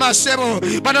Mukama ssebo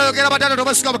banoyogera bataata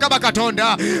omwesigwa Mukama Katonda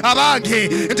abange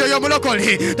nti oyo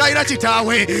omulokole talina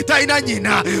kitaawe talina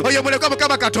nnyina oyo mulekwa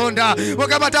Mukama Katonda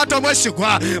Mukama taata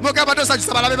omwesigwa Mukama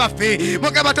tosanyusa balabe baffe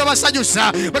Mukama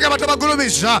tobasanyusa Mukama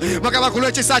tobagulumiza Mukama ku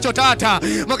lw'ekisa kyo taata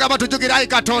Mukama tujjukira ayi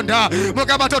Katonda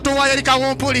Mukama totuwaayo eri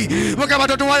kawumpuli Mukama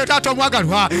totuwaayo taata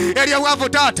omwagalwa eri obwavu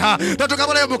taata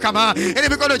totukabulayo Mukama eri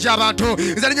emikono gy'abantu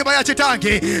nze n'ennyumba ya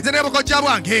kitange nze n'ebukojja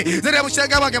bwange nze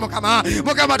n'ebukisenge bwange Mukama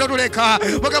Mukama totuleka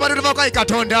Mukama totuvako ayi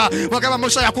Katonda Mukama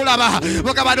Musa yakulaba nogamba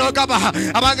mukama nogamba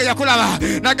abange yakulaba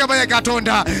nagamba ye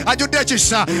Katonda ajudde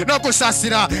ekisa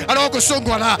n'okusasira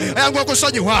n'okusungwala ayangu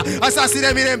okusonyiwa asasira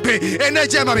emirembe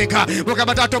eneje mabega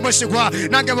mukama taata omwesigwa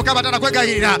nange mukama taata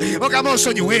kwegayirira mukama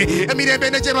osonyiwe emirembe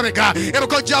eneje mabega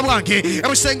ebukojja bwange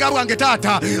ebusenga bwange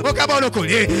taata mukama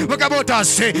olokole mukama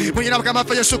otase munyina mukama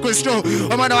ffe Yesu Kristo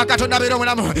omwana wa Katonda abeera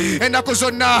omulamu ennaku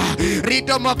zonna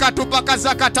rido mokatupa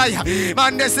kazakataya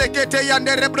mandesekete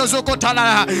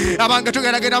yanderebrozokotalala abange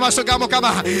tugeragenda amaaso ga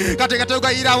mukama kati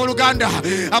katugayira oluganda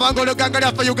abange oluganga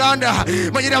lyaffe Uganda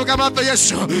munyina mukama ffe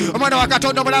Yesu omwana wa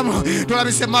Katonda omulamu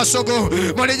tulabise mu maaso go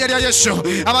mu linnya lya Yesu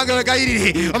abange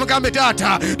wegayirire omugambe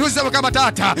taata tuzze mukama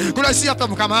taata kulwesi yaffe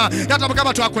mukama taata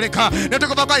mukama twakuleka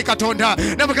netukuva kwa Katonda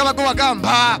ne mukama gwe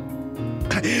wagamba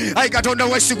Ai Katonda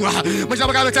wesigwa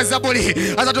mujaba kabe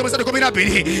Zabuli azato musatu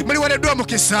 12 muli wereddwa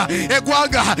mukisa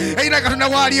egwanga ina Katonda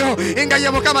waliyo inga ye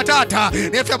mukama taata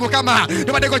nefe mukama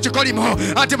tubadeko kikolimo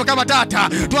ati mukama taata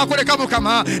twakoleka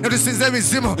mukama netusinze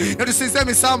emizimu netusinze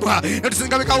emisambwa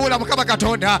netusinga bikawula mukama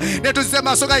Katonda netusinze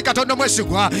masoga ai Katonda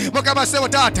mwesigwa mukama sebo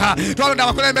taata twalonda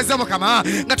abakulembeze mukama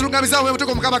nga tulungamiza mu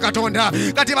mutuko mukama Katonda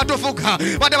kati batufuga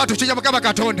bade batukinya mukama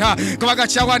Katonda kubaga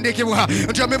kyawandikibwa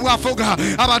nti omibwa afuga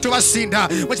abantu basinda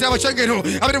mukirabo kyengero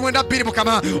abiri mwenda bbiri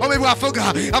mukama omibwa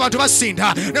afuga abantu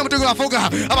basinda ne mutugo afuga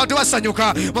abantu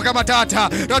basanyuka mukama taata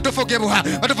twatufugibwa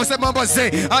batufuse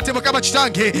momboze ati mukama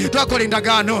kitange twakola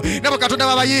endagaano ne Katonda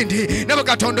babayindi ne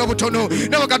Katonda obutono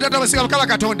ne Katonda basiga mukama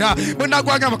Katonda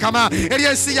munagwanga mukama eri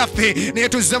ensi yaffe ne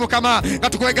tuzze mukama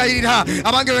katukwegayirira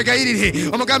abange wegayirire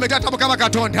omugambe taata mukama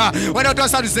Katonda wena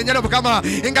twasaduze nyalo mukama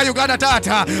inga Uganda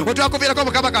taata otwakuvirako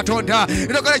mukama Katonda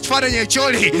ndokola ekifaananyi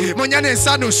ekyoli munyane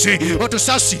ensanuse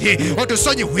otusasire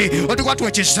otusonyiwe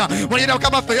otukwatwekisa munyina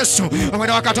mukama ffe Yesu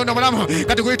omwana wa Katonda omulamu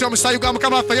kati kuyita omusaayi gwa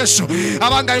mukama ffe Yesu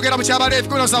abanga ayogera mu kyabaleevi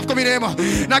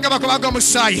 17:11 nagamba kubanga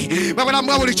omusaayi babulamu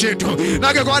bwa buli kintu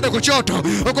nange kubadde ku kyoto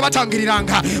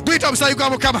okubatangiriranga kuyita omusaayi gwa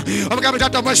mukama omugambe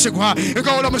taata omwesigwa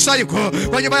ekawula omusaayi gwo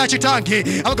wa nyumba ya kitange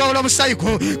abakawula omusaayi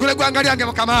gwo kule gwanga lyange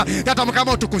mukama taata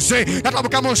mukama otukuze taata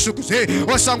mukama osukuze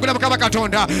osangule mukama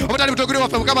Katonda obutali butogere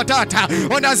waffe mukama taata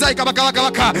onazayi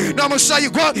kabaka n'omusaayi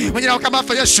gwo munyina mukama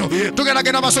ffe Yesu tugenda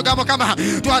genda amaaso ga mukama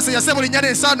twaseyase buli nnyana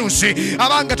ensanuuse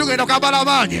abange tugenda kwambala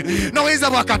amaanyi n'obuyinza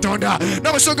bwa Katonda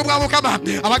n'obusungu bwa mukama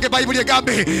abange bayibuli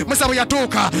egambe Musa bwe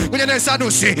yatuuka ku nnyana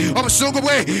ensanuuse obusungu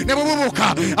bwe ne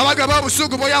bububuka abange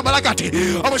b'obusungu bw'oyambala kati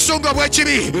obusungu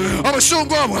obw'ekibi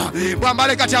obusungu obwo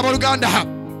bwambale kati abooluganda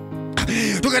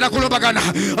tugenda kulumbagana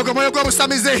ogwomoyo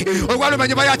gw'obusamize ogwaluma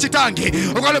ennyumba ya kitange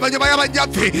ogwaluma ennyumba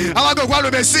y'abajjaffe abange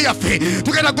ogwaluma ensi yaffe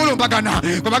tugenda kulumbagana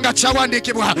kubanga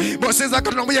kyawandiikibwa bw'osinza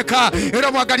Katonda omuyeka era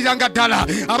omwagaliranga ddala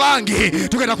abange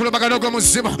tugenda kulumbagana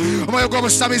ogw'omuzimu omwoyo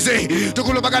gw'obusamize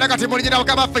tukulumbagana kati mu linnya lya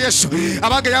mukama ffe Yesu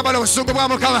abange yambala obusungu bwa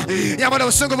mukama yambala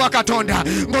obusungu bwa Katonda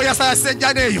ng'oyasayasa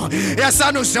enjana eyo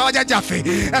eyasanuuse abajjajjaffe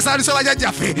yasanuuse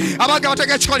abajjajjaffe abange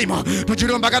batega ekikolimo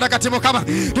tukilumbagana kati mukama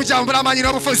tukyambula amaanyi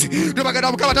n'obufuzi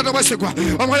tubagenda mukama taata omwesigwa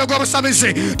omwoyo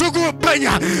gw'obusamize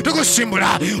tugupenya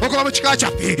tugusimbula okuva mu kika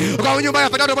kyaffe okuva mu nyumba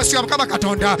yaffe taata omwesigwa mukama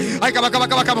Katonda ayi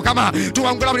kabaka mukama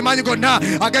tuwangula buli maanyi gonna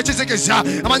ag'ekizikiza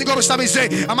amaanyi g'obusamize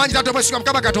amaanyi taata omwesigwa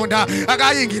mukama Katonda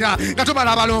agayingira nga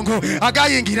tumala abalongo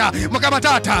agayingira mukama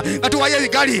taata nga tuwayo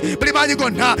ebigali buli maanyi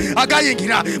gonna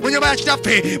agayingira mu nyumba ya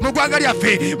kitaffe mu ggwanga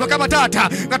lyaffe mukama taata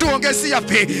nga tuwonga ensi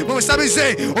yaffe mu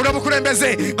busamize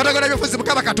olw'obukulembeze nga tugona ebyobufuzi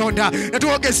mukama Katonda ne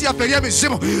tuwonga ensi yaffe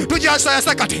ery'emizimu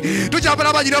tujasayasa kati tujambala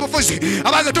amaanyi n'obufuzi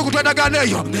abange tukutwendagaano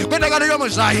eyo kwendagaano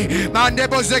y'omusaayi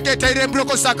mandebozeketaire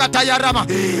mbulokosakatayarama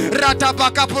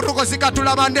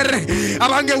ratapakapurukozikatulamandere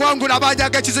abange wangula amaanyi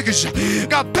ag'ekizikiza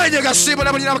gapenye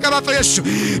gasimbula munyina mukama ffe Yesu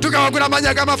tugawangula amaanyi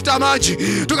ag'amafuta amangi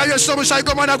tugayosa omusaayi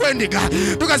gw'omwana gw'endiga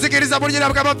tugazikiriza mu linnya lya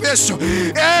mukama ffe Yesu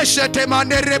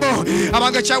eshetemanderebo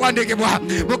abange kyawandiikibwa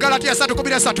mu Galatiya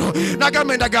 3:13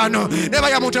 nagamba endagaano neba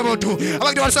ya muntu omuntu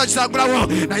abange tebasobola kisangulawo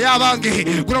naye abange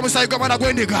guno omusaayi gw'omwana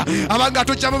gw'endiga abange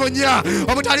atujja mu bunnya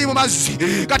obutali mu mazzi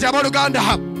kati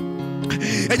abooluganda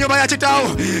ennyumba ya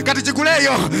kitaawo kati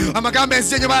giguleeyo amagambo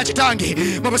ensi ennyumba ya kitange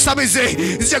mu busamize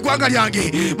nsi eggwanga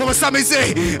lyange mu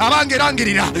busamize abange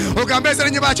erangirira ogambe eza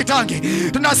n'ennyumba ya kitange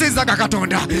tunasinzanga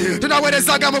Katonda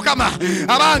tunaweerezanga mukama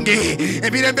abange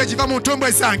emirembe egiva mu ntumbu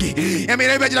ezange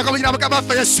emirembe egirako munyina mukama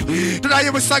ffe Yesu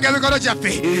tunayimusanga emikono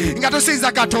gyaffe nga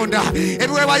tusinza Katonda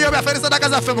ebiweebwayo byaffe n'essaddaaka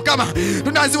zaffe mukama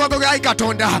tunaziwago ayi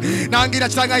Katonda nangira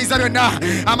kitangayiza byonna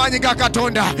amaanyi ga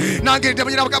Katonda nangiridde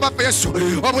munyina mukama ffe Yesu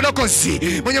obulokozi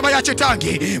Advocacy mu nyumba ya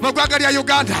kitange mu ggwanga lya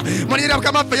Uganda mu linnya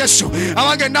Mukama waffe Yesu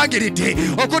abange nangiridde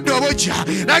okudda obujja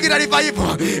nangira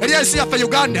revival eri ensi yaffe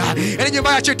Uganda eri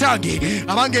nyumba ya kitange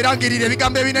abange erangirira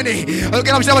ebigambo ebinene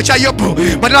oyogera mu kitabo kya Yobu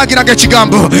banangiranga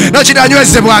ekigambo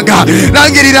nokinanywezebwanga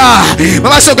nangirira mu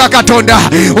maaso ga Katonda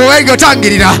obenga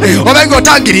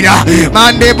otangirira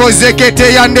mande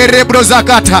bozekete yandere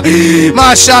brozakata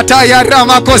mashata ya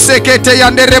ramakosekete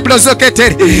yandere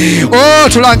brozokete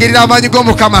tulangirira amaanyi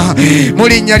g'Omukama mu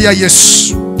linnya lya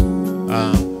Yesu.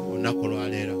 Olunaku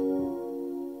lwaleero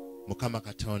Mukama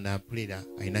Katonda mpulira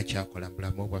alina kyakola mu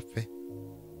bulamu bwaffe,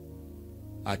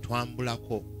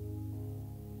 atwambulako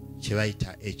kye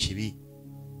bayita ekibi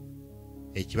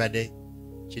ekibadde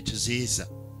kituziyiza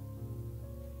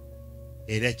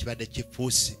era ekibadde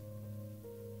kifuuse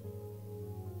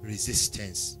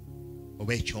resistance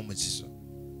oba ekyomuzizo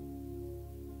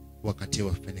wakati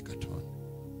waffe ne Katonda.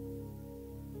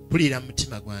 Mpulira mu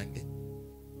mutima gwange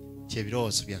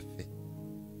kyebirowoozo byaffe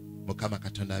Mukama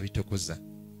Katonda abitukuza,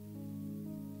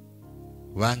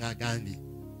 kubanga agambye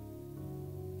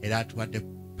era atuwadde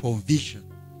provision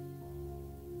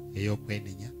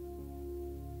ey'okwenenya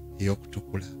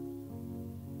ey'okutukula.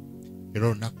 Era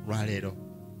olunaku lwaleero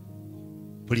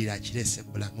mpulira akireese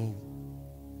mu bulamu bwo,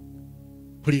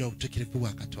 mpulira obutuukirivu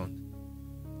bwa Katonda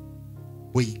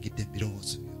buyingidde mu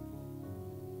birowoozo byo,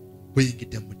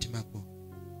 buyingidde mu mutima gwo,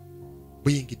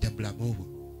 buyingidde mu bulamu bwo.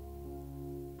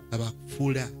 Laba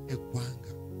akufuula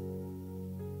eggwanga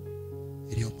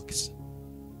ery'omukisa.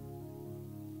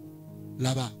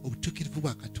 Laba obutuukirivu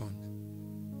bwa Katonda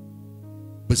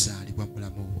buzaalibwa mu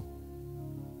bulamu bwo.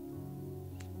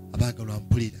 Abaagalwa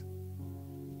mpulira,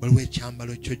 waliwo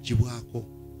ekyambalo ky'oggyibwako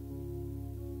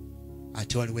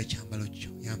ate waliwo ekyambalo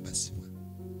ky'oyambazibwa,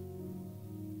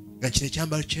 nga kino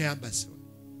ekyambalo ky'oyambazibwa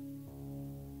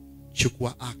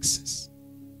kikuwa access,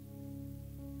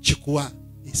 kikuwa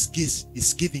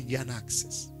is giving you an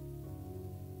access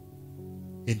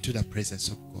into the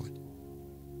presence of God,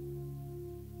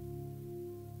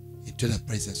 into the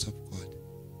presence of God.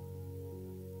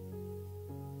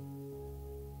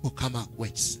 Mukama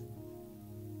akuwekisa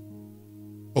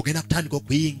ogenda kutandika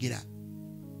okuyingira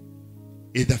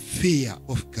in the fear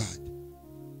of God,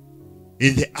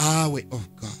 in the awe of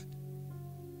God,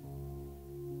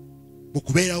 mu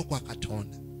kubeerawo kwa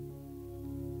Katonda,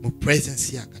 mu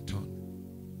presence ya Katonda.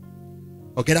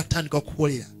 Ogenda kutandika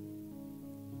okuwulira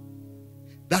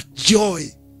that joy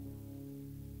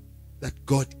that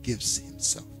God gives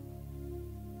himself,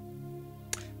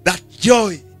 that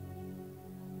joy.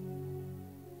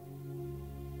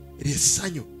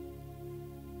 Essanyu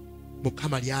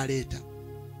Mukama lyaleeta.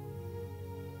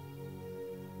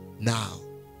 Now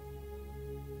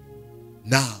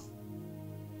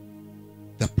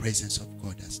the presence of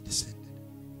God has descended.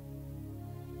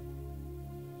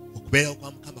 Okubeerawo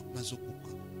kwa Mukama kumaze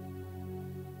okukka,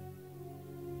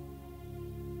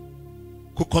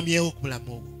 kukomyewo ku bulamu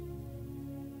bwo,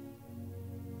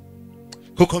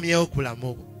 kukomyewo ku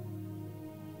bulamu bwo,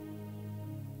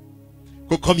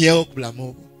 kukomyewo ku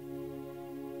bulamu bwo,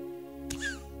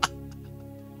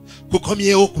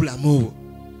 kukomyewo ku bulamu bwo.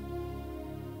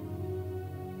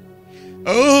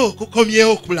 Oh,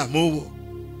 kukomyewo ku bulamu bwo.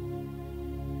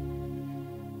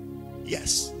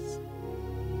 Yes.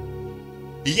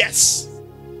 Yes.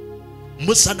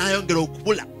 Musa n'ayongera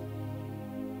okubula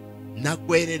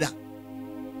n'agwerera.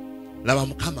 Laba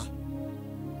Mukama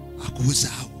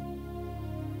akubuzaawo.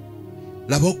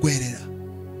 Laba ogwerera.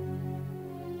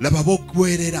 Laba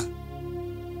bogwerera.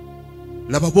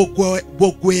 Laba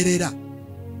bogwerera.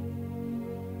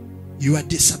 You are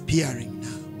disappearing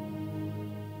now.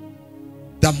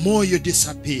 The more you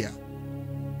disappear,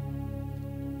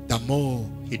 the more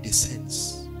he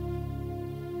descends.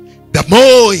 The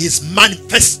more he's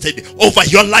manifested over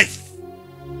your life.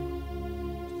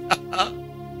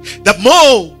 The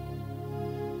more.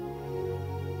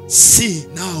 See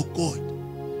now God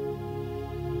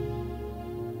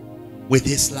with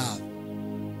his love,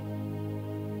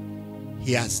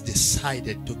 he has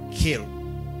decided to kill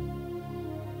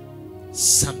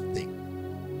something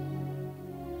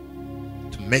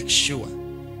to make sure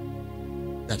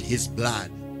that his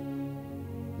blood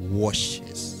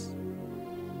washes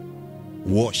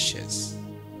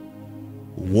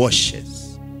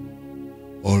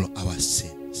all our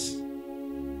sins.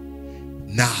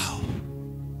 Now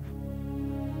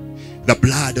the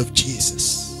blood of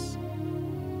Jesus,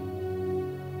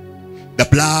 the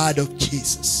blood of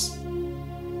Jesus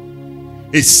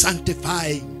is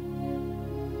sanctifying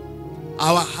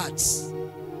our hearts,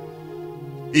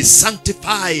 is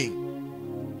sanctifying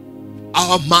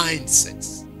our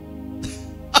mindsets.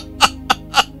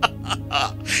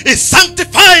 is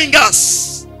sanctifying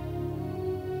us.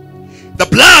 The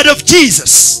blood of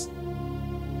Jesus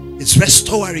is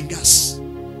restoring us.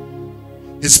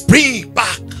 Is bringing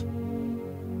back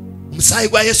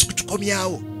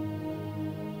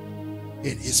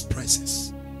in his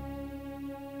presence.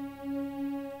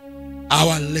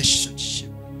 Our relationship,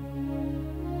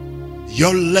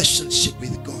 your relationship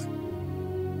with God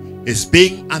is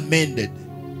being amended,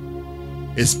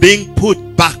 is being put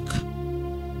back,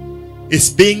 is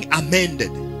being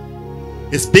amended,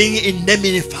 is being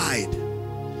indemnified.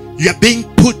 You are being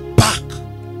put back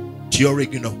to your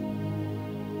original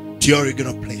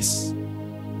place,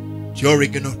 to your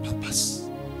original purpose.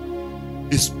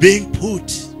 It's being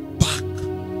put back.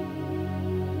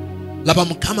 Laba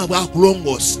mukama bwa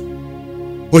kulongosa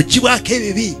ogibwako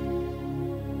ebibi,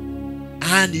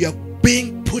 and you are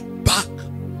being put back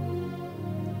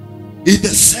in the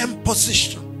same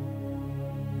position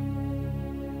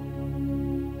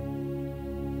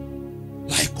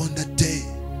like on the day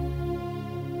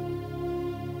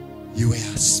you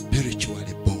were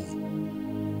spiritually born.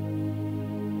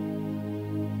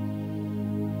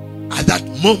 At that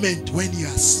moment when you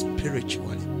are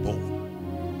spiritually born,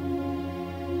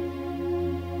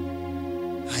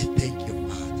 I thank you,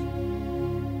 Father.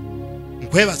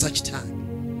 Nkwebaza kitange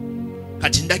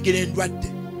kati ndagira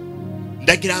endwadde,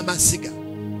 ndagira amasiga,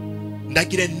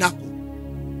 ndagira ennaku,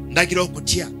 ndagira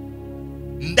okutya,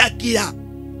 ndagira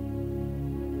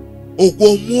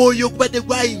ogwo omwoyo ogubadde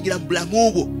gwayingira mu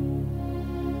bulamu bwo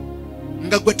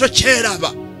nga gwe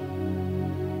tokyeraba,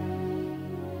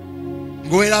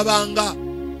 ng'owerabanga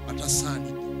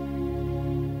atasaanidde.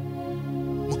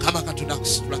 Mukama Katonda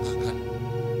akusitula kaakano.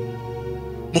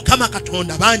 Mukama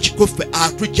Katonda bangi kuffe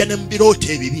atujja ne mu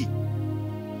birooto ebibi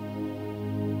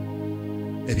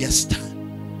ebya sitaani.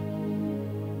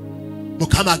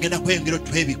 Mukama agenda kweyongera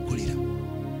otwebikkulira,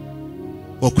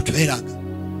 okutweraga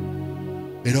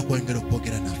era okwongera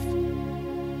okwogera naffe.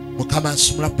 Mukama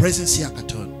nsumula presence ya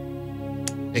Katonda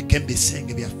eke mu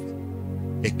bisenge byaffe,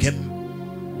 eke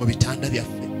mu bitanda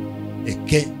byaffe,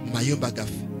 eke mu mayumba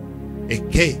gaffe,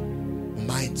 eke mu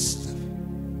minds zaffe.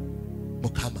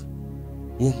 Mukama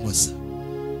wummuza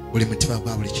buli mutima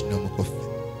gwa buli kinoomu kuffe,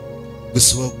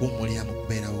 gusobola okuwummulira mu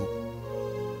kubeerawo.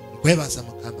 Nkwebaza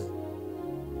Mukama,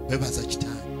 nkwebaza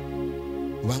Kitange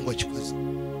kubanga okikoze.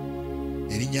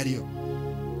 Erinnya lyo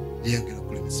lyongera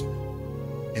okulemesebwa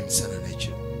emisana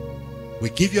n'ekiro. We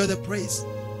give you all the praise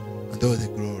and all the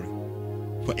glory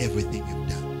for everything you've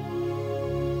done.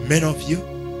 Many of you,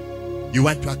 you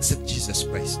want to accept Jesus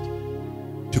Christ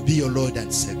to be your Lord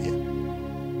and Savior.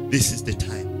 This is the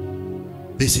time.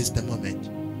 This is the moment.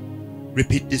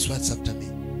 Repeat these words after me.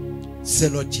 Say,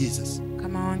 Lord Jesus,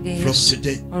 from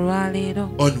today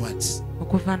onwards,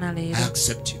 I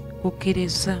accept you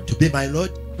to be my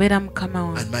Lord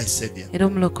and my Savior.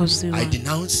 I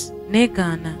denounce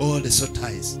all the soul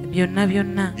ties in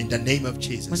the name of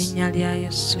Jesus.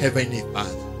 Heavenly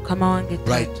Father,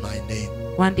 write my name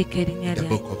in the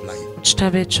book of life.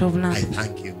 I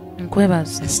thank you.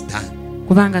 It's done.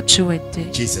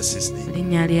 In Jesus' name.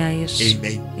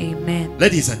 Amen. Amen.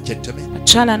 Ladies and gentlemen,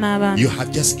 you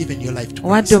have just given your life to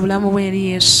Christ.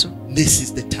 This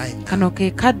is the time now.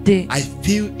 I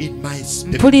feel in my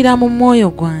spirit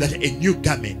that a new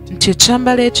garment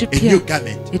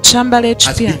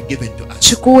has been given to us.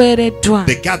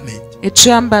 The garment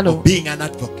of being an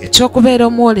advocate. The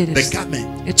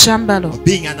garment of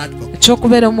being an advocate.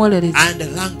 And the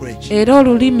language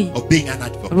of being an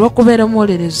advocate.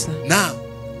 Now,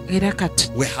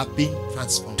 we have been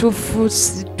transformed.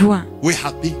 We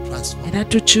have been transformed.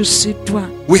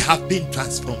 We have been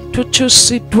transformed.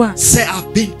 Say,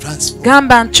 I've been transformed.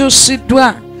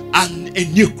 I'm a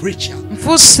new creature. In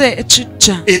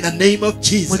the name of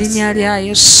Jesus.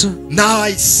 Now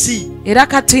I see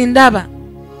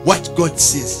what God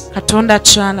sees.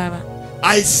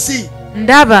 I see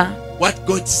what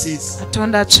God sees.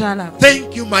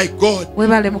 Thank you, my God,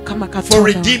 for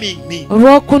redeeming me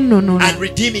and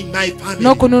redeeming my family.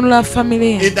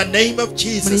 In the name of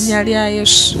Jesus.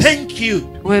 Thank you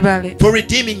for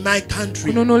redeeming my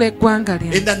country. In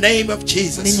the name of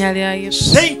Jesus.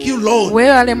 Thank you, Lord,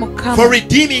 for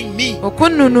redeeming me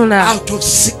out of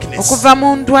sickness,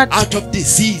 out of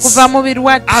disease,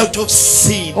 out of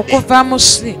sin.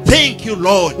 Thank you,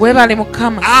 Lord.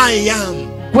 I am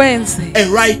a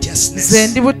righteousness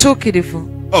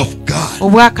of God.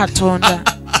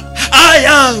 I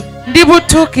am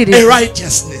a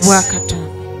righteousness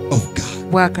of God.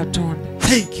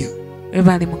 Thank you.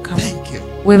 Thank you.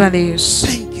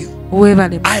 Thank you.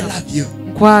 I love you.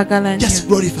 tukwagala nnyo. Just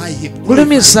glorify him.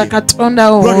 Gulumiza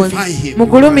Katonda wo w'oli. Glorify him.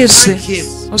 Mugulumize. Thank him.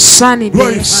 Osaanidde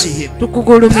Glorify Yesu. him.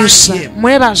 Tukugulumiza. Thank him.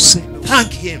 Mwebaze.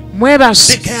 Thank him.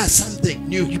 Mwebaze. Declare something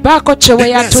new. Baako kye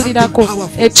weeyatulirako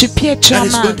ekipya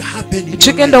eky'amaanyi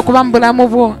ekigenda okuba mu bulamu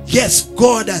bwo. Yes,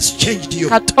 God has changed you.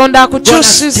 Katonda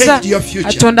akukyusizza.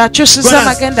 Katonda akyusizza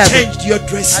amagenda go.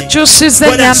 Akyusizza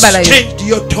ennyambala yo.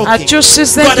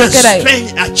 Akyusizza enjogera yo.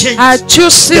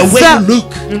 Akyusizza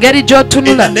ngeri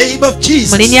gy'otunula.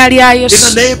 Mu linnya lya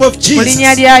Yesu. Mu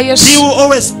linnya lya Yesu.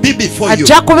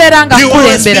 Ajja kubeera nga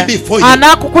akulembera.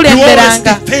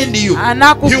 Anaakukulemberanga.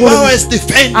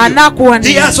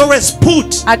 Anaakuwanira.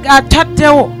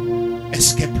 Ataddewo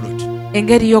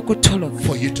engeri y'okutoloka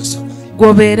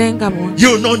gw'obeerenga mu.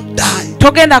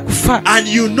 Togenda kufa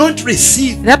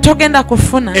era togenda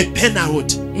kufuna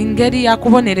engeri ya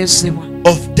kubonerezebwa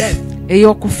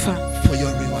ey'okufa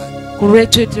ku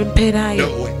lw'ekyo empeerayo.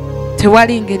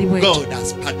 Tewali ngeri bw'etyo.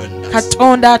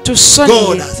 Katonda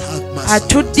atusonyiye,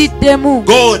 atuddiddemu.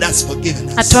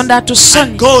 Katonda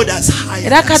atusonyiye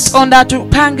era Katonda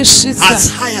atupangisizza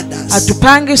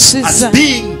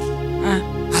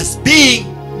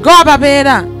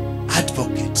ng'ababeera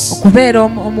okubeera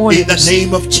omuwolereza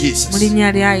mu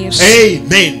linnya lya Yesu.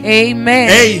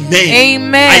 Amen.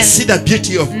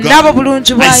 Ndaba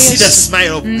obulungi bwa Yesu.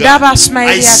 Ndaba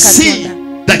smile ya Katonda.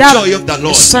 Ndaba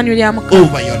essanyu lya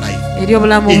Mukama eri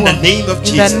obulamu bwo. In the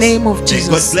name of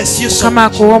Jesus. Mukama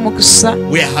akuwe omukisa.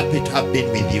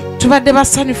 Tubadde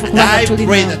basanyufu kuba nga tuli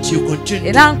nawe.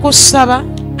 Era nkusaba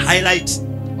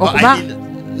okuba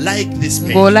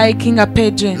ng'olikinga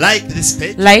page eno.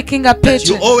 Likinga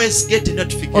page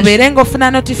obeere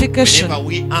ng'ofuna notification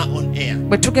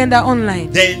bwe tugenda online.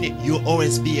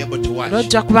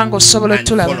 Ojja kuba ng'osobola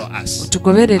otulaba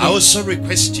otugoberere.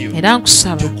 Era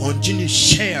nkusaba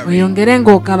oyongere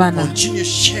ng'ogabana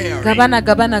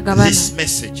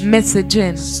message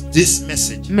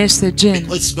eno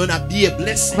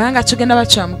kubanga kigenda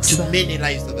bakyamukisa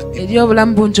eri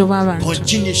obulamu bungi obw'abantu.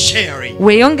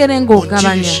 Weeyongere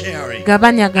ng'ogabanya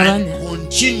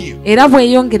era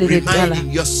bweyongerere ddala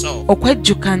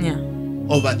okwejjukanya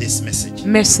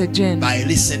message eno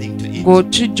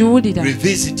ng'okijuwulira.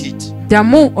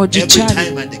 Ddamu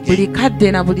ogikyali buli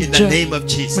kadde na bulijjo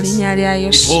mu linnya lya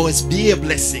Yesu.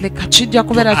 Leka kijja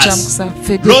kubeera kya mukisa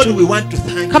ffe gye.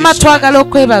 Kama twagala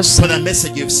okwebaza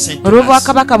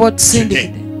olw'obwakabaka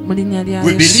bw'otusindikidde mu linnya lya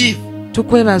Yesu.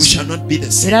 Tukwebaza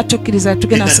era tukkiriza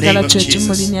tugenda sigala kyekimu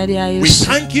mu linnya lya Yesu.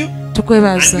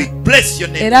 Tukwebaza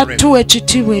era tuwa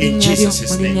ekitiibwa erinnya lyo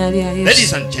mu linnya lya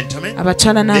Yesu.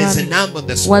 Abakyala n'abaami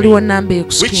waliwo namba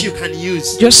ekusukira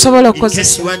gy'osobola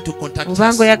okukozesa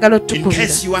bw'obanga oyagala otukubira,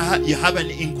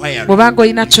 bw'obanga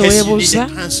olina kyeweebuuza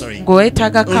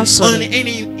ng'oweetaaga kansoli,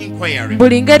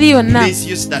 buli ngeri yonna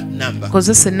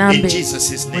kozesa ennamba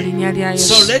mu linnya lya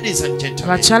Yesu.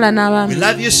 Abakyala n'abaami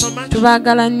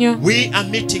tubaagala nnyo.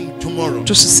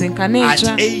 Tusisinkane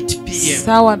enkya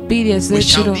ssaawa 2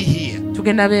 ez'ekiro.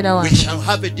 Tugenda beera wano.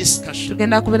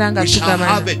 Tugenda kubeera nga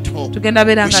tugabana. Tugenda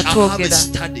beera nga twogera.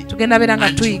 Tugenda beera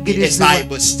nga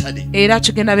tuyigirizibwa. Era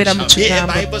tugenda beera mu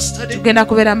kigambo. Tugenda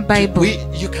kubeera mu Bayibuli.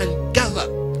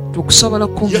 Tukusobola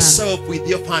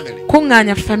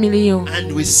kuŋŋaanya family yo.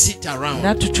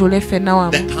 Era tutuule ffenna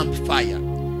wamu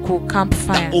ku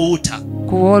campfire,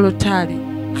 ku olutaali.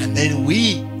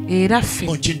 Era ffe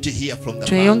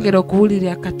tweyongera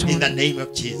okuwulira Katonda mu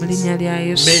linnya lya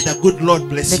Yesu.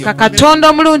 Leka Katonda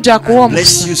omulungi akuwe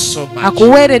omukisa,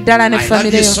 akuweere ddala ne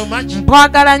famire yo.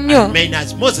 Mpwagala nnyo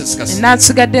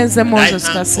enansigadde nze Moses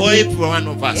Kasirye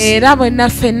era bwenna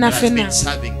ffenna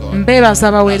mbeebaza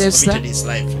abaweereza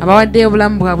abawaddeyo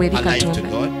obulamu bwabwe eri Katonda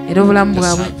era obulamu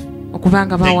bwabwe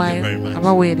okubanga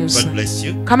abaweereza.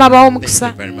 Kama bawa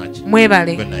omukisa.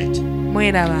 Mwebale.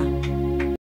 Mweraba.